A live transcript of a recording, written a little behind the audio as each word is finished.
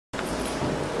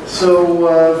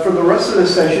So for the rest of the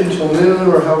session, till noon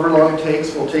or however long it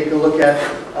takes, we'll take a look at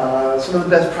some of the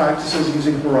best practices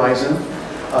using Horizon.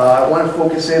 I want to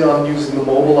focus in on using the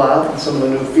mobile app and some of the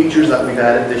new features that we've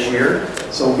added this year.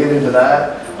 So we'll get into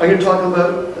that. I'm going to talk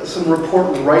about some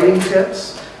report writing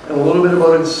tips and a little bit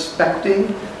about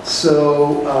inspecting.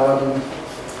 So,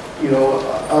 you know,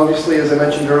 obviously, as I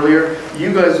mentioned earlier,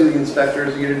 you guys are the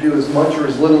inspectors. You're going to do as much or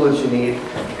as little as you need,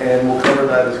 and we'll cover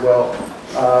that as well.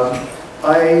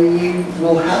 I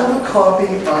will have a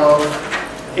copy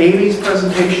of Amy's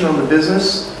presentation on the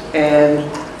business and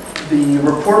the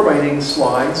report writing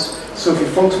slides. So if you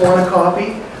folks want a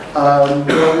copy,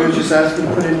 we'll just ask you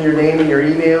to put in your name and your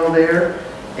email there.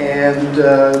 And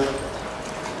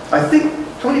I think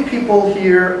 20 people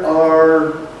here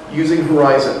are using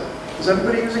Horizon. Is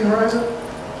everybody using Horizon?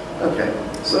 Okay,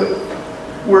 so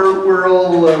we're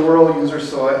all users.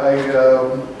 So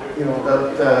you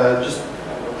know, just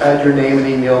add your name and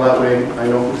email. That way I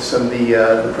know who to send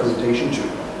the presentation to.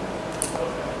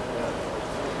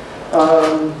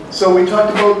 So we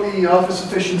talked about the office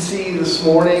efficiency this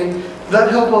morning. Did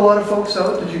that help a lot of folks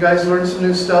out? Did you guys learn some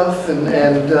new stuff and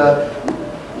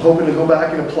hoping to go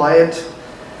back and apply it?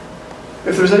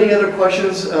 If there's any other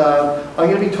questions, I'm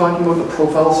going to be talking about the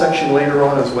profile section later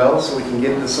on as well, so we can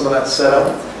get into some of that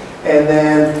setup. And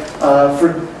then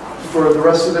for the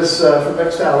rest of this, for the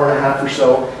next hour and a half or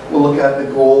so, we'll look at the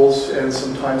goals and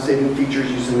some time-saving features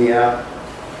using the app.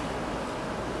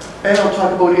 And I'll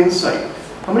talk about insight.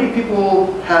 How many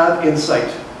people have insight?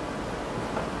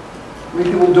 How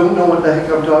many people don't know what the heck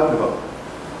I'm talking about?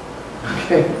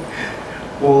 Okay,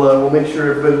 we'll make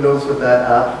sure everybody knows what that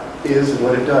app is and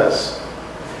what it does.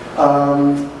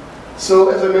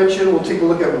 So as I mentioned, we'll take a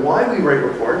look at why we write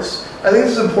reports. I think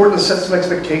this is important to set some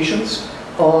expectations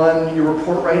on your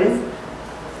report writing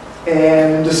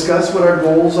and discuss what our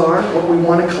goals are, what we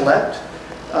want to collect.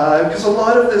 Because a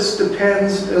lot of this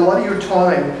depends, a lot of your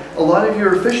time, a lot of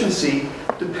your efficiency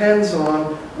depends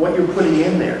on what you're putting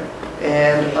in there.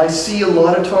 And I see a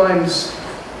lot of times,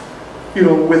 you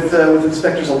know, with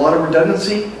inspectors, a lot of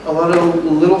redundancy, a lot of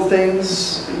little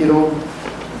things, you know,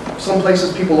 some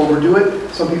places people overdo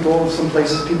it, some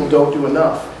places people don't do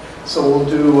enough. So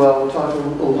we'll talk a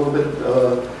little bit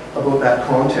about that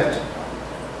content.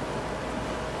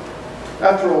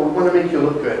 After all, we want to make you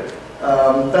look good.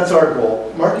 That's our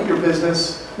goal. Market your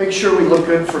business, make sure we look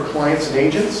good for clients and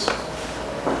agents.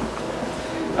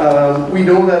 We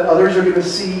know that others are going to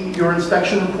see your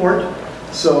inspection report,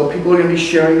 so people are going to be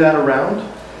sharing that around.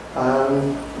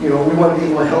 You know, we want to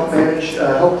be able to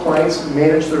help clients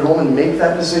manage their home and make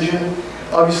that decision.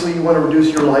 Obviously, you want to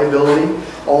reduce your liability.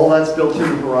 All that's built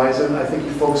into Horizon. I think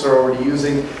you folks are already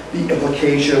using the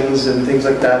implications and things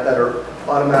like that that are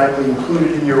automatically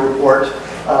included in your report.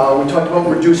 We talked about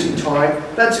reducing time.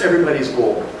 That's everybody's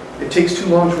goal. It takes too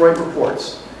long to write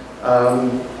reports.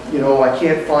 You know, I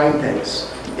can't find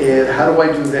things. How do I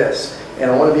do this?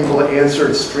 And I want to be able to answer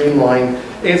those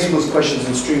questions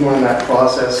and streamline that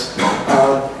process.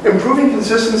 Improving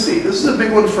consistency. This is a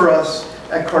big one for us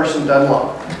at Carson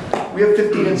Dunlop. We have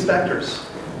 15 inspectors.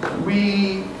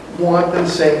 We want them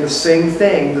saying the same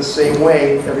thing the same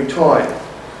way every time.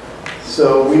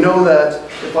 So we know that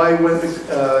if I went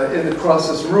in across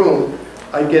this room,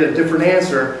 I'd get a different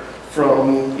answer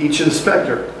from each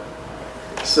inspector.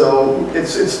 So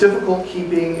it's difficult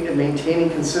keeping and maintaining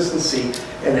consistency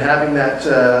and having that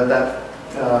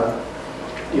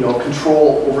you know,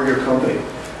 control over your company.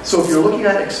 So if you're looking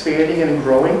at expanding and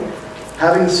growing,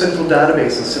 having a central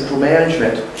database and central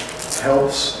management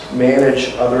helps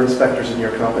manage other inspectors in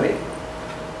your company.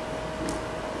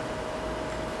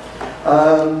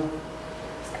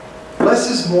 Less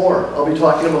is more. I'll be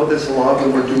talking about this a lot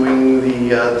when we're doing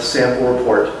the sample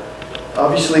report.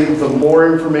 Obviously, the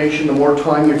more information, the more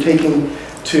time you're taking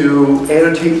to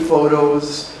annotate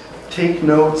photos, take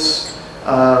notes,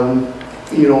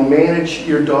 you know, manage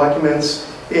your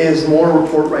documents is more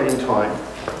report writing time.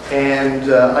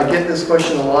 And I get this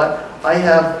question a lot. I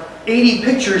have 80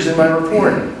 pictures in my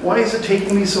report. Why is it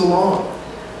taking me so long?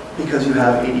 Because you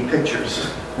have 80 pictures.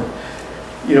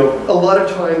 You know, a lot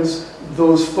of times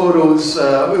those photos,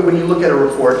 when you look at a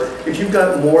report, if you've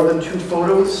got more than 2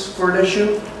 photos for an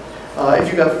issue, if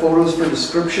you've got photos for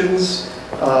descriptions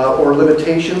or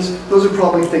limitations, those are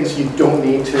probably things you don't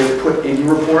need to put in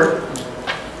your report.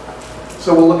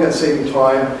 So we'll look at saving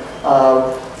time.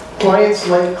 Clients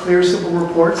like clear, simple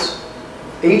reports.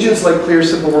 Agents like clear,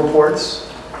 simple reports.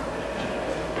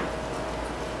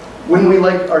 Wouldn't we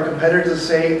like our competitors to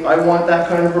say, I want that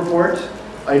kind of report?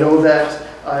 I know that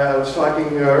I was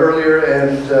talking earlier,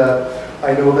 and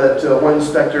I know that one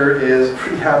inspector is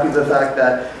pretty happy with the fact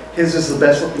that His is the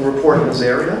best looking report in his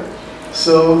area.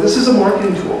 So this is a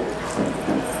marketing tool.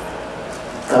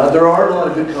 There are a lot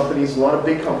of good companies, a lot of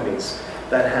big companies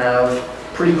that have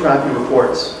pretty crappy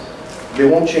reports. They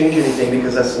won't change anything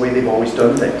because that's the way they've always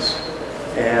done things.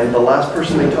 And the last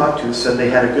person they talked to said they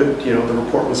had a good, the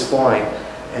report was fine,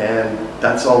 and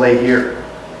that's all they hear.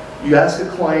 You ask a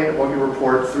client about your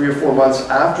report 3 or 4 months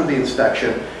after the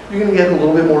inspection, you're going to get a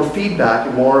little bit more feedback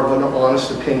and more of an honest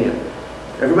opinion.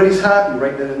 Everybody's happy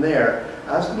right then and there.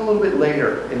 Ask them a little bit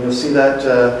later, and you'll see that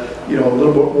a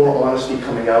little bit more honesty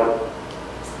coming out.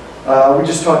 We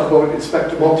just talked about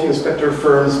multi-inspector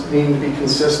firms needing to be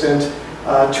consistent.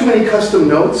 Too many custom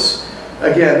notes.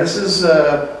 Again, this is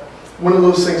one of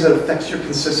those things that affects your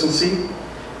consistency.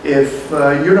 If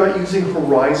you're not using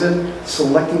Horizon,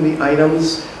 selecting the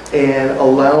items and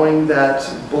allowing that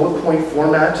bullet point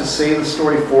format to say the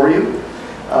story for you,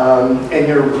 and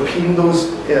you're repeating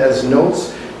those as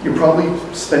notes, you're probably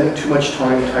spending too much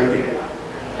time typing.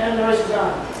 And the rest is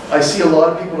on. I see a lot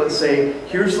of people that say,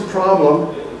 here's the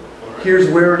problem, here's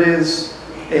where it is,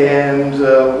 and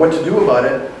what to do about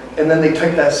it, and then they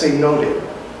type that same note in.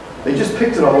 They just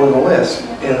picked it all in the list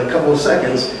in a couple of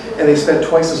seconds, and they spent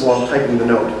twice as long typing the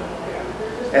note.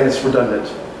 And it's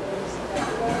redundant.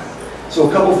 So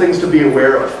a couple things to be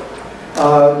aware of.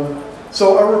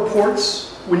 So our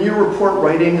reports, when you're report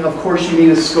writing, of course you need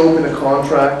a scope and a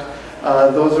contract.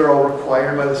 Those are all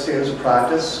required by the standards of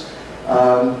practice.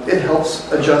 It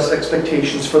helps adjust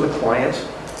expectations for the client,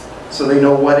 so they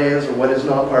know what is or what is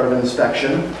not part of an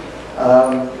inspection.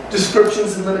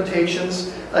 Descriptions and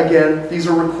limitations, again, these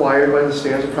are required by the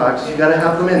standards of practice. You've got to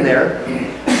have them in there.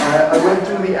 I went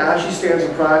through the ASHI standards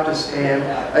of practice, and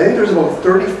I think there's about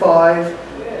 35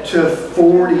 to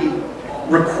 40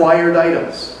 required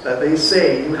items that they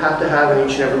say you have to have in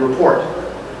each and every report.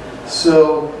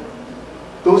 So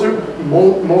those are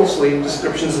mostly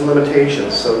descriptions and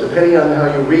limitations. So depending on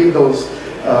how you read those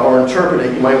or interpret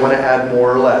it, you might want to add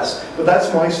more or less. But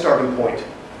that's my starting point.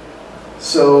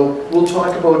 So we'll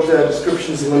talk about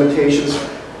descriptions and limitations.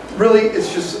 Really,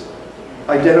 it's just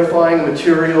identifying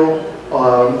material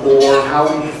or how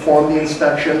we perform the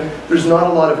inspection. There's not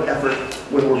a lot of effort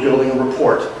when we're building a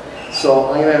report.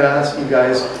 So I'm going to ask you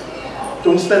guys,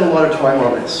 don't spend a lot of time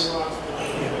on this.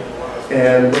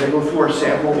 And when we go through our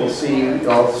sample, we'll see,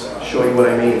 I'll show you what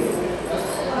I mean.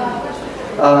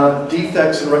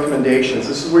 Defects and recommendations.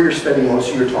 This is where you're spending most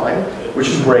of your time, which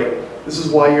is great. This is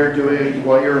why you're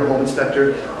a home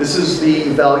inspector. This is the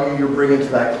value you're bringing to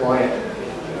that client.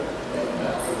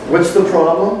 What's the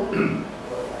problem?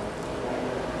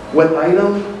 What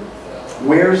item?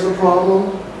 Where's the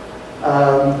problem?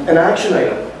 An action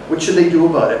item. What should they do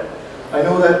about it? I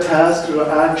know that tasks or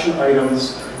action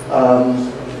items,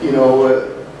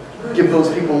 give those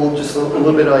people just a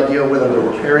little bit of idea whether they're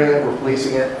repairing it,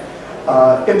 replacing it.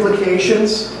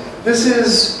 Implications. This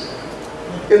is,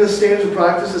 in the standards of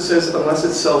practice, it says unless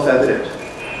it's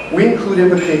self-evident. We include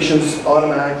implications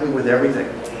automatically with everything.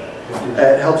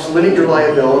 It helps limit your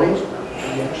liability.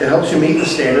 It helps you meet the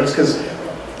standards because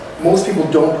most people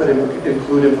don't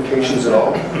include implications at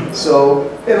all. So,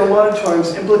 and a lot of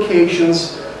times,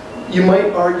 implications, you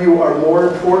might argue, are more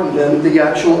important than the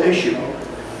actual issue.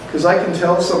 Because I can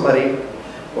tell somebody,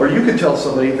 or you could tell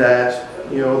somebody that,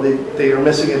 they are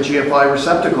missing a GFI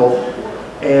receptacle,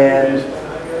 and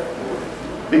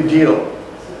big deal.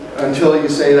 Until you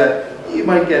say that you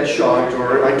might get shocked,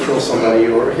 or I kill somebody,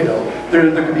 or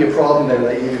there could be a problem there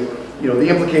that the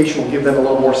implication will give them a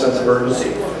little more sense of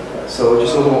urgency. So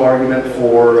just a little argument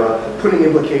for putting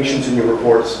implications in your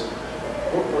reports.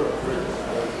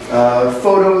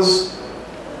 Photos.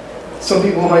 Some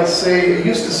people might say,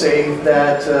 used to say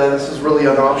that this is really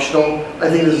unoptional. I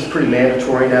think this is pretty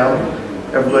mandatory now.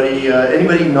 Everybody,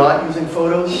 anybody not using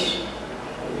photos?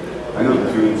 I know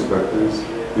 2 inspectors,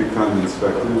 big-time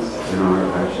inspectors in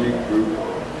our ASHI group.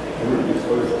 I don't use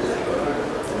photos.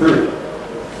 Period.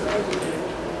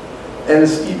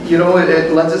 And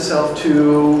it lends itself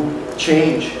to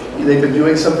change. They've been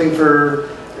doing something for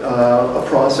a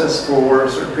process for a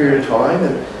certain period of time,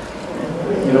 and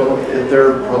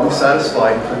they're probably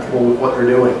satisfied and comfortable with what they're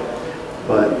doing.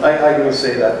 But I'm going to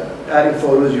say that adding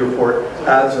photos to your report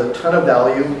adds a ton of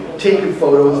value. Taking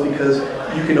photos because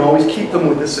you can always keep them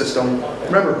with the system.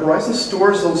 Remember, Horizon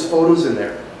stores those photos in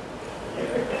there.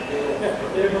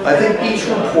 I think each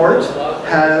report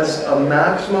has a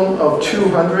maximum of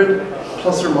 200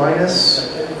 plus or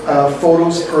minus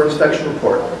photos per inspection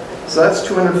report. So that's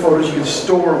 200 photos you can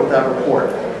store with that report.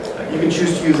 You can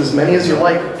choose to use as many as you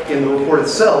like in the report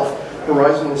itself.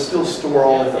 Horizon will still store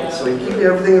all of them. So you keep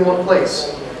everything in one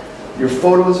place. Your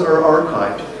photos are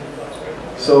archived.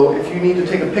 So if you need to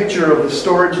take a picture of the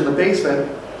storage in the basement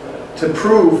to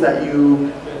prove that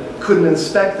you couldn't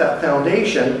inspect that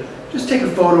foundation, just take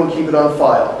a photo and keep it on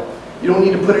file. You don't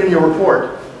need to put it in your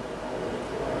report,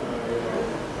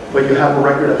 but you have a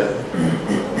record of it.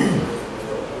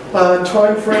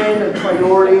 Time frame and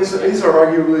priorities, these are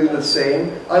arguably the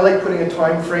same. I like putting a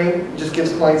time frame, it just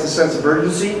gives clients a sense of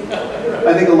urgency.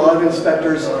 I think a lot of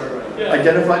inspectors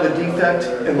identify the defect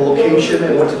and the location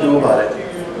and what to do about it.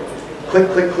 Click,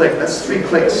 click, click, that's 3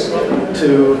 clicks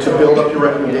to build up your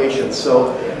recommendations.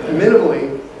 So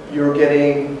minimally, you're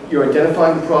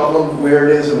identifying the problem, where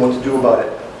it is, and what to do about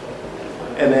it.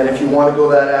 And then if you want to go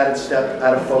that added step,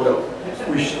 add a photo.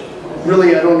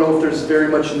 Really, I don't know if there's very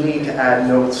much need to add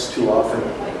notes too often.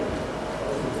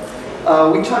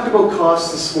 We talked about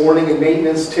costs this morning and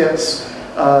maintenance tips.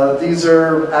 These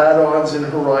are add-ons in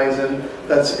Horizon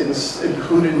that's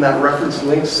included in that reference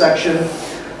links section.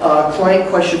 Client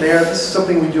questionnaire, this is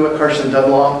something we do at Carson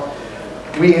Dunlop.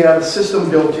 We have a system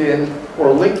built in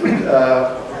or linked with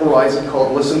Horizon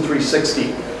called Listen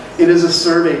 360. It is a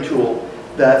survey tool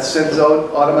that sends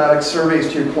out automatic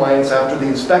surveys to your clients after the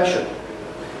inspection.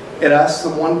 It asks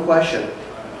them one question: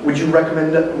 would you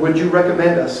recommend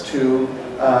us to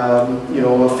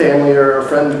a family or a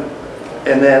friend?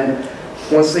 And then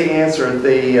once they answer,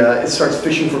 it starts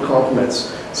fishing for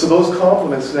compliments. So those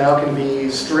compliments now can be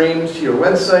streamed to your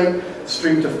website,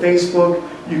 streamed to Facebook.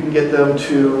 You can get them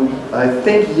to, I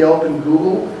think, Yelp and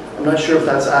Google. I'm not sure if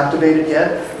that's activated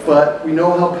yet, but we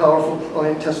know how powerful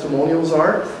client testimonials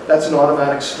are. That's an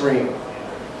automatic stream.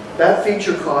 That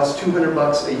feature costs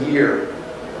 $200 a year.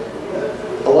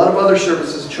 A lot of other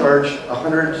services charge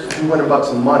 $100 to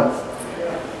 $200 a month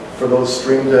for those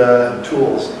streamed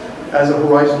tools. As a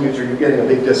Horizon user, you're getting a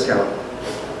big discount.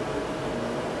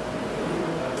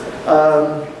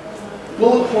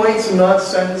 Bullet points, not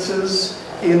sentences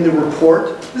in the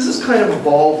report. This is kind of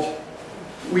evolved.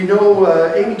 We know,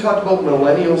 Amy talked about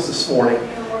millennials this morning,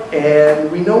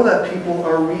 and we know that people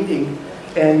are reading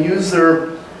and use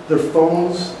their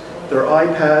phones, their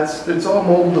iPads. It's all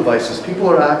mobile devices. People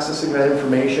are accessing that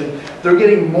information. They're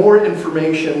getting more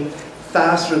information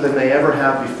faster than they ever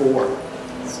have before.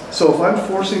 So if I'm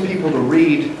forcing people to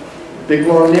read big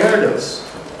long narratives,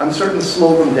 I'm starting to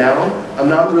slow them down. I'm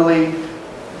not really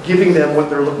giving them what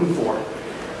they're looking for.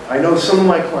 I know some of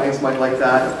my clients might like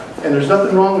that, and there's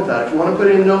nothing wrong with that. If you want to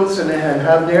put in notes and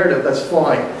have narrative, that's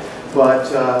fine.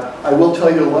 But I will tell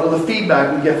you, a lot of the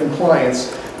feedback we get from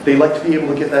clients, they like to be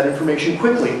able to get that information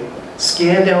quickly,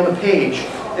 scan down the page,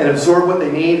 and absorb what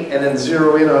they need, and then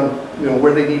zero in on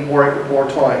where they need more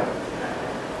time.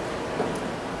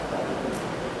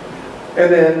 And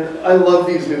then I love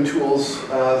these new tools,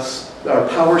 our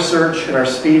Power Search and our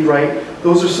Speed Write.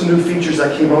 Those are some new features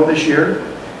that came out this year,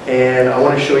 and I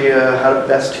want to show you how to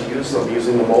best to use them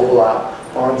using the mobile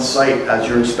app on site as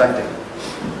you're inspecting.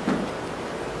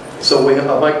 So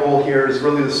my goal here is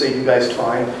really to save you guys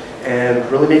time and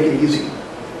really make it easy.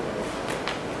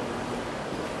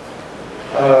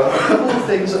 A couple of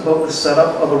things about the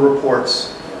setup of the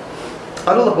reports.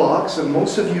 Out of the box, and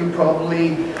most of you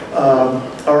probably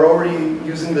are already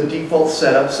using the default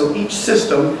setup, so each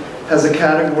system has a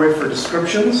category for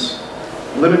descriptions,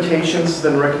 limitations,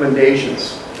 then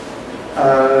recommendations.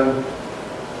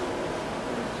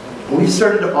 We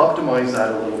started to optimize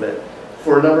that a little bit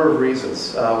for a number of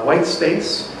reasons. White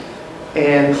space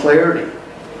and clarity.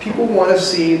 People want to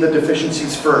see the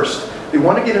deficiencies first. They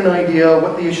want to get an idea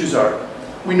what the issues are.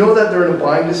 We know that they're in a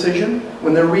buying decision.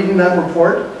 When they're reading that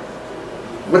report,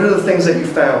 what are the things that you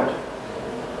found?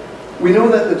 We know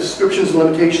that the descriptions and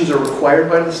limitations are required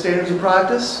by the standards of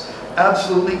practice.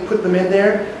 Absolutely put them in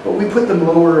there, but we put them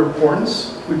lower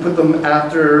importance. We put them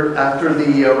after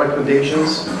the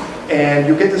recommendations, and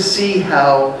you get to see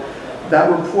how that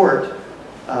report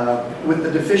with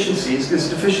the deficiencies, because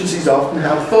deficiencies often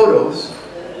have photos,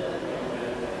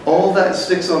 all that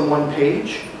sticks on one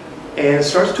page and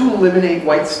starts to eliminate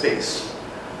white space.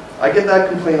 I get that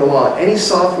complaint a lot. Any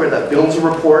software that builds a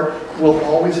report will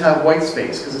always have white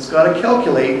space because it's got to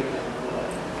calculate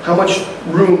how much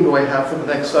room do I have for the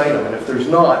next item, and if there's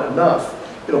not enough,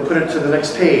 it'll put it to the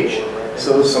next page.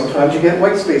 So sometimes you get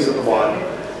white space at the bottom,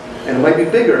 and it might be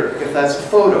bigger if that's a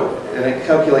photo, and it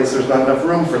calculates there's not enough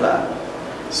room for that.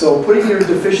 So putting your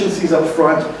deficiencies up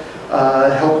front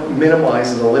help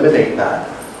minimize and eliminate that.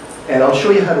 And I'll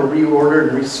show you how to reorder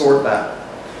and resort that.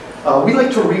 We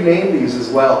like to rename these as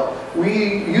well.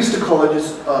 We used to call it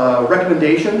just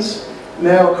recommendations.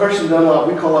 Now, Carson Dunlop,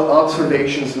 we call it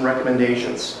observations and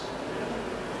recommendations.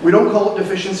 We don't call it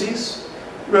deficiencies.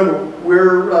 Remember,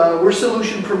 we're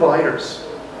solution providers.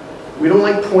 We don't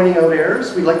like pointing out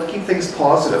errors. We like to keep things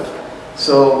positive.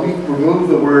 So we remove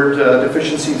the word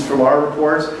deficiencies from our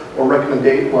reports or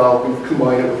recommendate, well, we've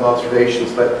combined it with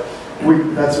observations, but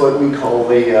that's what we call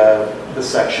the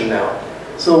section now.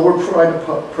 So we're trying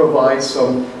to provide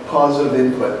some positive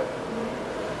input.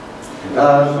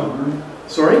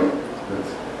 Sorry?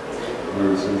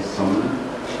 Where it says summary?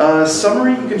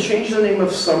 Summary, you can change the name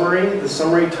of summary, the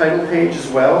summary title page as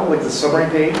well, like the summary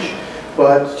page,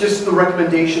 but just the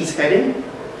recommendations heading,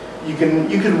 you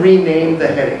can rename the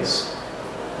headings.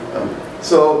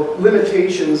 So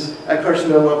limitations at Carson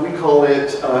Dunlop, we call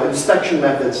it inspection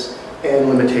methods and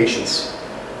limitations.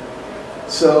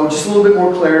 So just a little bit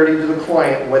more clarity to the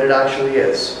client what it actually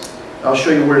is. I'll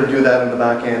show you where to do that in the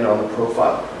back end on the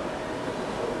profile.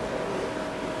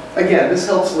 Again, this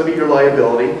helps limit your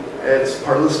liability. It's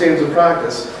part of the standards of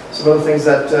practice. Some of the things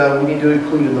that we need to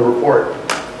include in the report.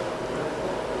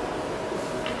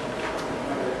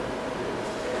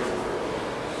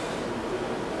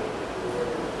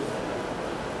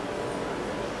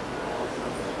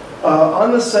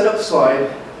 On the setup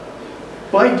side,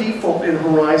 by default in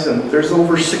Horizon, there's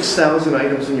over 6,000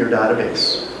 items in your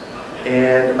database.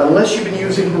 And unless you've been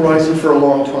using Horizon for a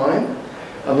long time,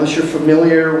 unless you're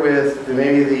familiar with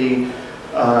maybe the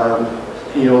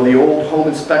old home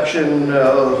inspection,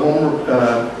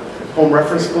 home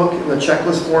reference book in the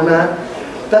checklist format,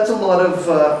 that's a lot of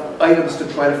items to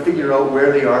try to figure out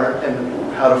where they are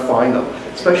and how to find them,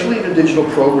 especially in a digital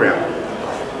program.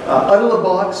 Out of the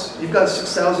box, you've got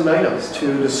 6,000 items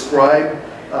to describe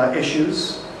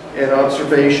issues and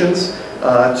observations,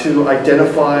 to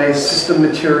identify system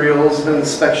materials and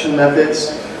inspection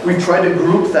methods. We try to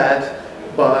group that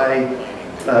by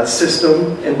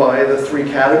system and by the 3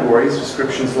 categories,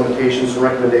 descriptions, limitations, and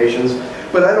recommendations.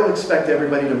 But I don't expect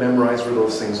everybody to memorize where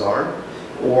those things are,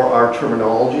 or our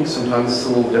terminology. Sometimes it's a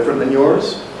little different than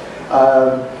yours.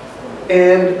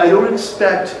 And I don't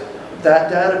expect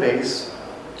that database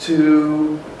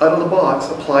to, out of the box,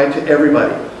 apply to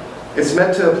everybody. It's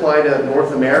meant to apply to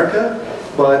North America,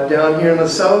 but down here in the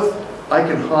South, I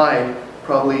can hide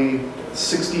probably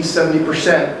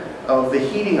 60–70% of the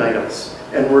heating items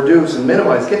and reduce and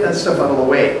minimize, get that stuff out of the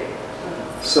way.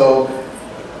 So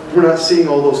we're not seeing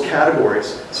all those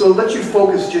categories. So it lets you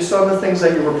focus just on the things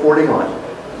that you're reporting on.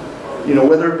 You know,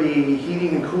 whether it be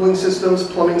heating and cooling systems,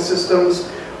 plumbing systems,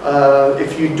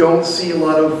 if you don't see a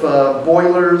lot of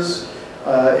boilers,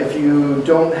 if you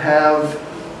don't have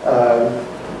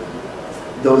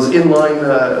those inline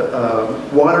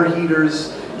water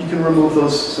heaters, you can remove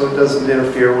those so it doesn't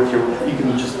interfere with your, you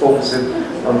can just focus in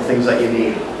on the things that you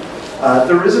need.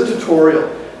 There is a tutorial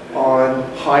on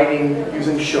hiding,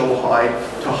 using show hide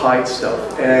to hide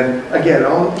stuff. And again,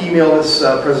 I'll email this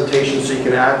presentation so you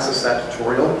can access that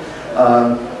tutorial.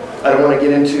 I don't want to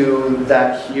get into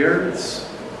that here. It's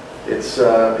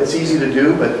easy to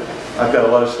do, but I've got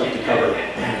a lot of stuff to cover.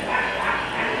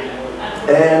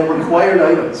 And required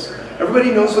items.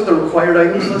 Everybody knows what the required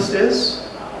items list is?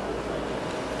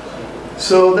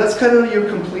 So that's kind of your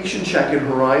completion check in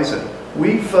Horizon.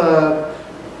 We've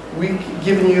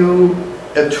given you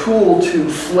a tool to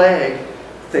flag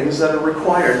things that are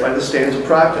required by the standards of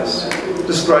practice.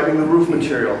 Describing the roof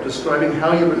material, describing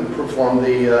how you would perform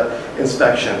the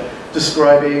inspection,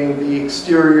 describing the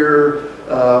exterior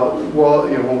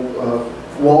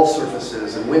wall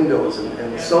surfaces and windows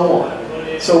and so on.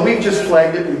 So we've just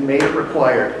flagged it, we've made it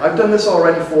required. I've done this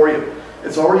already for you.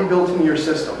 It's already built into your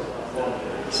system.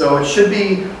 So it should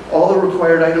be, all the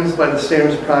required items by the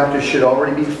standards of practice should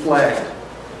already be flagged.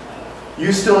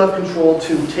 You still have control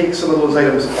to take some of those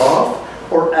items off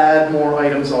or add more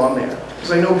items on there.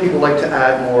 Because I know people like to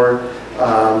add more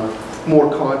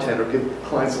content or give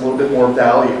clients a little bit more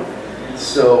value.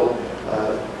 So,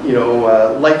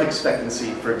 life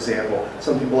expectancy, for example.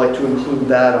 Some people like to include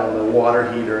that on the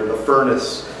water heater and the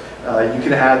furnace. You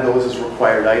can add those as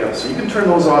required items. So you can turn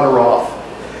those on or off.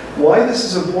 Why this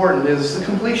is important is the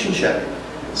completion check.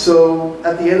 So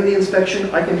at the end of the inspection,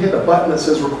 I can hit a button that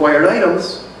says required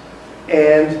items,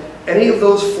 and any of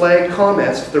those flagged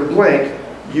comments, if they're blank,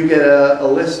 you get a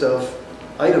list of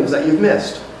items that you've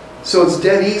missed. So it's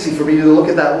dead easy for me to look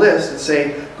at that list and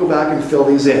say, go back and fill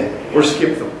these in, or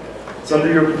skip them. It's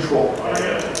under your control.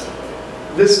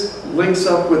 This links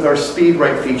up with our speed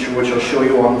write feature, which I'll show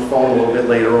you on the phone a little bit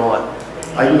later on.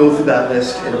 I can go through that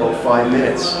list in about 5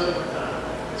 minutes.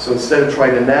 So instead of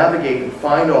trying to navigate and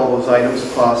find all those items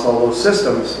across all those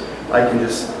systems, I can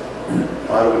just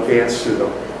auto-advance through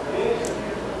them.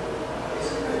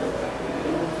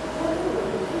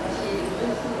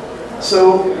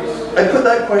 So I put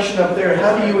that question up there,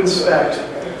 how do you inspect?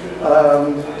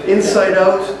 Inside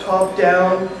out, top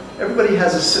down, everybody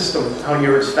has a system how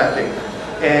you're inspecting.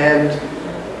 And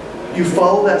You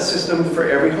follow that system for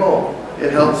every home.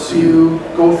 It helps you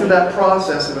go through that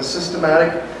process in a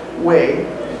systematic way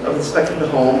of inspecting the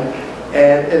home,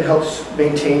 and it helps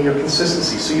maintain your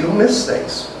consistency so you don't miss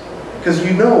things. Because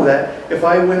you know that if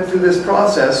I went through this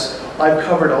process, I've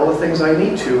covered all the things I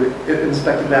need to in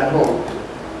inspecting that home.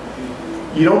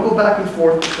 You don't go back and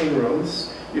forth between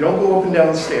rooms. You don't go up and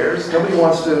down stairs. Nobody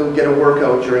wants to get a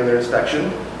workout during their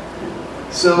inspection.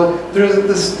 So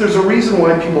there's a reason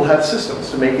why people have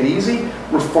systems, to make it easy,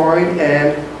 refine,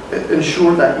 and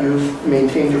ensure that you've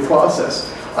maintained your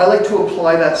process. I like to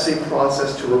apply that same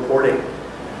process to reporting.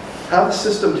 Have a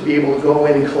system to be able to go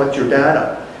in and collect your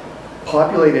data,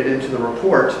 populate it into the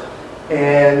report,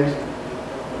 and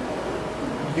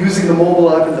using the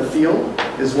mobile app in the field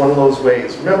is one of those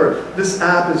ways. Remember, this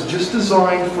app is just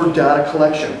designed for data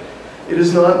collection. It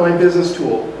is not my business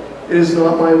tool. It is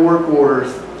not my work order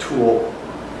tool.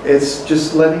 It's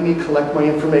just letting me collect my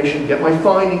information, get my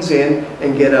findings in,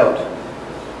 and get out.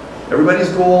 Everybody's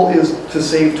goal is to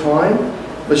save time.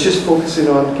 Let's just focus in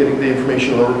on getting the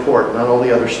information on the report, not all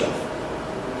the other stuff.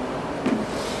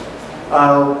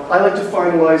 I like to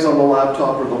finalize on the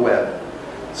laptop or the web.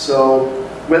 So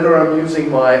whether I'm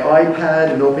using my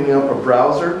iPad and opening up a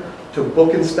browser to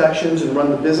book inspections and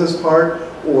run the business part,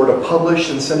 or to publish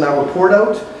and send that report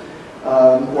out,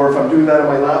 or if I'm doing that on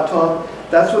my laptop,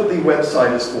 that's what the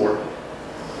website is for.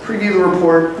 Preview the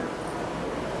report,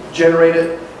 generate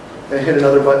it, and hit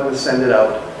another button to send it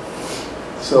out.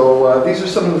 So these are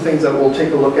some of the things that we'll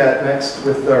take a look at next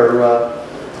with our,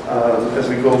 as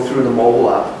we go through the mobile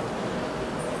app.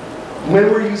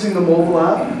 When we're using the mobile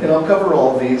app, and I'll cover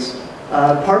all of these,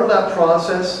 part of that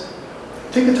process,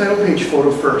 take a title page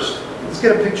photo first. Let's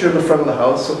get a picture of the front of the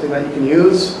house, something that you can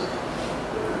use.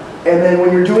 And then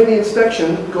when you're doing the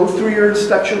inspection, go through your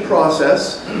inspection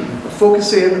process,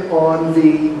 focus in on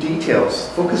the details,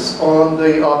 focus on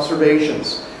the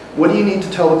observations. What do you need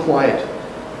to tell the client?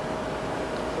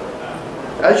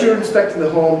 As you're inspecting the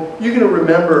home, you're going to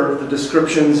remember the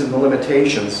descriptions and the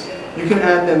limitations. You can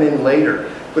add them in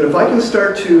later. But if I can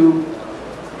start to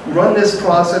run this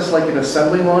process like an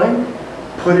assembly line,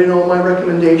 put in all my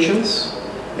recommendations,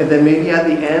 and then maybe at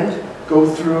the end, go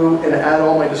through and add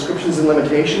all my descriptions and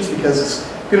limitations, because it's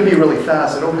going to be really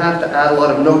fast. I don't have to add a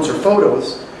lot of notes or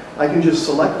photos. I can just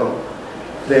select them.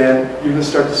 Then you're going to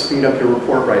start to speed up your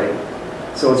report writing.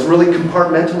 So it's really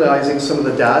compartmentalizing some of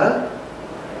the data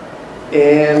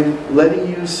and letting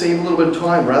you save a little bit of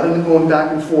time rather than going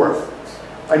back and forth.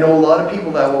 I know a lot of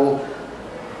people that will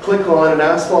click on an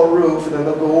asphalt roof, and then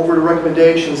they'll go over to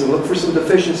recommendations and look for some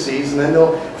deficiencies, and then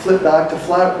they'll flip back to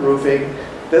flat roofing,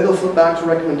 then they'll flip back to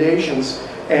recommendations,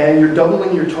 and you're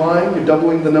doubling your time, you're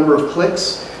doubling the number of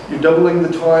clicks, you're doubling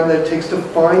the time that it takes to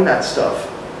find that stuff.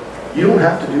 You don't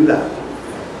have to do that.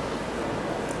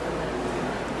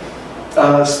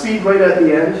 Speed write at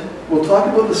the end. We'll talk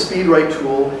about the speed write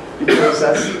tool, because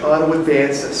that's the auto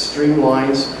advance that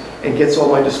streamlines and gets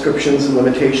all my descriptions and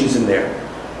limitations in there.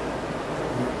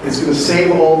 It's going to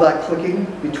save all that clicking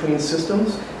between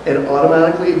systems and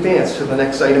automatically advance to the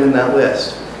next item in that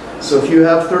list. So if you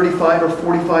have 35 or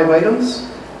 45 items,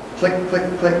 click, click,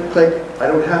 click, click. I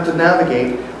don't have to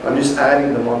navigate. I'm just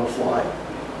adding them on the fly.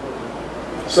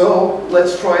 So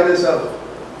let's try this out.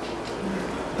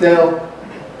 Now,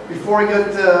 before I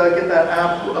get that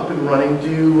app up and running, do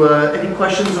you any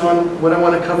questions on what I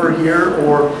want to cover here,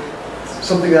 or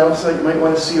something else that you might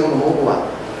want to see on the mobile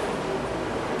app?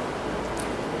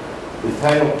 The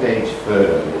title page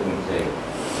photo that you take.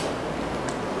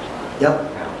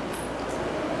 Yep. Count.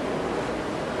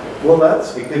 Well,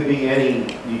 that's... It could be any,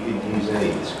 you could use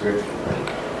any description, right?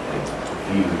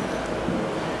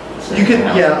 You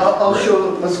can, yeah, I'll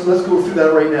show, let's go through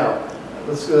that right now.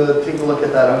 Let's take a look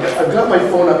at that. I've got my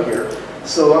phone up here,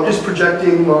 so I'm just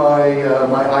projecting my,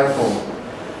 my iPhone.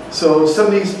 So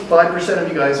 75% of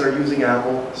you guys are using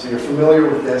Apple, so you're familiar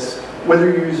with this.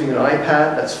 Whether you're using an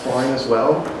iPad, that's fine as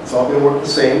well. It's all going to work the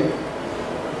same.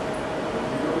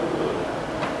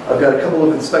 I've got a couple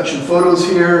of inspection photos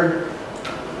here.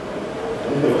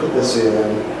 I'm going to put this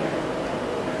in.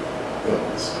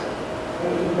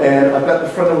 And I've got the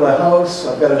front of the house.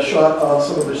 I've got a shot of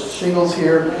some of the shingles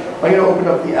here. I'm going to open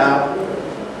up the app.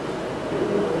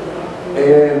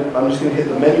 And I'm just going to hit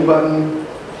the menu button.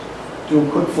 Do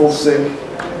a quick full sync.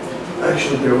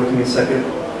 Actually, bear with me a second.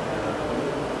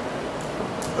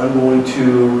 I'm going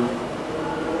to,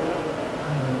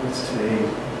 what's today?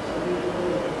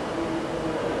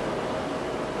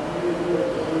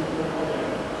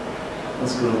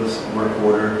 Let's go to this work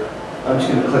order. I'm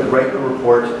just going to click write the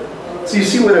report. So you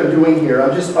see what I'm doing here.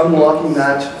 I'm just unlocking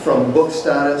that from book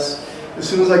status. As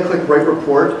soon as I click write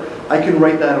report, I can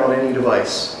write that on any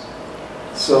device.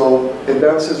 So it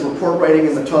now says report writing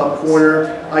in the top corner.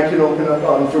 I can open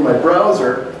up through my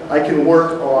browser. I can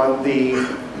work on the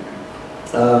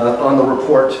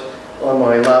report on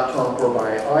my laptop or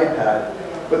my iPad.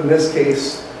 But in this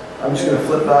case, I'm just going to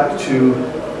flip back to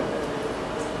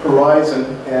Horizon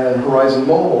and Horizon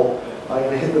Mobile. I'm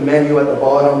going to hit the menu at the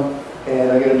bottom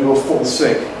and I'm going to do a full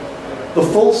sync. The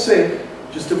full sync,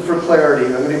 just for clarity,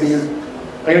 I'm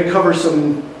going to cover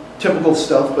some typical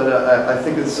stuff, but I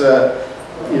think it's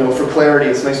for clarity,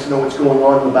 it's nice to know what's going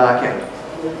on in the back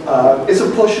end. It's a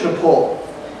push and a pull.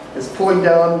 It's pulling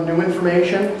down new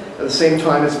information, at the same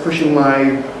time it's pushing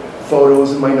my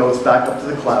photos and my notes back up to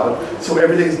the cloud, so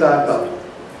everything's backed up.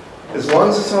 As long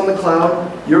as it's on the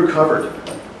cloud, you're covered.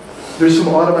 There's some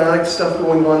automatic stuff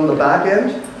going on in the back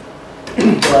end,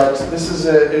 but this is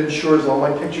it ensures all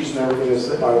my pictures and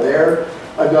everything are there.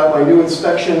 I've got my new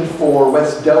inspection for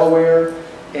West Delaware,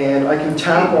 and I can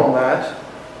tap on that.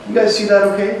 You guys see that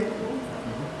okay?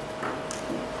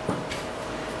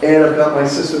 And I've got my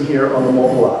system here on the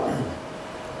mobile app.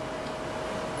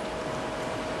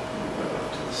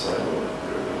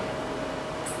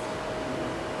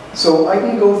 So I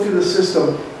can go through the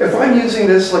system. If I'm using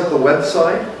this like the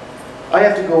website, I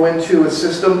have to go into a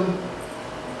system,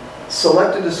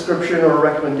 select a description or a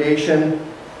recommendation,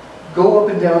 go up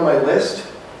and down my list,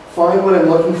 find what I'm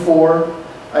looking for.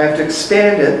 I have to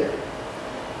expand it.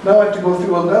 Now I have to go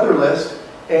through another list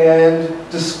and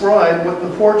describe what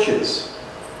the porch is.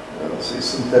 Let's say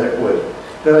synthetic wood.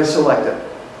 Then I select it.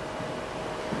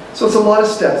 So it's a lot of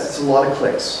steps, it's a lot of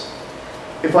clicks.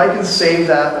 If I can save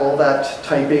all that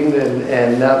typing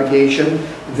and navigation,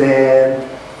 then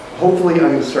hopefully I'm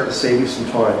going to start to save you some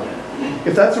time.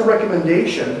 If that's a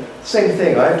recommendation, same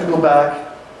thing. I have to go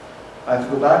back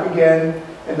again,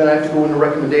 and then I have to go into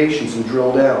recommendations and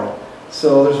drill down.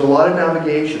 So there's a lot of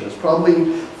navigation. There's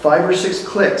probably 5 or 6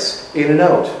 clicks in and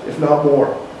out, if not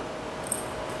more.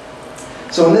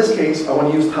 So in this case, I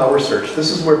want to use Power Search. This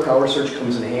is where Power Search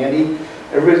comes in handy.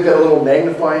 Everybody's got a little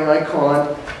magnifying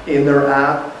icon in their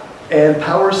app, and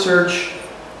Power Search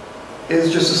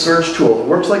is just a search tool. It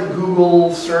works like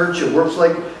Google search, it works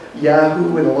like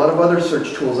Yahoo and a lot of other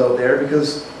search tools out there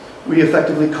because we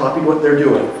effectively copied what they're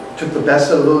doing. Took the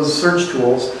best out of those search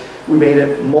tools, we made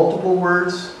it multiple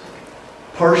words,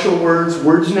 partial words,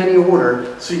 words in any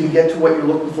order, so you can get to what you're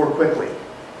looking for quickly.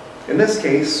 In this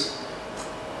case,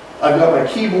 I've got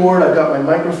my keyboard, I've got my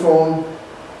microphone,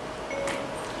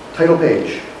 title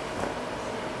page.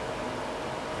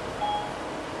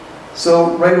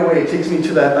 So right away it takes me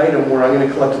to that item where I'm going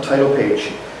to collect a title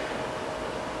page.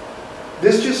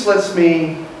 This just lets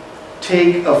me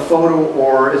take a photo,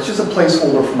 or it's just a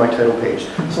placeholder for my title page.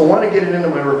 So I want to get it into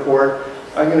my report.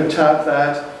 I'm going to tap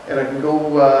that and I can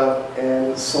go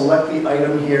and select the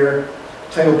item here,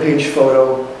 title page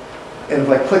photo. And if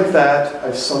I click that,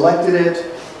 I've selected it.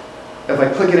 If I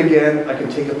click it again, I can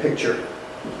take a picture.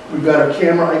 We've got our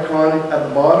camera icon at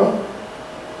the bottom.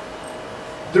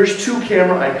 There's 2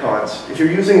 camera icons. If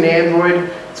you're using an Android,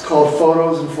 it's called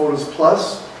Photos and Photos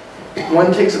Plus.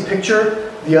 One takes a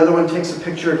picture, the other one takes a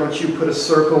picture and lets you put a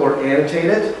circle or annotate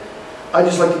it. I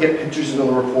just like to get pictures into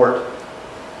the report.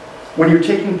 When you're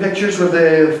taking pictures with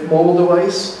a mobile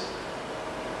device,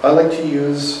 I like to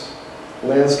use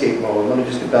landscape mode. Let me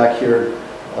just get back here.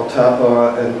 I'll tap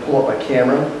and pull up my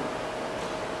camera.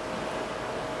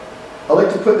 I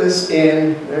like to put this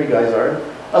in, there you guys are.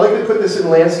 I like to put this in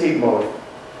landscape mode.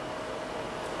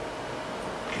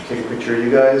 Take a picture of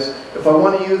you guys. If I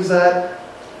want to use that,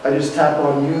 I just tap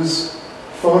on use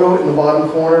photo in the bottom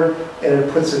corner and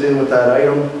it puts it in with that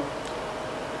item.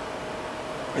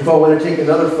 If I want to take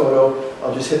another photo,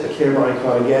 I'll just hit the camera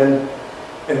icon again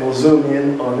and we'll zoom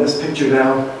in on this picture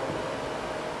now.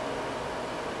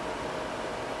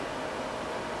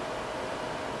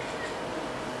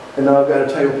 And now I've got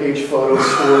a title page photo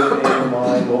stored in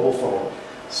my mobile phone.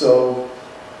 So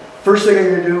first thing I'm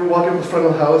going to do, walk up to the front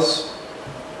of the house,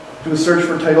 do a search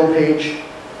for title page,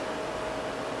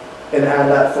 and add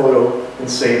that photo and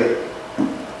save it.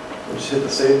 We'll just hit the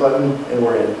save button and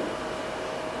we're in.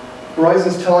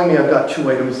 Verizon's telling me I've got 2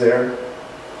 items there.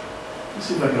 Let's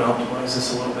see if I can optimize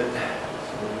this a little bit.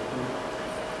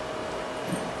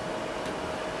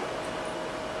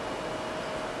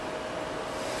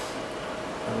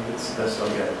 I think it's the best I'll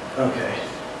get. Okay.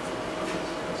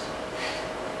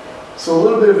 So a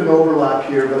little bit of an overlap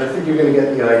here, but I think you're going to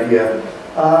get the idea.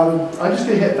 I'm just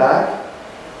going to hit back.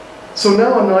 So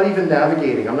now I'm not even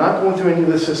navigating. I'm not going through any of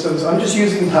the systems. I'm just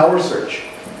using Power Search.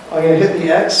 I'm going to hit the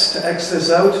X to X this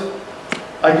out.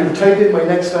 I can type in my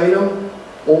next item,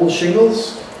 old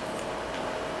shingles.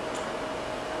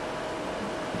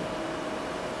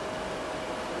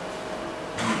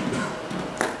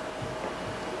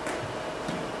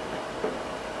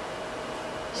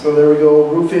 So there we go,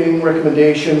 roofing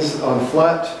recommendations on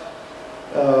flat.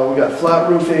 We got flat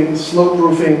roofing, slope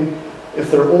roofing.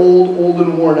 If they're old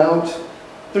and worn out,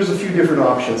 there's a few different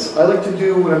options. I like to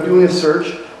do, when I'm doing a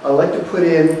search, I like to put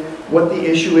in what the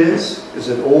issue is. Is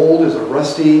it old? Is it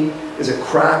rusty? Is it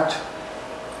cracked?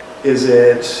 Is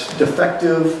it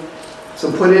defective?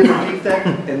 So put in the defect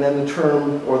and then the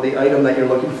term or the item that you're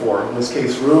looking for. In this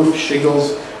case, roof,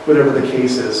 shingles, whatever the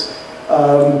case is.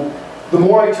 The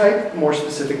more I type, the more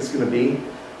specific it's going to be.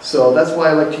 So that's why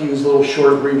I like to use little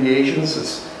short abbreviations.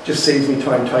 It just saves me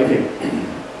time typing.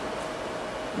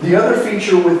 The other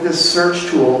feature with this search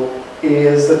tool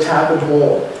is the tap and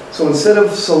hold. So instead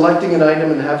of selecting an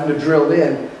item and having to drill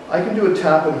in, I can do a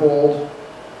tap and hold,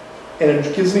 and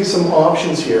it gives me some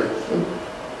options here.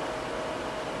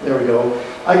 There we go.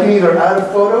 I can either add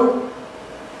a photo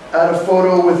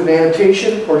with an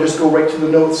annotation, or just go right to the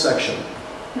notes section.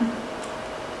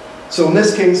 So in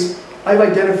this case, I've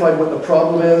identified what the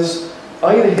problem is.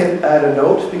 I'm going to hit add a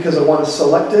note because I want to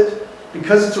select it.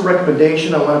 Because it's a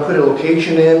recommendation, I want to put a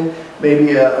location in,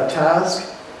 maybe a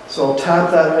task. So I'll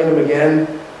tap that item again,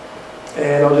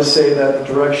 and I'll just say that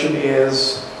the direction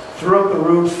is throughout the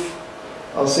roof.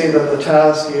 I'll say that the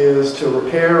task is to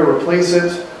repair or replace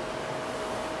it.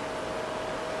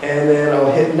 And then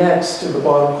I'll hit next to the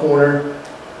bottom corner,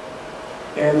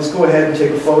 and let's go ahead and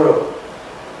take a photo.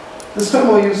 This time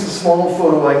I'll use the small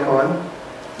photo icon.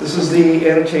 This is the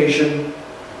annotation.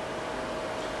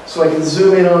 So I can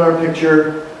zoom in on our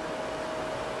picture.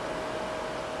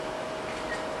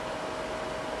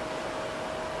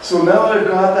 So now that I've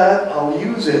got that, I'll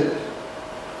use it.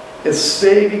 It's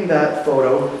saving that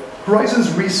photo. Horizon's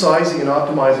resizing and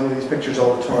optimizing these pictures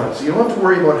all the time. So you don't have to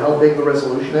worry about how big the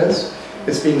resolution is.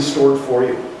 It's being stored for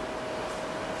you.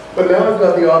 But now I've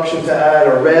got the option to add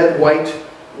a red, white,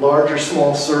 large or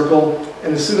small circle.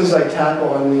 And as soon as I tap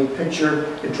on the picture,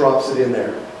 it drops it in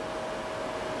there.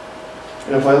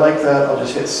 And if I like that, I'll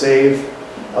just hit save.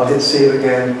 I'll hit save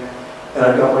again, and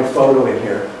I've got my photo in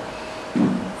here.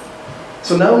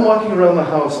 So now I'm walking around the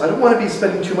house. I don't want to be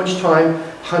spending too much time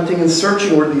hunting and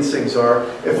searching where these things are.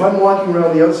 If I'm walking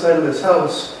around the outside of this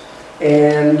house,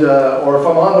 and or if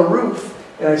I'm on the roof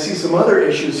and I see some other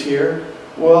issues here,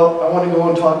 well, I want to go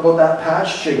and talk about that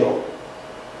patch shingle.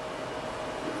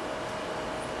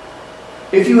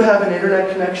 If you have an internet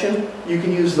connection, you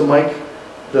can use the mic,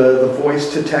 the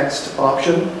voice to text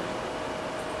option.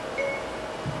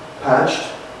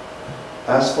 Patched,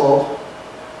 asphalt,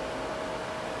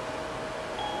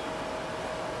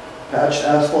 patched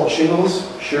asphalt shingles,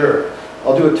 sure.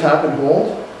 I'll do a tap and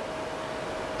hold.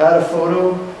 Add a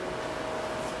photo.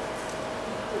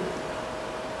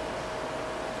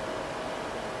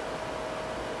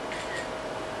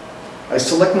 I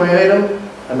select my item,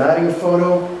 I'm adding a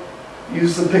photo,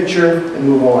 use the picture, and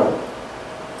move on.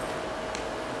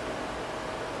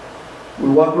 We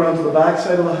walk around to the back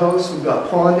side of the house, we've got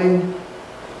ponding.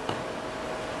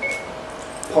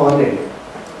 Ponding.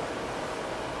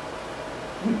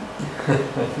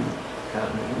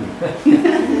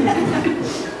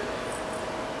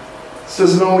 This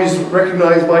doesn't always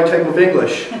recognize my type of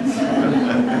English.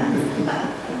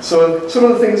 So some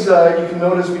of the things you can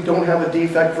notice, we don't have a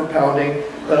defect for pounding,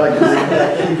 but I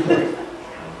can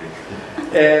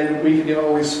and we can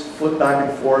always flip back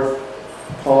and forth.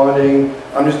 Ponding.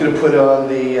 I'm just going to put on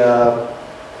the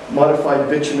modified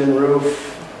bitumen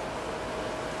roof.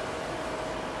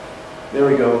 There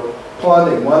we go.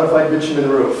 Ponding, modified bitumen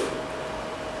roof.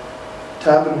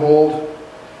 Tap and hold.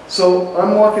 So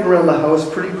I'm walking around the house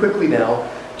pretty quickly now,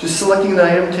 just selecting an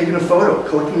item, taking a photo,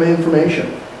 collecting my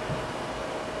information.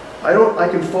 I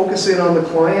can focus in on the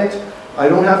client. I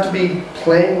don't have to be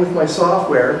playing with my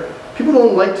software. People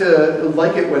don't like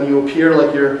it when you appear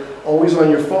like you're always on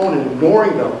your phone and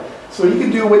ignoring them. So you can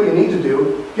do what you need to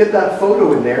do, get that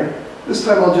photo in there. This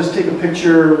time I'll just take a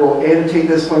picture, we'll annotate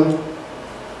this one.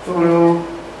 Photo,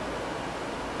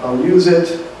 I'll use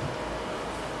it.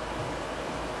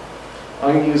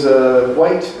 I'm going to use a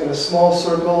white and a small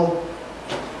circle.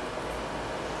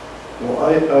 We'll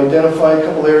identify a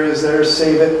couple areas there,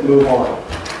 save it, move on.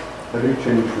 How do you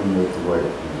change from red to white?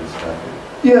 You just tap it?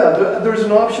 Yeah, there's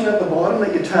an option at the bottom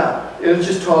that you tap. It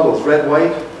just toggles, red,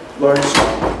 white, large,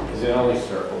 small. Is it only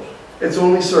circles? It's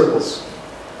only circles.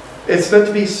 It's meant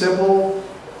to be simple,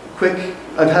 quick.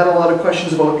 I've had a lot of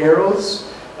questions about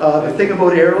arrows. The thing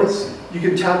about arrows, you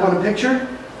can tap on a picture.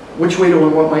 Which way do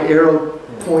I want my arrow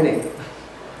pointing?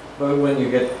 But when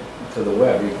you get to the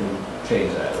web, you can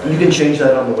change that, right? You can change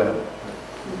that on the web.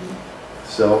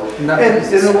 So, and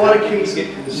in a lot of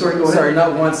cases, sorry, go ahead. Sorry,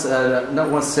 not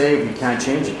once saved, you can't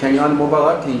change it. Can you on the mobile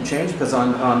app? Can you change? Because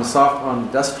on the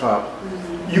desktop,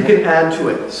 You can add to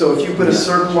it. So if you put a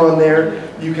circle on there,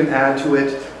 you can add to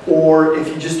it. Or if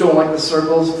you just don't like the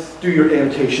circles, do your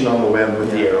annotation on the web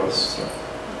with the arrows.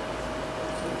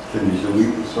 Can you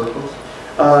delete the circles?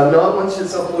 Not once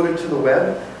it's uploaded to the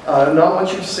web, not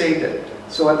once you've saved it.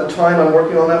 So at the time I'm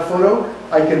working on that photo,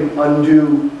 I can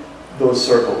undo those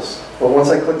circles. But once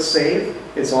I click save,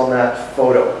 it's on that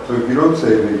photo. So if you don't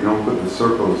save it, you don't put the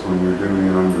circles when you're doing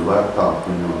it on your laptop,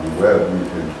 when you're on the web, you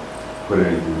can put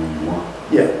anything you want.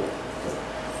 Yeah.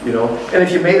 You know, and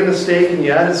if you made a mistake and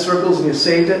you added circles and you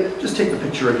saved it, just take the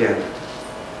picture again.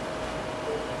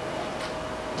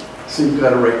 So you've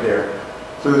got it right there.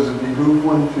 So does it behoove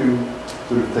one to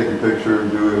sort of take a picture and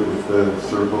do it with the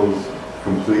circles,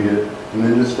 complete it, and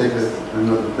then just take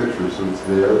another picture so it's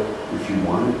there if you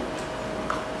want it?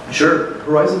 Sure.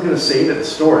 Horizon's going to save it and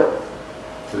store it.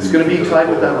 So It's you going to can be tied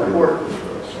with that put it report.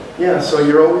 in. Yeah, so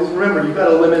you're always, remember, you've got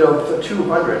a limit of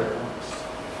 200.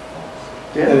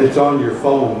 And Yeah. it's on your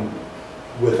phone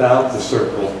without the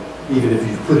circle, even if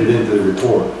you put it into the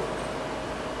report.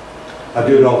 I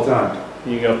do it all the time.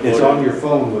 You can upload It's it. on your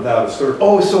phone without a circle.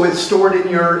 Oh, so it's stored in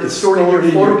your, photo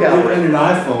In gallery. an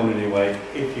iPhone anyway.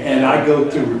 And I go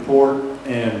to report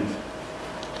and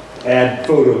add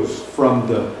photos from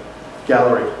the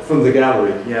Gallery.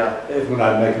 gallery Yeah. when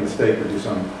I make a mistake or do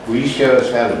something. Will you show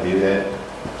us how to do that?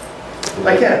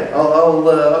 I can. I'll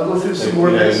go through some more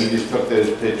of You know, this. you just took those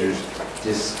pictures,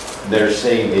 they're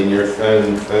saved in your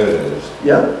phone photos.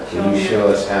 Yeah. Can you show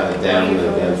us how to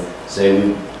download them?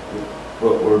 Say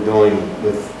what we're doing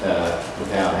with,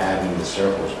 without having the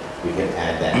circles, we can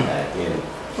add that back in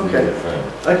from Okay. your phone.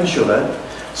 I can show that.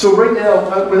 So right now,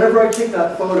 whenever I take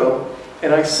that photo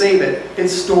and I save it,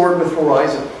 it's stored with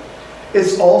Horizon.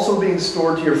 It's also being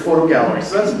stored to your photo gallery.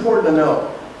 So that's important to know.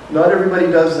 Not everybody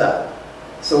does that.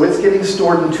 So it's getting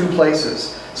stored in two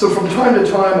places. So from time to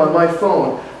time on my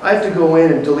phone, I have to go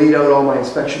in and delete out all my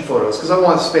inspection photos because I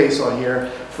want space on here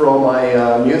for all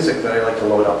my music that I like to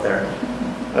load up there.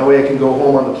 That way I can go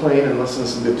home on the plane and listen to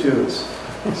some good tunes.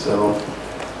 So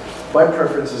my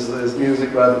preference is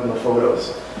music rather than the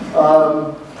photos.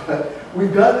 But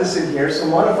we've got this in here, so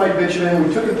modified bitumen,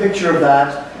 we took a picture of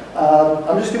that.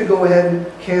 I'm just going to go ahead and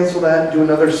cancel that, do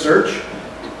another search,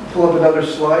 pull up another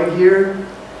slide here.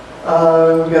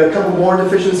 We've got a couple more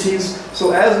deficiencies.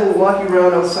 So as we're walking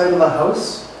around outside of the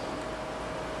house,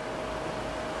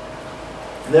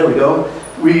 there we go.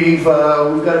 We've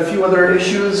got a few other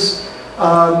issues.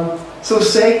 So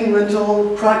sagging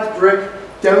lintel, cracked brick,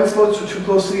 downspouts are too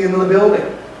close to the end of the building.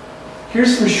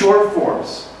 Here's some short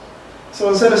forms. So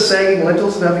instead of sagging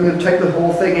lintels and having to type the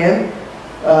whole thing in,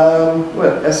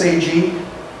 S-A-G-L-I-N.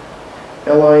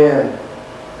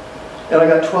 And I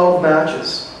got 12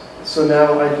 matches. So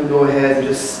now I can go ahead and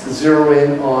just zero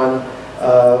in on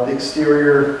the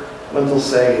exterior lintel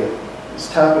sagging.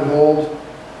 Just tap and hold.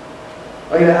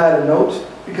 I'm going to add a note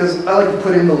because I like to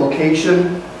put in the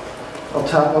location. I'll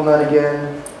tap on that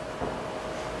again.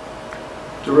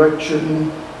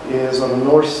 Direction is on the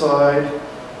north side.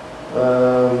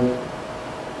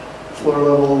 Floor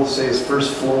level, say is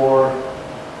first floor.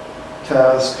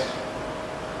 Task.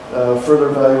 Further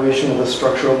evaluation of the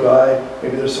structural guide.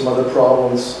 Maybe there's some other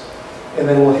problems. And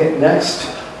then we'll hit next.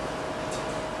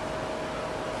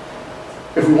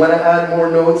 If we want to add more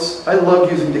notes, I love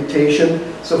using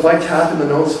dictation. So if I tap in the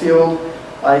notes field,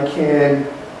 I can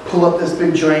pull up this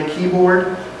big giant keyboard,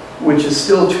 which is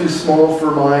still too small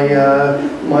for my,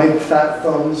 my fat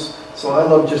thumbs. So I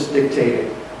love just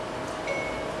dictating.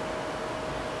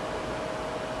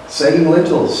 Sagging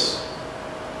lintels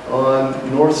on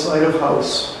north side of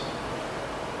house.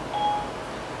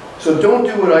 So don't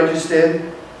do what I just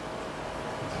did.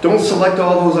 Don't select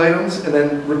all those items and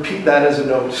then repeat that as a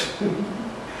note.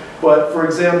 But for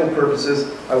example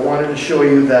purposes, I wanted to show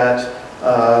you that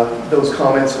those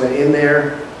comments went in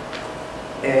there,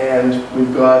 and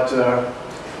we've got,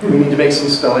 we need to make some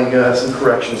spelling, some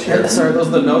corrections here. Sorry, those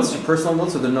are the notes, your personal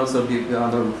notes, or the notes that will be on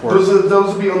the report?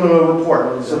 Those will be on the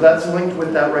report, so that's linked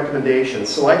with that recommendation.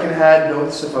 So I can add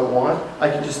notes if I want, I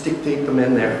can just dictate them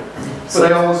in there.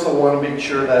 But I also want to make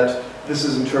sure that this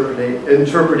is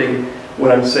interpreting what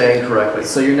I'm saying correctly.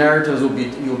 So your narratives will be,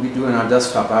 you'll be doing on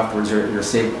desktop afterwards, your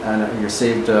saved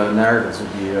narratives will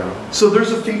be... So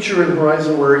there's a feature in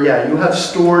Horizon where, yeah, you have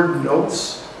stored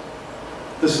notes.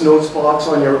 This notes box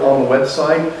on the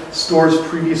website stores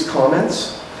previous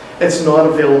comments. It's not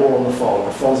available on the phone.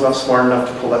 The phone's not smart enough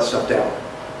to pull that stuff down.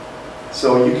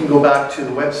 So you can go back to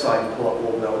the website and pull up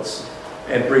old notes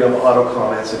and bring up auto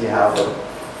comments if you have them.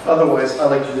 Otherwise, I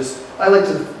like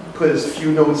to put as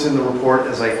few notes in the report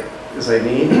as I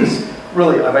need.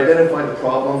 Really, I've identified the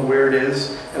problem, where it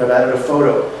is, and I've added a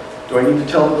photo. Do I need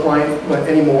to tell the client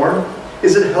any more?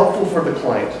 Is it helpful for the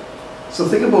client? So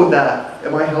think about that.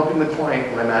 Am I helping the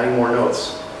client when I'm adding more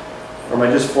notes? Or am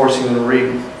I just forcing them to read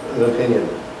an opinion?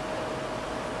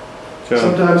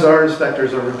 Sometimes our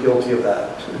inspectors are guilty of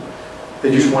that. They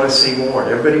just want to see more.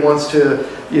 Everybody wants to,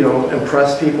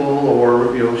 impress people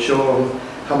or, show them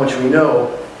how much we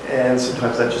know, and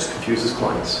sometimes that just confuses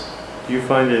clients. Do you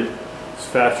find it's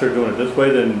faster doing it this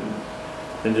way than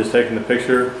just taking the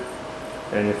picture?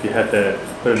 And if you had to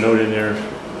put a note in there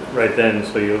right then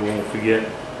so you won't forget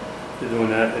doing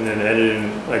that, and then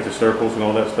editing like the circles and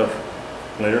all that stuff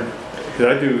later?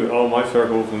 Because I do all my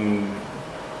circles and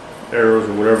arrows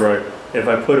or whatever. If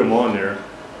I put them on there,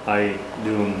 I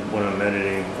do them when I'm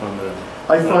editing on the...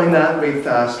 I find that way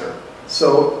faster.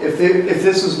 So if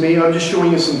this was me, I'm just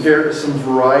showing you some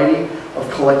variety of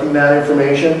collecting that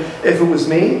information. If it was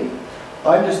me,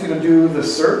 I'm just going to do the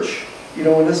search. In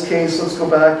this case, let's go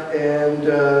back and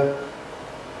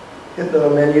hit the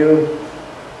menu,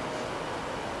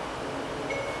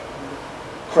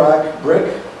 crack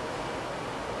brick.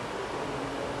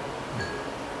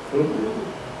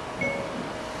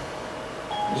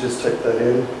 Just type that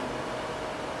in.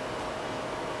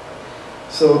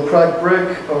 So crack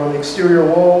brick on exterior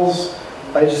walls.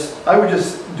 I would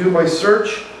just do my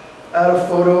search, add a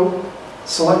photo,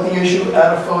 select the issue,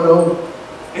 add a photo,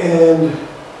 and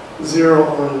 0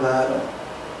 on that.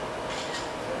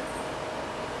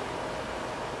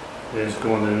 And just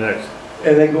go on to the next.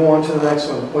 And then go on to the next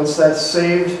one. Once that's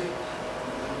saved,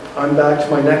 I'm back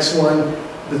to my next one.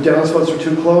 The downspouts are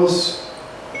too close.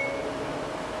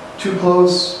 Too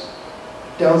close.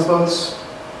 Downspouts.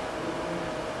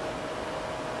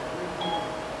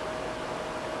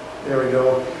 There we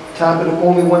go. Tap it,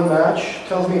 only one match.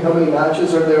 Tells me how many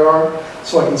matches there are,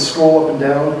 so I can scroll up and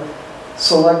down.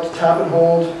 Select, tap and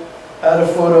hold, add a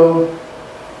photo.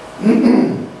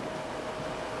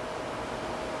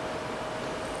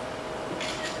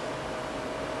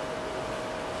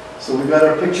 So we've got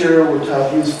our picture, we'll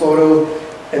tap use photo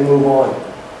and move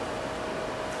on.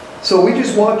 So we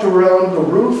just walked around the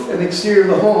roof and exterior of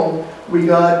the home. We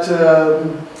got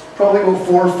probably about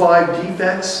 4 or 5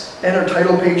 defects and our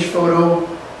title page photo.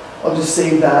 I'll just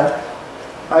save that.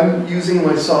 I'm using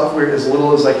my software as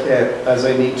little as I can, as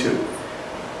I need to.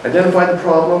 Identify the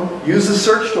problem, use the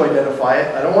search to identify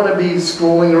it. I don't want to be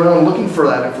scrolling around looking for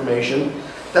that information.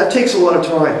 That takes a lot of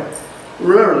time.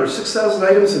 Remember, there's 6,000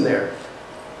 items in there.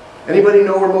 Anybody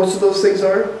know where most of those things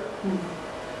are?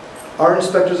 Our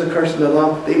inspectors at Carson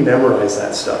Dunlop, they memorize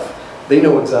that stuff. They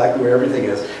know exactly where everything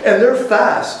is. And they're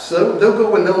fast, so they'll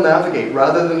go and they'll navigate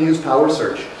rather than use power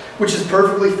search, which is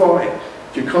perfectly fine.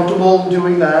 If you're comfortable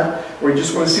doing that, or you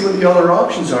just want to see what the other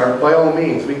options are, by all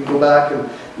means, we can go back and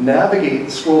navigate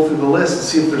and scroll through the list and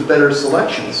see if there's better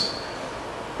selections.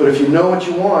 But if you know what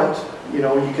you want, you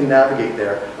can navigate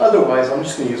there. Otherwise, I'm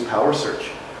just going to use power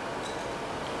search.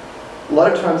 A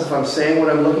lot of times if I'm saying what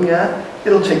I'm looking at,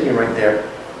 it'll take me right there,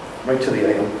 right to the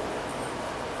item.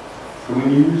 So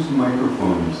when you use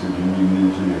microphones, you can use an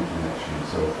internet connection.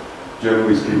 So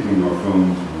generally speaking, our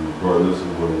phones, regardless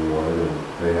of where we are,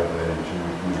 they have that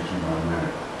internet connection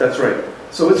automatic. That's right.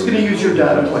 So it's going to use your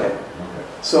data plan. Okay.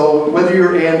 So whether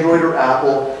you're Android or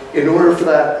Apple, in order for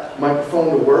that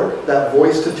microphone to work, that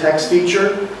voice-to-text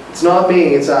feature, it's not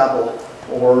me, it's Apple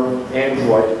or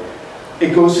Android.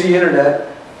 It goes to the internet,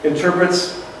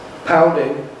 interprets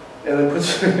pounding, and then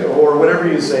puts, or whatever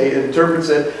you say, it interprets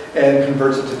it and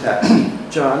converts it to text.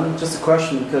 John, just a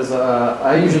question, because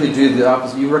I usually do the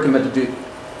opposite. You recommend to do,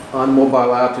 on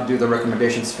mobile app, to do the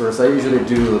recommendations first. I usually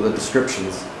do the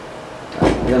descriptions.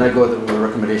 Then I go with the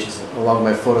recommendations. Along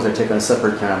with my photos, I take on a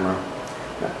separate camera.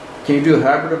 Can you do a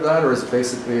hybrid of that, or is it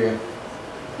basically...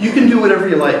 You can do whatever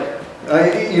you like.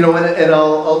 And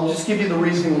I'll just give you the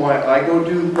reasoning why I go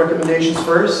do recommendations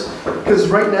first. Because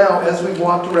right now, as we've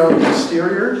walked around the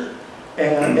exterior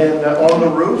and on the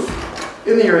roof,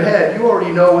 in your head, you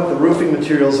already know what the roofing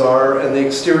materials are and the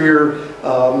exterior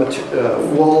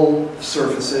wall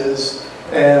surfaces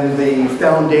and the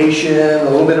foundation, a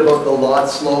little bit about the lot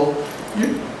slope.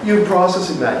 You're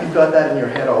processing that. You've got that in your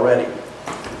head already.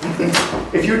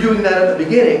 If you're doing that at the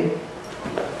beginning,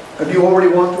 have you already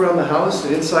walked around the house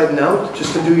and inside and out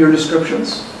just to do your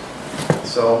descriptions?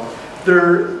 So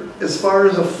as far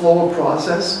as a flow of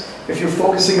process, if you're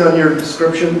focusing on your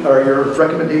description or your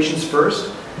recommendations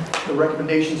first, the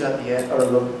recommendations at the end, or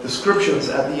the descriptions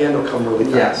at the end will come really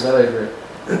fast. Yeah, that I agree.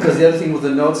 Because the other thing with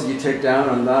the notes that you take down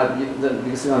on that, you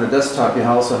can see on a desktop, you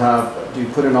also have, do you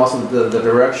put in also the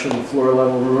direction, floor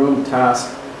level, room,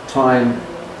 task, time,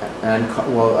 and,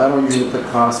 well, I don't usually put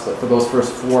cost, but for those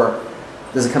first 4,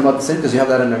 does it come out the same? Because you have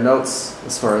that in the notes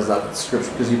as far as that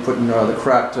description, because you put in the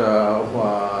cracked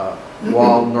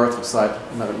wall north side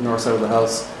of the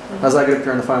house. How's that going to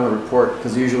appear in the final report?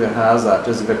 Because usually it has that.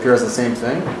 Does it appear as the same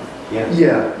thing?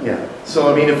 Yeah.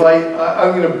 So I mean, if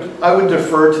I would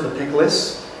defer to the pick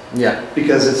list. Yeah.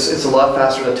 Because it's a lot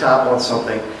faster to tap on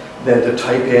something than to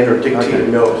type in or dictate a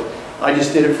note. I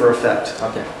just did it for effect.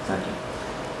 Okay, thank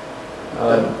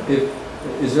you.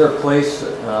 Is there a place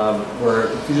where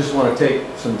if you just want to take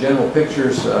some general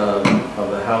pictures of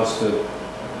the house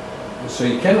so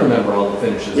you can remember all the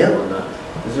finishes and whatnot,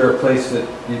 is there a place that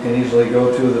you can easily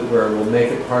go to where it will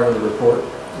make it part of the report?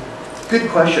 Good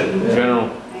question. General,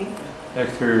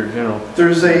 exterior general.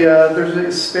 There's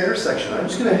a spare section. I'm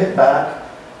just going to hit back.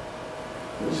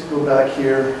 Let's go back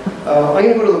here. I'm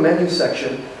going to go to the menu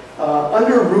section.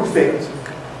 Under roofing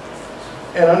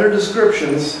and under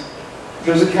descriptions,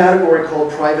 there's a category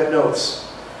called private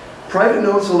notes. Private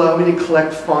notes allow me to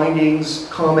collect findings,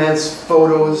 comments,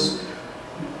 photos.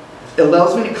 It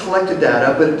allows me to collect the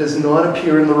data, but it does not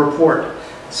appear in the report.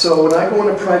 So when I go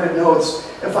into private notes,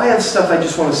 if I have stuff I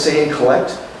just want to say and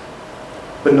collect,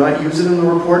 but not use it in the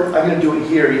report, I'm going to do it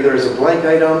here, either as a blank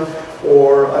item,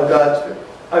 or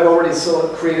I've already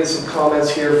created some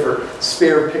comments here for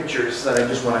spare pictures that I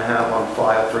just want to have on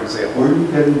file, for example. Where are you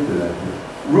heading to that here?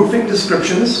 Roofing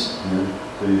descriptions, Yeah,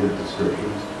 so you hit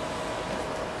descriptions.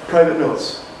 private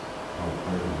notes. Oh,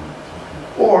 private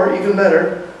notes, Or, even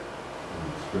better,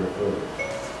 okay. Spare photos.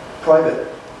 private.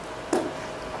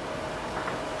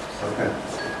 Okay.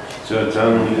 So it's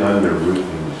only under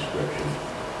roofing description.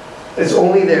 It's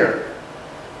only there.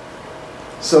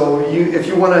 So if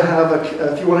you want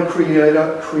to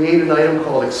create an item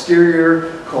called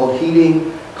exterior, called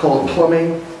heating, called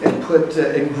plumbing, and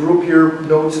and group your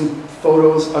notes and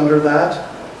photos under that,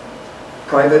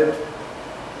 private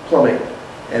plumbing,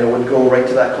 and it would go right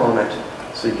to that comment.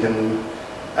 So you can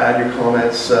add your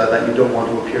comments that you don't want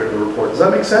to appear in the report. Does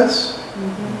that make sense?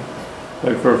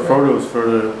 Like for photos, for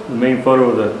the main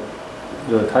photo of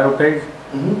the title page,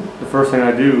 the first thing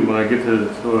I do when I get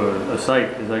to a site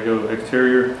is I go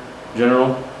exterior,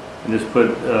 general, and just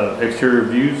put exterior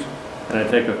views, and I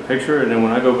take a picture, and then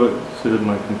when I go to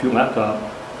my computer laptop,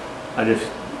 I just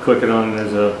click it on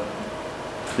as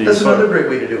That's another great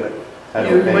way to do it.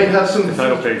 You might have some the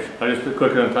title page. I just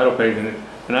click it on the title page,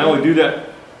 and I only do that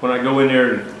when I go in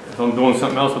there. If I'm doing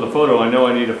something else with a photo, I know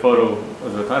I need a photo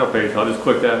as a title page. I'll just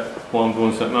click that while I'm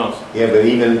doing something else. Yeah, but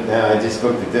even now, I just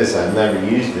looked at this. I've never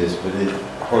used this, but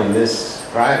on this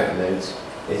private notes,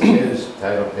 it shows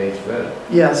title page photo.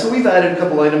 Yeah, so we've added a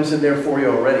couple items in there for you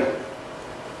already.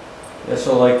 Yeah,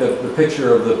 so like the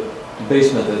picture of the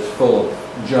basement that's full of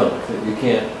junk that you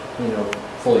can't,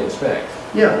 fully inspect.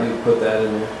 Yeah. You put that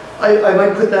in there. I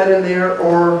might put that in there,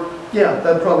 or yeah,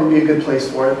 that'd probably be a good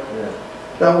place for it. Yeah.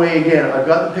 That way, again, I've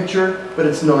got the picture, but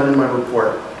it's not in my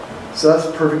report. So that's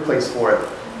a perfect place for it.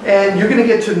 And you're going to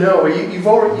get to know, you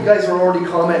guys are already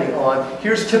commenting on,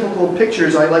 here's typical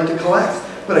pictures I like to collect,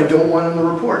 but I don't want in the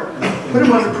report. Put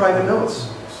them under private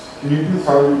notes. Can you do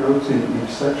private notes in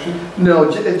each section? No,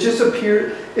 it just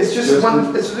appears, it's just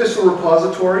a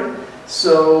repository,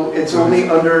 so it's only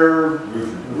under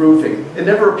roofing. It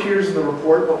never appears in the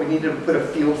report, but we need to put a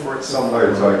field for it somewhere.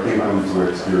 Right, so I can't go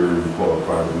into exterior and pull a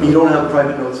private note. You don't have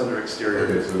private notes under exterior.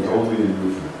 Okay, so it's only in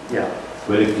roofing. Yeah.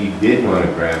 But if you did want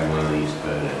to grab one of these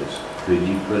photos, could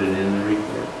you put it in the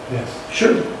report? Yes.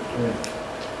 Sure.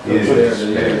 Is it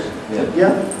spares? Yeah.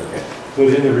 Okay. But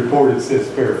in the report, it says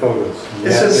spare photos.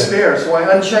 It says spare, so I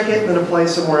uncheck it and then apply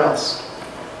somewhere else.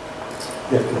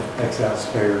 You have to X out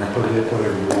spare and put it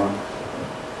whatever you want.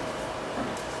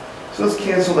 So let's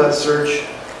cancel that search.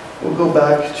 We'll go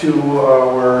back to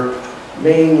our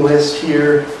main list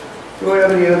here. Do I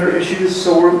have any other issues?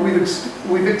 So we've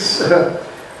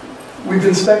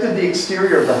inspected the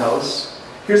exterior of the house.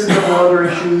 Here's a couple other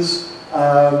issues.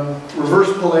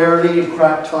 Reverse polarity,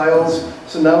 cracked tiles.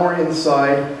 So now we're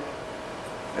inside.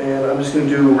 And I'm just going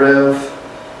to do rev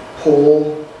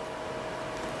poll.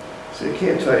 So you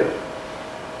can't type.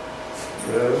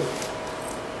 Rev.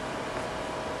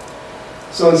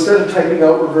 So instead of typing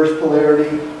out reverse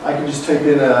polarity, I can just type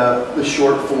in the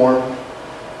short form.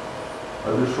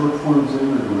 Are there short forms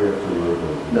in, or do we have to load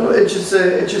those? No, it's just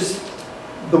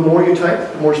the more you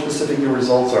type, the more specific your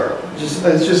results are.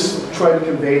 It's just trying to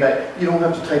convey that you don't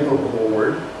have to type out the whole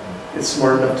word. It's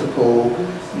smart enough to pull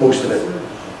most of it.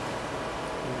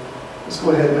 Let's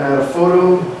go ahead and add a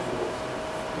photo.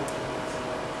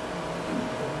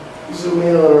 Zoom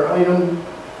in on our item.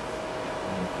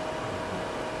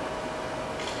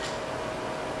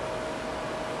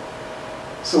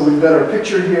 So we've got our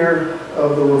picture here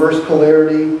of the reverse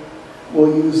polarity.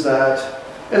 We'll use that.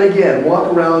 And again,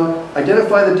 walk around,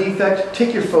 identify the defect,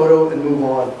 take your photo, and move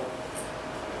on.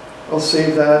 I'll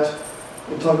save that.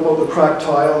 We'll talk about the cracked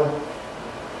tile.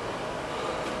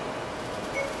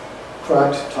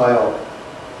 Cracked tile.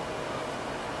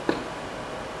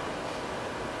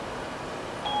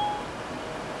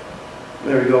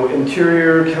 There we go.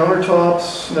 Interior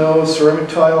countertops, no. Ceramic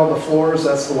tile on the floors,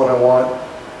 that's the one I want.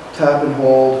 Tap and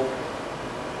hold.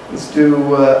 Let's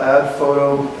do add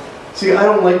photo. See, I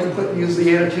don't like to use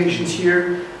the annotations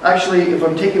here. Actually, if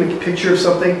I'm taking a picture of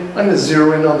something, I'm going to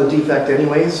zero in on the defect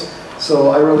anyways. So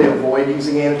I really avoid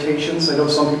using annotations. I know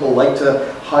some people like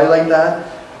to highlight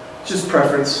that. Just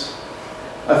preference.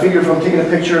 I figure if I'm taking a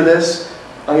picture of this,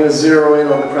 I'm going to zero in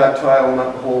on the cracked tile,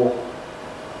 not the whole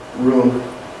room.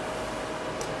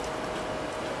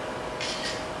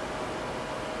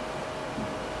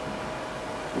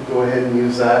 We'll go ahead and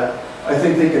use that. I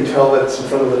think they can tell that it's in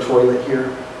front of the toilet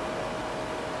here.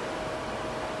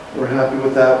 We're happy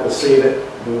with that. We'll save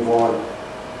it, move on.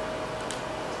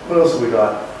 What else have we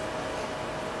got?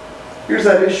 Here's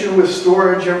that issue with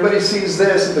storage. Everybody sees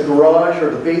this at the garage or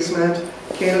the basement.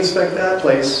 Can't inspect that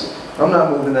place. I'm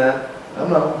not moving that. I'm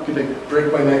not going to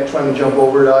break my neck trying to jump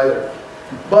over it either.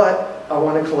 But I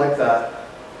want to collect that.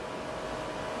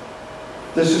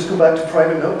 Let's just go back to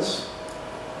private notes.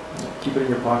 Keep it in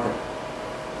your pocket.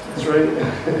 That's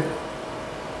right.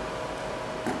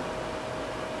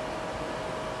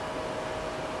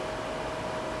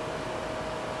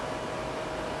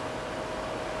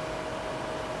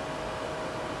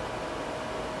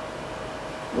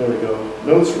 There we go.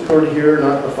 Notes recorded here,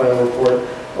 not the final report.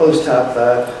 I'll just tap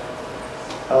that.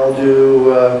 I'll do,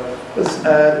 let's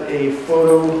add a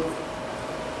photo.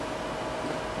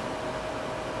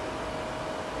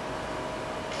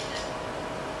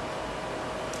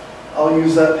 I'll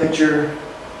use that picture.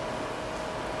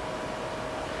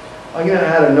 I'm going to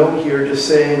add a note here just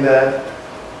saying that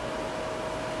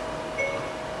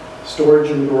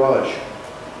storage in the garage.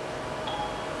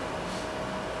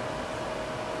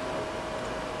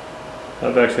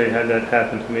 I've actually had that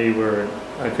happen to me where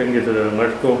I couldn't get to the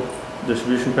electrical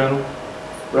distribution panel.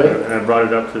 Right. And I brought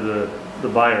it up to the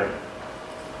buyer.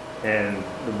 And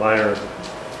the buyer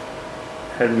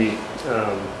had me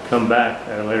come back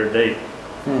at a later date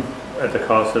at the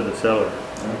cost of the seller.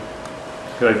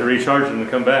 So I had to recharge him to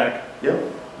come back. Yep.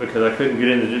 Because I couldn't get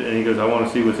in, and he goes, I want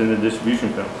to see what's in the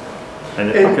distribution panel.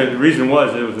 And the reason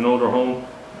was it was an older home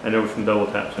and there were some double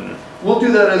taps in it. We'll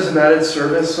do that as an added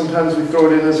service. Sometimes we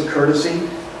throw it in as a courtesy.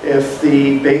 If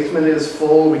the basement is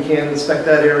full, we can't inspect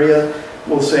that area,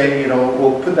 we'll say, you know,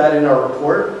 we'll put that in our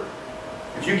report.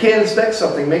 If you can't inspect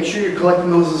something, make sure you're collecting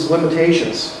those as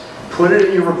limitations. Put it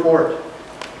in your report.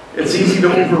 It's easy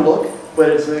to overlook, but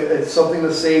it's something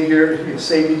to save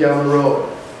you down the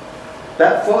road.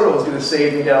 That photo is going to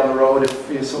save me down the road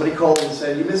if somebody called and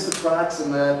said, you missed the cracks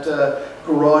in that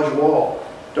garage wall.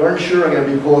 Darn sure I'm going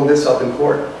to be pulling this up in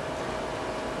court.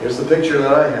 Here's the picture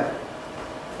that I have.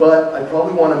 But I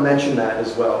probably want to mention that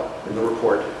as well in the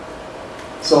report.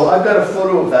 So I've got a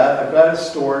photo of that. I've got it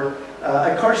stored.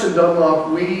 At Carson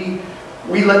Dunlop, we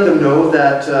let them know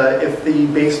that if the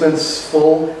basement's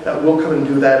full, that we'll come and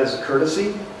do that as a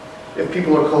courtesy. If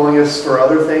people are calling us for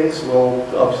other things, we'll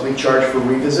obviously charge for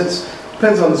revisits.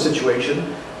 Depends on the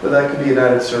situation, but that could be an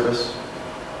added service.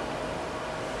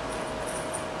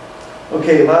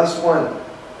 Okay, last one.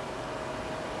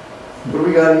 What do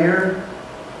we got here?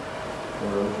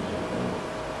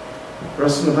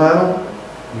 Rust in the panel?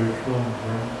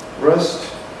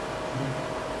 Rust.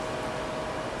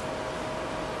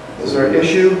 Is there an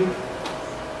issue?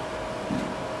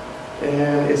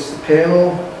 And it's the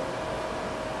panel.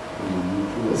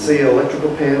 Let's say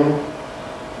electrical panel.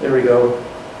 There we go.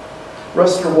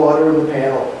 Rust or water in the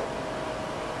panel.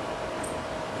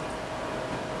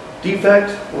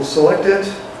 Defect, we'll select it.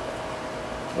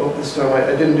 Oh, this time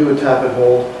I didn't do a tap and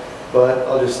hold, but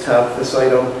I'll just tap this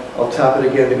item. I'll tap it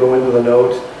again to go into the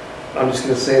note. I'm just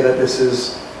going to say that this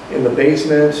is in the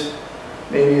basement.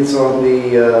 Maybe it's on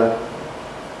the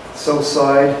south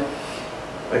side.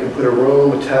 I can put a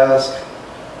room, a task.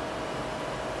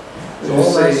 So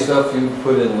all that stuff you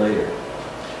put in later.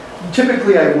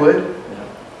 Typically I would.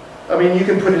 I mean, you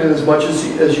can put it in as much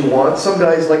as you want. Some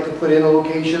guys like to put in a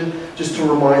location just to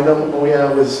remind them, oh yeah,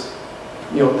 it was,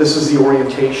 you know, this is the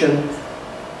orientation.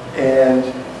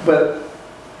 But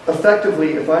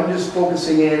effectively, if I'm just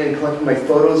focusing in and collecting my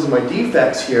photos and my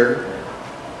defects here,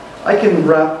 I can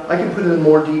put it in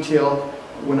more detail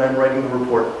when I'm writing the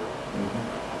report.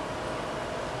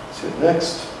 Let's hit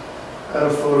next. Add a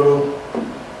photo.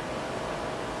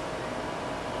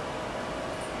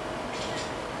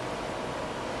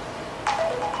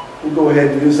 We'll go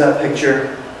ahead and use that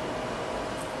picture.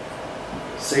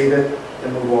 save it,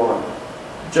 and move on.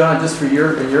 John, just for in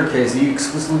your case, do you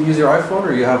exclusively use your iPhone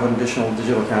or you have an additional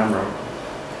digital camera?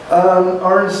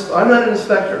 I'm not an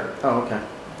inspector. Oh, okay.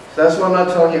 So that's why I'm not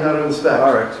telling you how to inspect.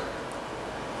 All right.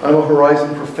 I'm a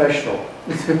Horizon professional.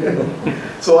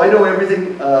 So I know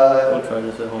everything, I'll try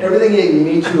this at home. everything you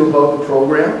need to about the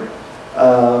program.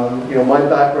 You know, my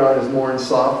background is more in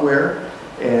software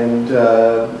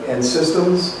and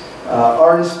systems.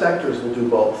 Our inspectors will do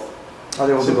both. Oh,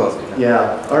 they will do both. Okay.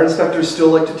 Yeah, our inspectors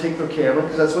still like to take their camera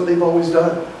because that's what they've always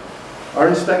done. Our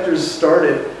inspectors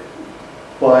started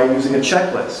by using a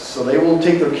checklist. So they will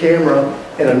take their camera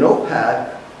and a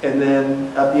notepad, and then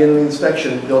at the end of the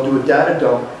inspection, they'll do a data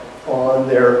dump on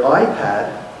their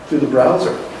iPad through the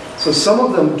browser. So some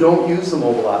of them don't use the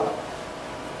mobile app.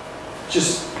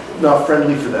 Just not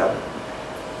friendly for them.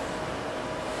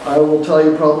 I will tell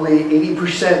you probably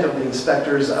 80% of the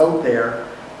inspectors out there,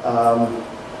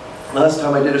 last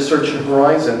time I did a search in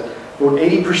Horizon, about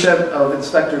 80% of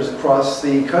inspectors across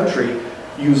the country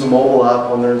use a mobile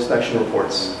app on their inspection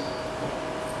reports.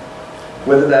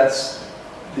 Whether that's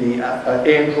the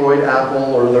Android,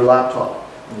 Apple, or their laptop.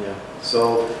 Yeah.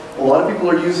 So a lot of people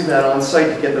are using that on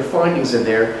site to get their findings in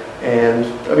there, and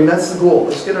I mean that's the goal.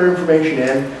 Let's get our information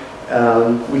in.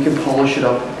 We can polish it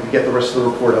up and get the rest of the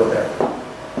report out there.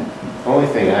 The only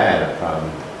thing I had a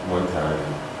problem one time,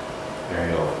 and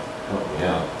Ariel helped me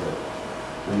out, but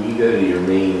when you go to your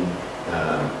main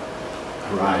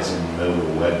Horizon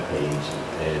mobile web page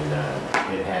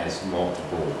and it has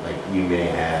multiple, like you may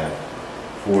have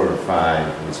 4 or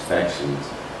 5 inspections.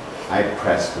 I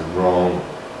pressed the wrong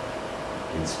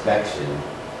inspection,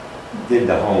 did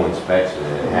the whole inspection,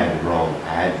 and it had the wrong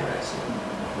address.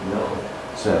 No.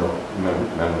 So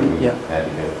remember we Yeah. had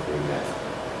to go through that.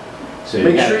 So you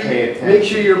Make gotta sure, pay you, attention. make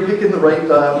sure you're picking the right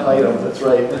item, that's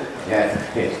right. Yeah.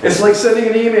 It's like sending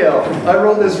an email. I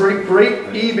wrote this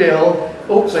great email,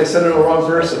 oops, I sent it to the wrong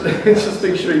person. Just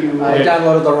make sure you... I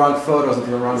downloaded the wrong photos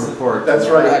into the wrong report. That's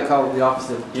right. I called the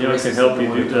opposite. You know, it can help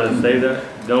you save that.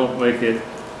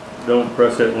 Don't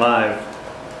press it live.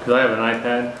 Because I have an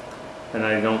iPad and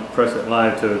I don't press it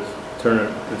live to turn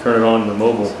it on the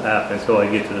mobile app until I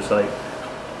get to the site.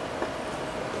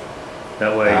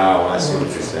 That way. Oh, I see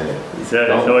what you're saying. So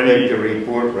Don't I click need- the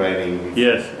report writing.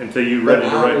 Yes, until you're But ready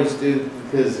to I write. always do,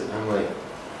 because I'm like,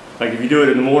 Like if you do it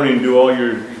in the morning, do all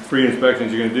your 3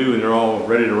 inspections you're going to do, and they're all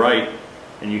ready to write,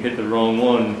 and you hit the wrong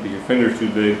one because your finger's too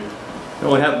big. It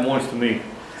only happened once to me.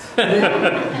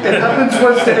 It happens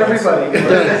once to everybody.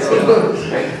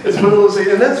 It's one of those things,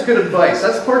 and that's good advice.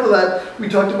 That's part of that, we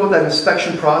talked about that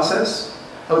inspection process,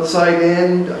 outside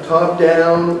in, top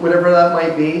down, whatever that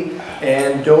might be,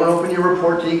 and don't open your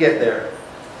report till you get there.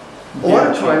 A lot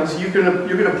of times, you're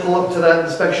gonna pull up to that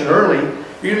inspection early,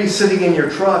 you're gonna be sitting in your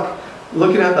truck,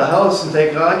 looking at the house and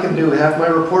think, oh, I can do half my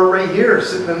report right here,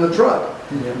 sitting in the truck.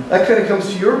 Yeah. That kind of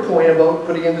comes to your point about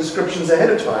putting in descriptions ahead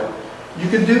of time. You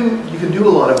can do a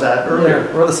lot of that earlier.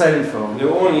 Or the site info. The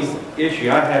only issue,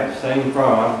 I have the same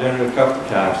problem, I've done it a couple of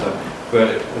times, so, but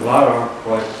a lot of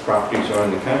our properties are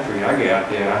in the country, I get out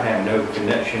there and I have no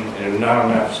connection and not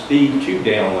enough speed to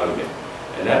download it.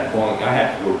 At that point, I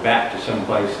have to go back to some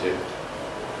place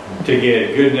to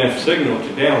get a good enough signal to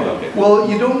download it. Well,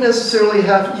 you don't necessarily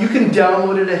have, you can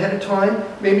download it ahead of time,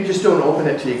 maybe just don't open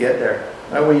it till you get there.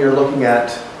 That way you're looking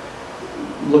at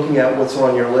what's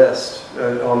on your list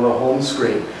on the home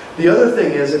screen. The other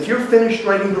thing is, if you're finished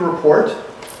writing the report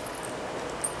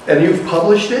and you've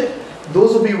published it,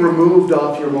 those will be removed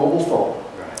off your mobile phone.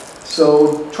 Right.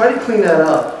 So try to clean that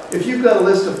up. If you've got a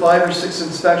list of 5 or 6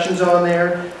 inspections on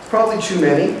there, probably too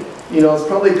many. You know, it's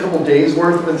probably a couple days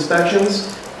worth of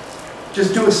inspections.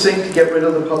 Just do a sync to get rid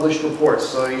of the published reports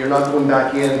so you're not going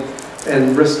back in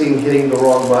and risking hitting the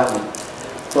wrong button.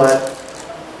 But,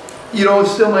 you know, it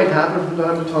still might happen from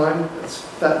time to time. It's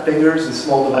fat fingers and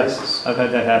small devices. I've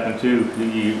had that happen too.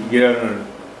 You get out in a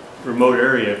remote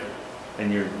area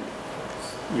and you're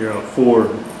on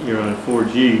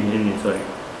 4G and it's like,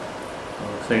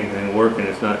 oh, this thing ain't working.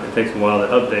 It takes a while to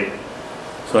update.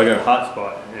 So I got a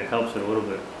hotspot and it helps it a little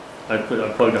bit. I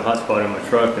plugged a hotspot in my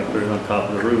truck and put it on top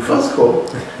of the roof. That's cool.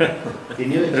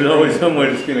 There's always some way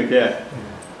to skin a cat.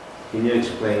 can you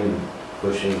explain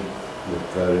pushing with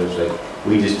photos? Like,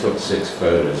 we just took 6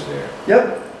 photos there.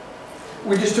 Yep.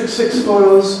 We just took 6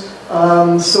 photos.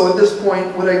 So at this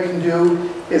point, what I can do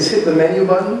is hit the menu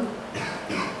button.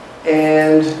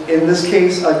 And in this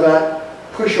case, I've got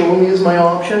push only as my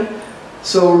option.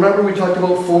 So remember we talked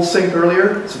about full sync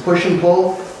earlier? It's a push and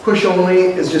pull. Push only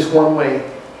is just one way.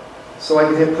 So I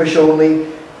can hit push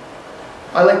only.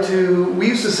 We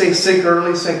used to say sync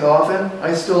early, sync often.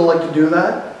 I still like to do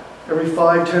that. Every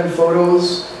 5, 10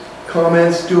 photos,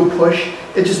 comments, do a push,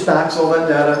 it just backs all that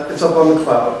data, it's up on the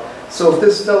cloud. So if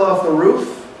this fell off the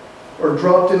roof, or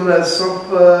dropped into that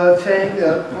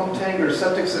pump tank or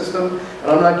septic system,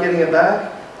 and I'm not getting it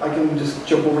back, I can just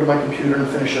jump over to my computer and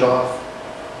finish it off.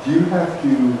 Do you have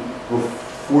to,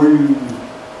 before you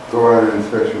go out on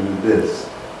inspection with this,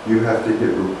 you have to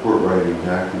hit report writing to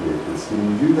activate this?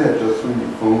 Can you do that just from your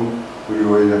phone, or do you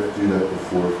always have to do that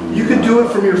before from your You can do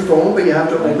it from your phone, but you have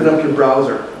to open up your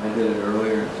browser. I did it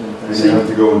earlier. And you have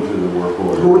to go into the work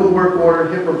order. Go to the work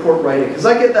order, hit report writing, because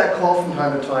I get that call from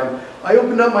time to time. I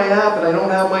opened up my app and I don't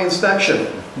have my inspection.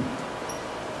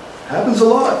 Happens a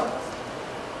lot.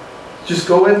 Just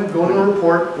go into a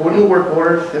report, go into the work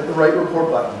order, hit the right report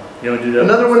button. You don't do that?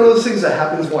 Another one of those things that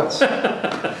happens once.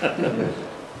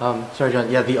 Sorry, John.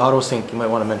 Yeah, the auto sync. You might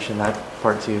want to mention that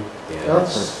part too.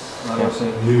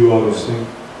 New auto sync.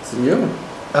 It's new.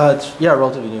 It's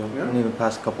relatively new. Yeah. Only the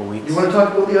past couple weeks. You want to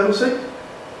talk about the auto sync?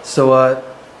 So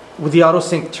with the auto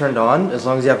sync turned on, as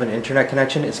long as you have an internet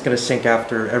connection, it's going to sync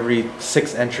after every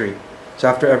 6th entry. So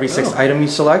after every 6th item you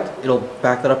select, it'll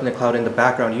back that up in the cloud in the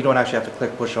background. You don't actually have to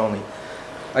click push only.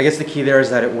 I guess the key there is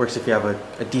that it works if you have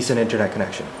a decent internet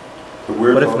connection. But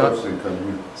where's But if auto not- sync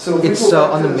coming? So if we It's go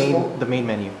back on to the this main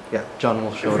menu. Yeah, John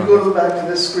will show If it we on. go back to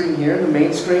this screen here, the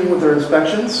main screen with our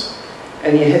inspections,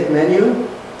 and you hit menu,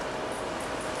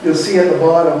 you'll see at the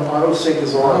bottom, auto sync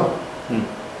is on.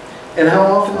 And how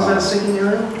often is that syncing,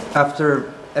 Aaron?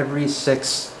 After every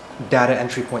 6 data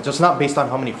entry points. So it's not based on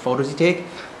how many photos you take,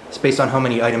 it's based on how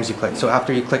many items you click. So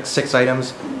after you click 6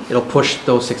 items, it'll push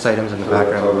those 6 items in the So that's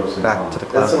background auto-sync back on. to the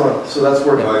That's cloud. on, so that's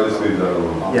working. I just leave that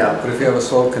alone. Yeah. But if you have a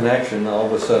slow connection, all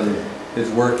of a sudden it's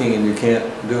working and you can't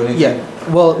do anything?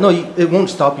 Yeah, well, no, it won't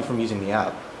stop you from using the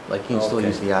app. Like, you can still Okay.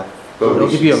 use the app. But It'll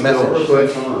we give you a should still message.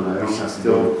 push on. I don't have to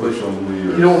go push only.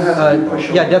 You don't have to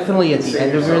push Yeah, on. definitely at the Save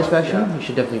end of your yourself, inspection, you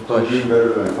should definitely I'm push. doing better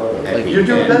than I thought I Like, was. You're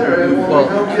doing better. It won't Well,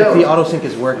 help you if the out. auto sync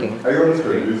is working, I gotta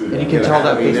start using and it. you can tell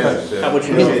that based on, How would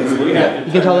you you know? can-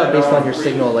 you can tell that based on your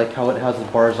signal, like how it has the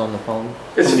bars on the phone.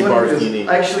 It's How many funny bars do because you need?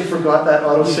 I actually forgot that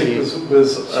auto sync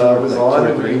was Like on,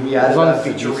 2 or 3. and we added As long that as it's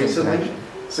a feature decent recently. connection.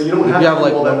 So you don't If have you to have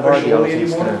like do all that one bar, push the auto only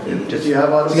sync's anymore. gonna If just, you have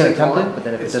auto it's gonna sync tempt on, it, but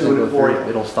then if it it's doesn't doing go it for through, you.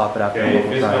 it'll stop it after Okay, if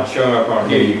multiple it's not times. showing up on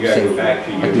here, you gotta go back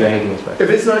to Like your the main. editing inspection. If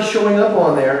it's not showing up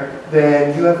on there,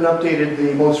 then you haven't updated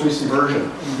the most recent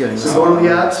version. Getting So go to the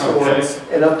App Store Okay.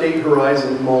 and update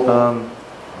Horizon Mobile.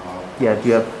 Yeah, do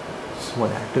you have one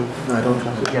active? No, I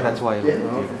don't. Yeah, that's why. Yeah.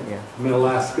 Yeah. I'm in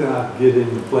Alaska, I get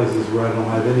into places where I don't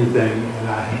have anything, and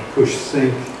I push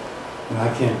sync, and I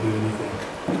can't do anything.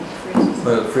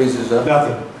 But it freezes up?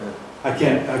 Nothing. I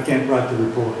can't write the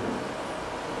report.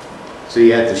 So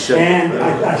you have to shut. And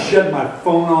I shut my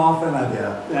phone off, and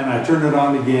Yeah. I turn it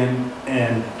on again,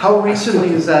 and How recently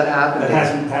has that happened? that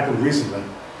hasn't happened recently.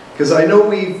 Because I know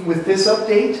with this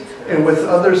update and with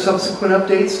other subsequent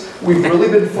updates, we've really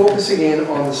been focusing in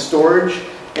on the storage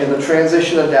and the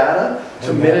transition of data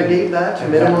to mitigate that, to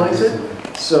minimize it.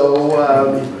 So,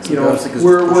 you know,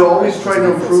 we're always trying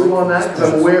to improve on that,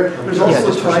 because I'm aware, there's also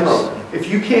a timeout. If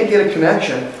you can't get a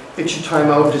connection, it should time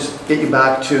out, just get you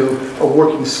back to a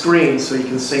working screen so you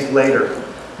can sync later.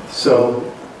 So,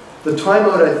 the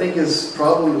timeout, I think, is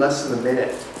probably less than a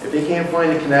minute. If you can't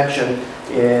find a connection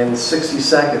in 60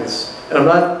 seconds, and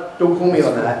don't quote me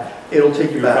on that, it'll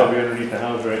take you You're back. probably underneath the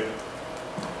house, right?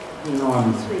 You know,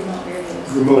 I'm It's remote areas.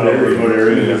 remote area. Remote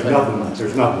area.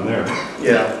 There's nothing there.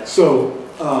 Yeah. So,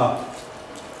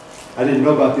 I didn't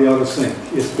know about the auto sync.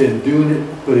 It's been doing it,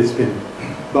 but it's been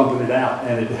bumping it out,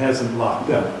 and it hasn't locked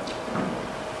up.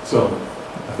 So,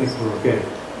 I think we're okay.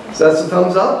 So that's a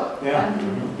thumbs up? Yeah.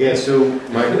 Yeah, so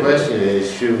my question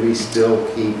is, should we still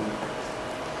keep,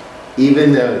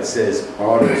 even though it says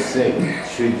auto sync,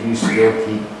 should you still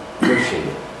keep pushing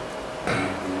it?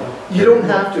 You don't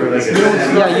have to. It's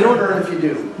Yeah, not you don't- gonna hurt if you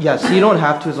do. Yeah, so you don't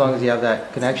have to as long as you have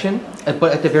that connection,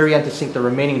 but at the very end to sync the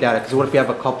remaining data, because what if you have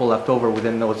a couple left over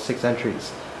within those 6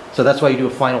 entries? So that's why you do a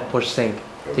final push sync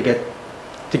to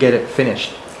get it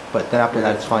finished, but then after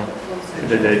that it's fine. I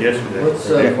did that yesterday. What's,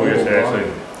 Day before mobile yesterday, log?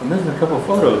 actually. I'm missing a couple of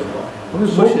photos.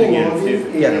 Push it again, Mobile see if,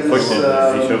 logging yeah, push is, it,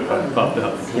 the show popped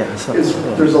up. Yeah, so,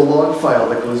 There's a log file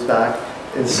that goes back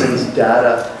and sends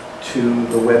data to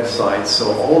the website.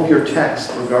 So all of your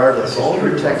text, regardless, all of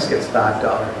your text gets backed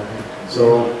up.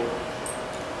 So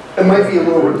it might be a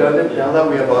little redundant now that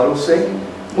we have auto sync.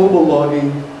 Mobile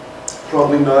logging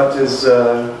probably not as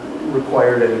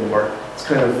required anymore. It's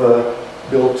kind of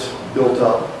built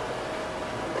up,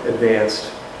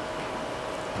 advanced.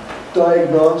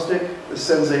 Diagnostic, this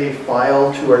sends a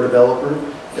file to our developer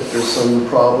if there's some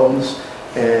problems,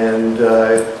 and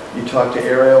You talk to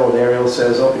Ariel, and Ariel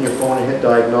says, open your phone and hit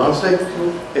diagnostic.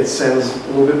 It sends a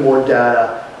little bit more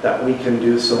data that we can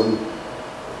do some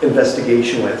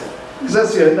investigation with.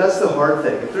 Because that's the hard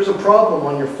thing. If there's a problem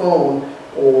on your phone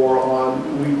or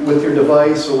with your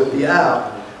device or with the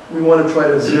app, we want to try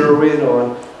to zero in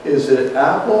on, is it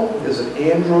Apple? Is it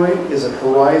Android? Is it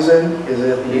Horizon? Is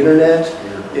it the internet?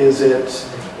 Is it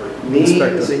me?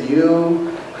 Inspector. Is it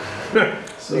you?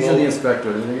 So, Usually the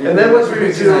inspector. and then once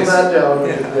we zero that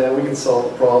down, we can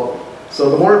solve the problem. So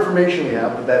the more information we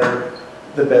have,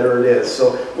 the better it is.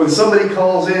 So when somebody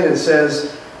calls in and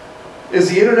says, is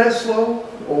the internet slow?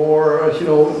 Or, you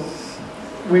know,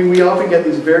 we often get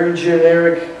these very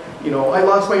generic, you know, I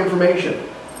lost my information.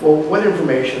 Well, what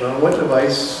information? On what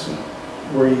device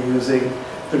were you using?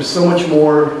 There's so much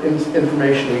more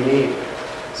information we need.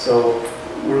 So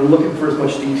we're looking for as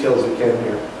much detail as we can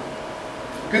here.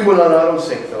 Good one on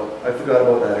AutoSync though. I forgot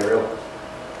about that, Ariel.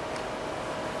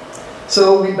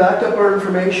 So we backed up our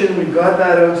information. We've got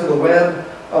that out to the web.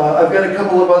 I've got a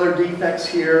couple of other defects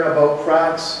here about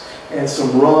cracks and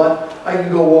some rot. I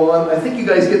can go on. I think you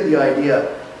guys get the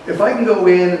idea. If I can go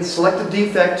in and select a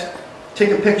defect,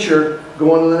 take a picture,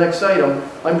 go on to the next item,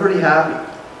 I'm pretty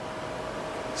happy.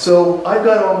 So I've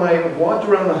got all my, walked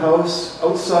around the house,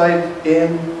 outside,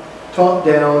 in, top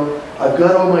down. I've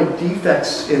got all my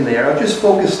defects in there. I've just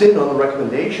focused in on the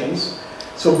recommendations.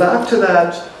 So back to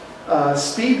that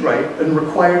speed right and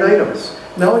required items.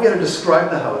 Now I got to describe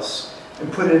the house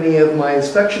and put any of my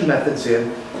inspection methods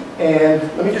in. And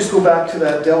let me just go back to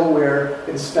that Delaware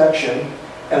inspection.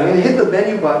 And I'm going to hit the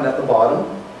menu button at the bottom.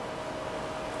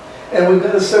 And we've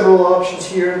got several options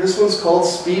here. This one's called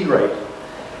Speed Right.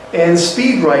 And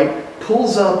Speed Right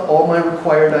pulls up all my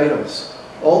required items.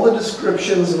 All the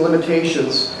descriptions and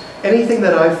limitations, anything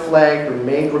that I've flagged or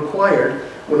made required,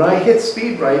 when I hit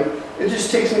Speed Right, it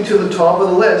just takes me to the top of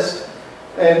the list.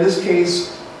 And in this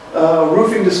case,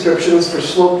 roofing descriptions for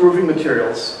sloped roofing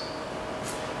materials.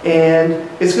 And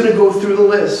it's going to go through the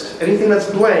list. Anything that's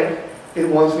blank, it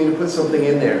wants me to put something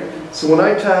in there. So when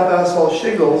I tap asphalt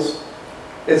shingles,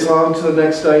 it's on to the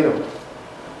next item.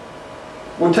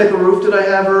 What type of roof did I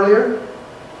have earlier?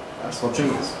 Asphalt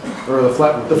shingles. Or the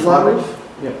flat roof. The flat roof?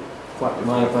 Yeah, flat roof.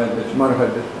 Modified bitumen.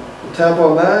 Modified bitumen. Tap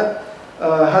on that.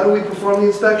 How do we perform the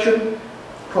inspection?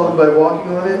 Probably by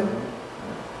walking on it.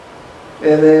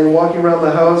 And then walking around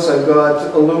the house, I've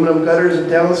got aluminum gutters and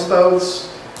downspouts.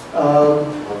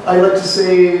 I like to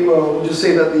say, well, we'll just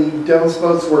say that the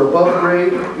downspouts were above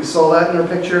grade. You saw that in our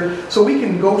picture. So we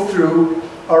can go through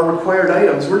our required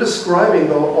items. We're describing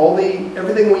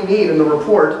everything we need in the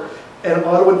report and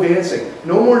auto-advancing.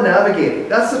 No more navigating.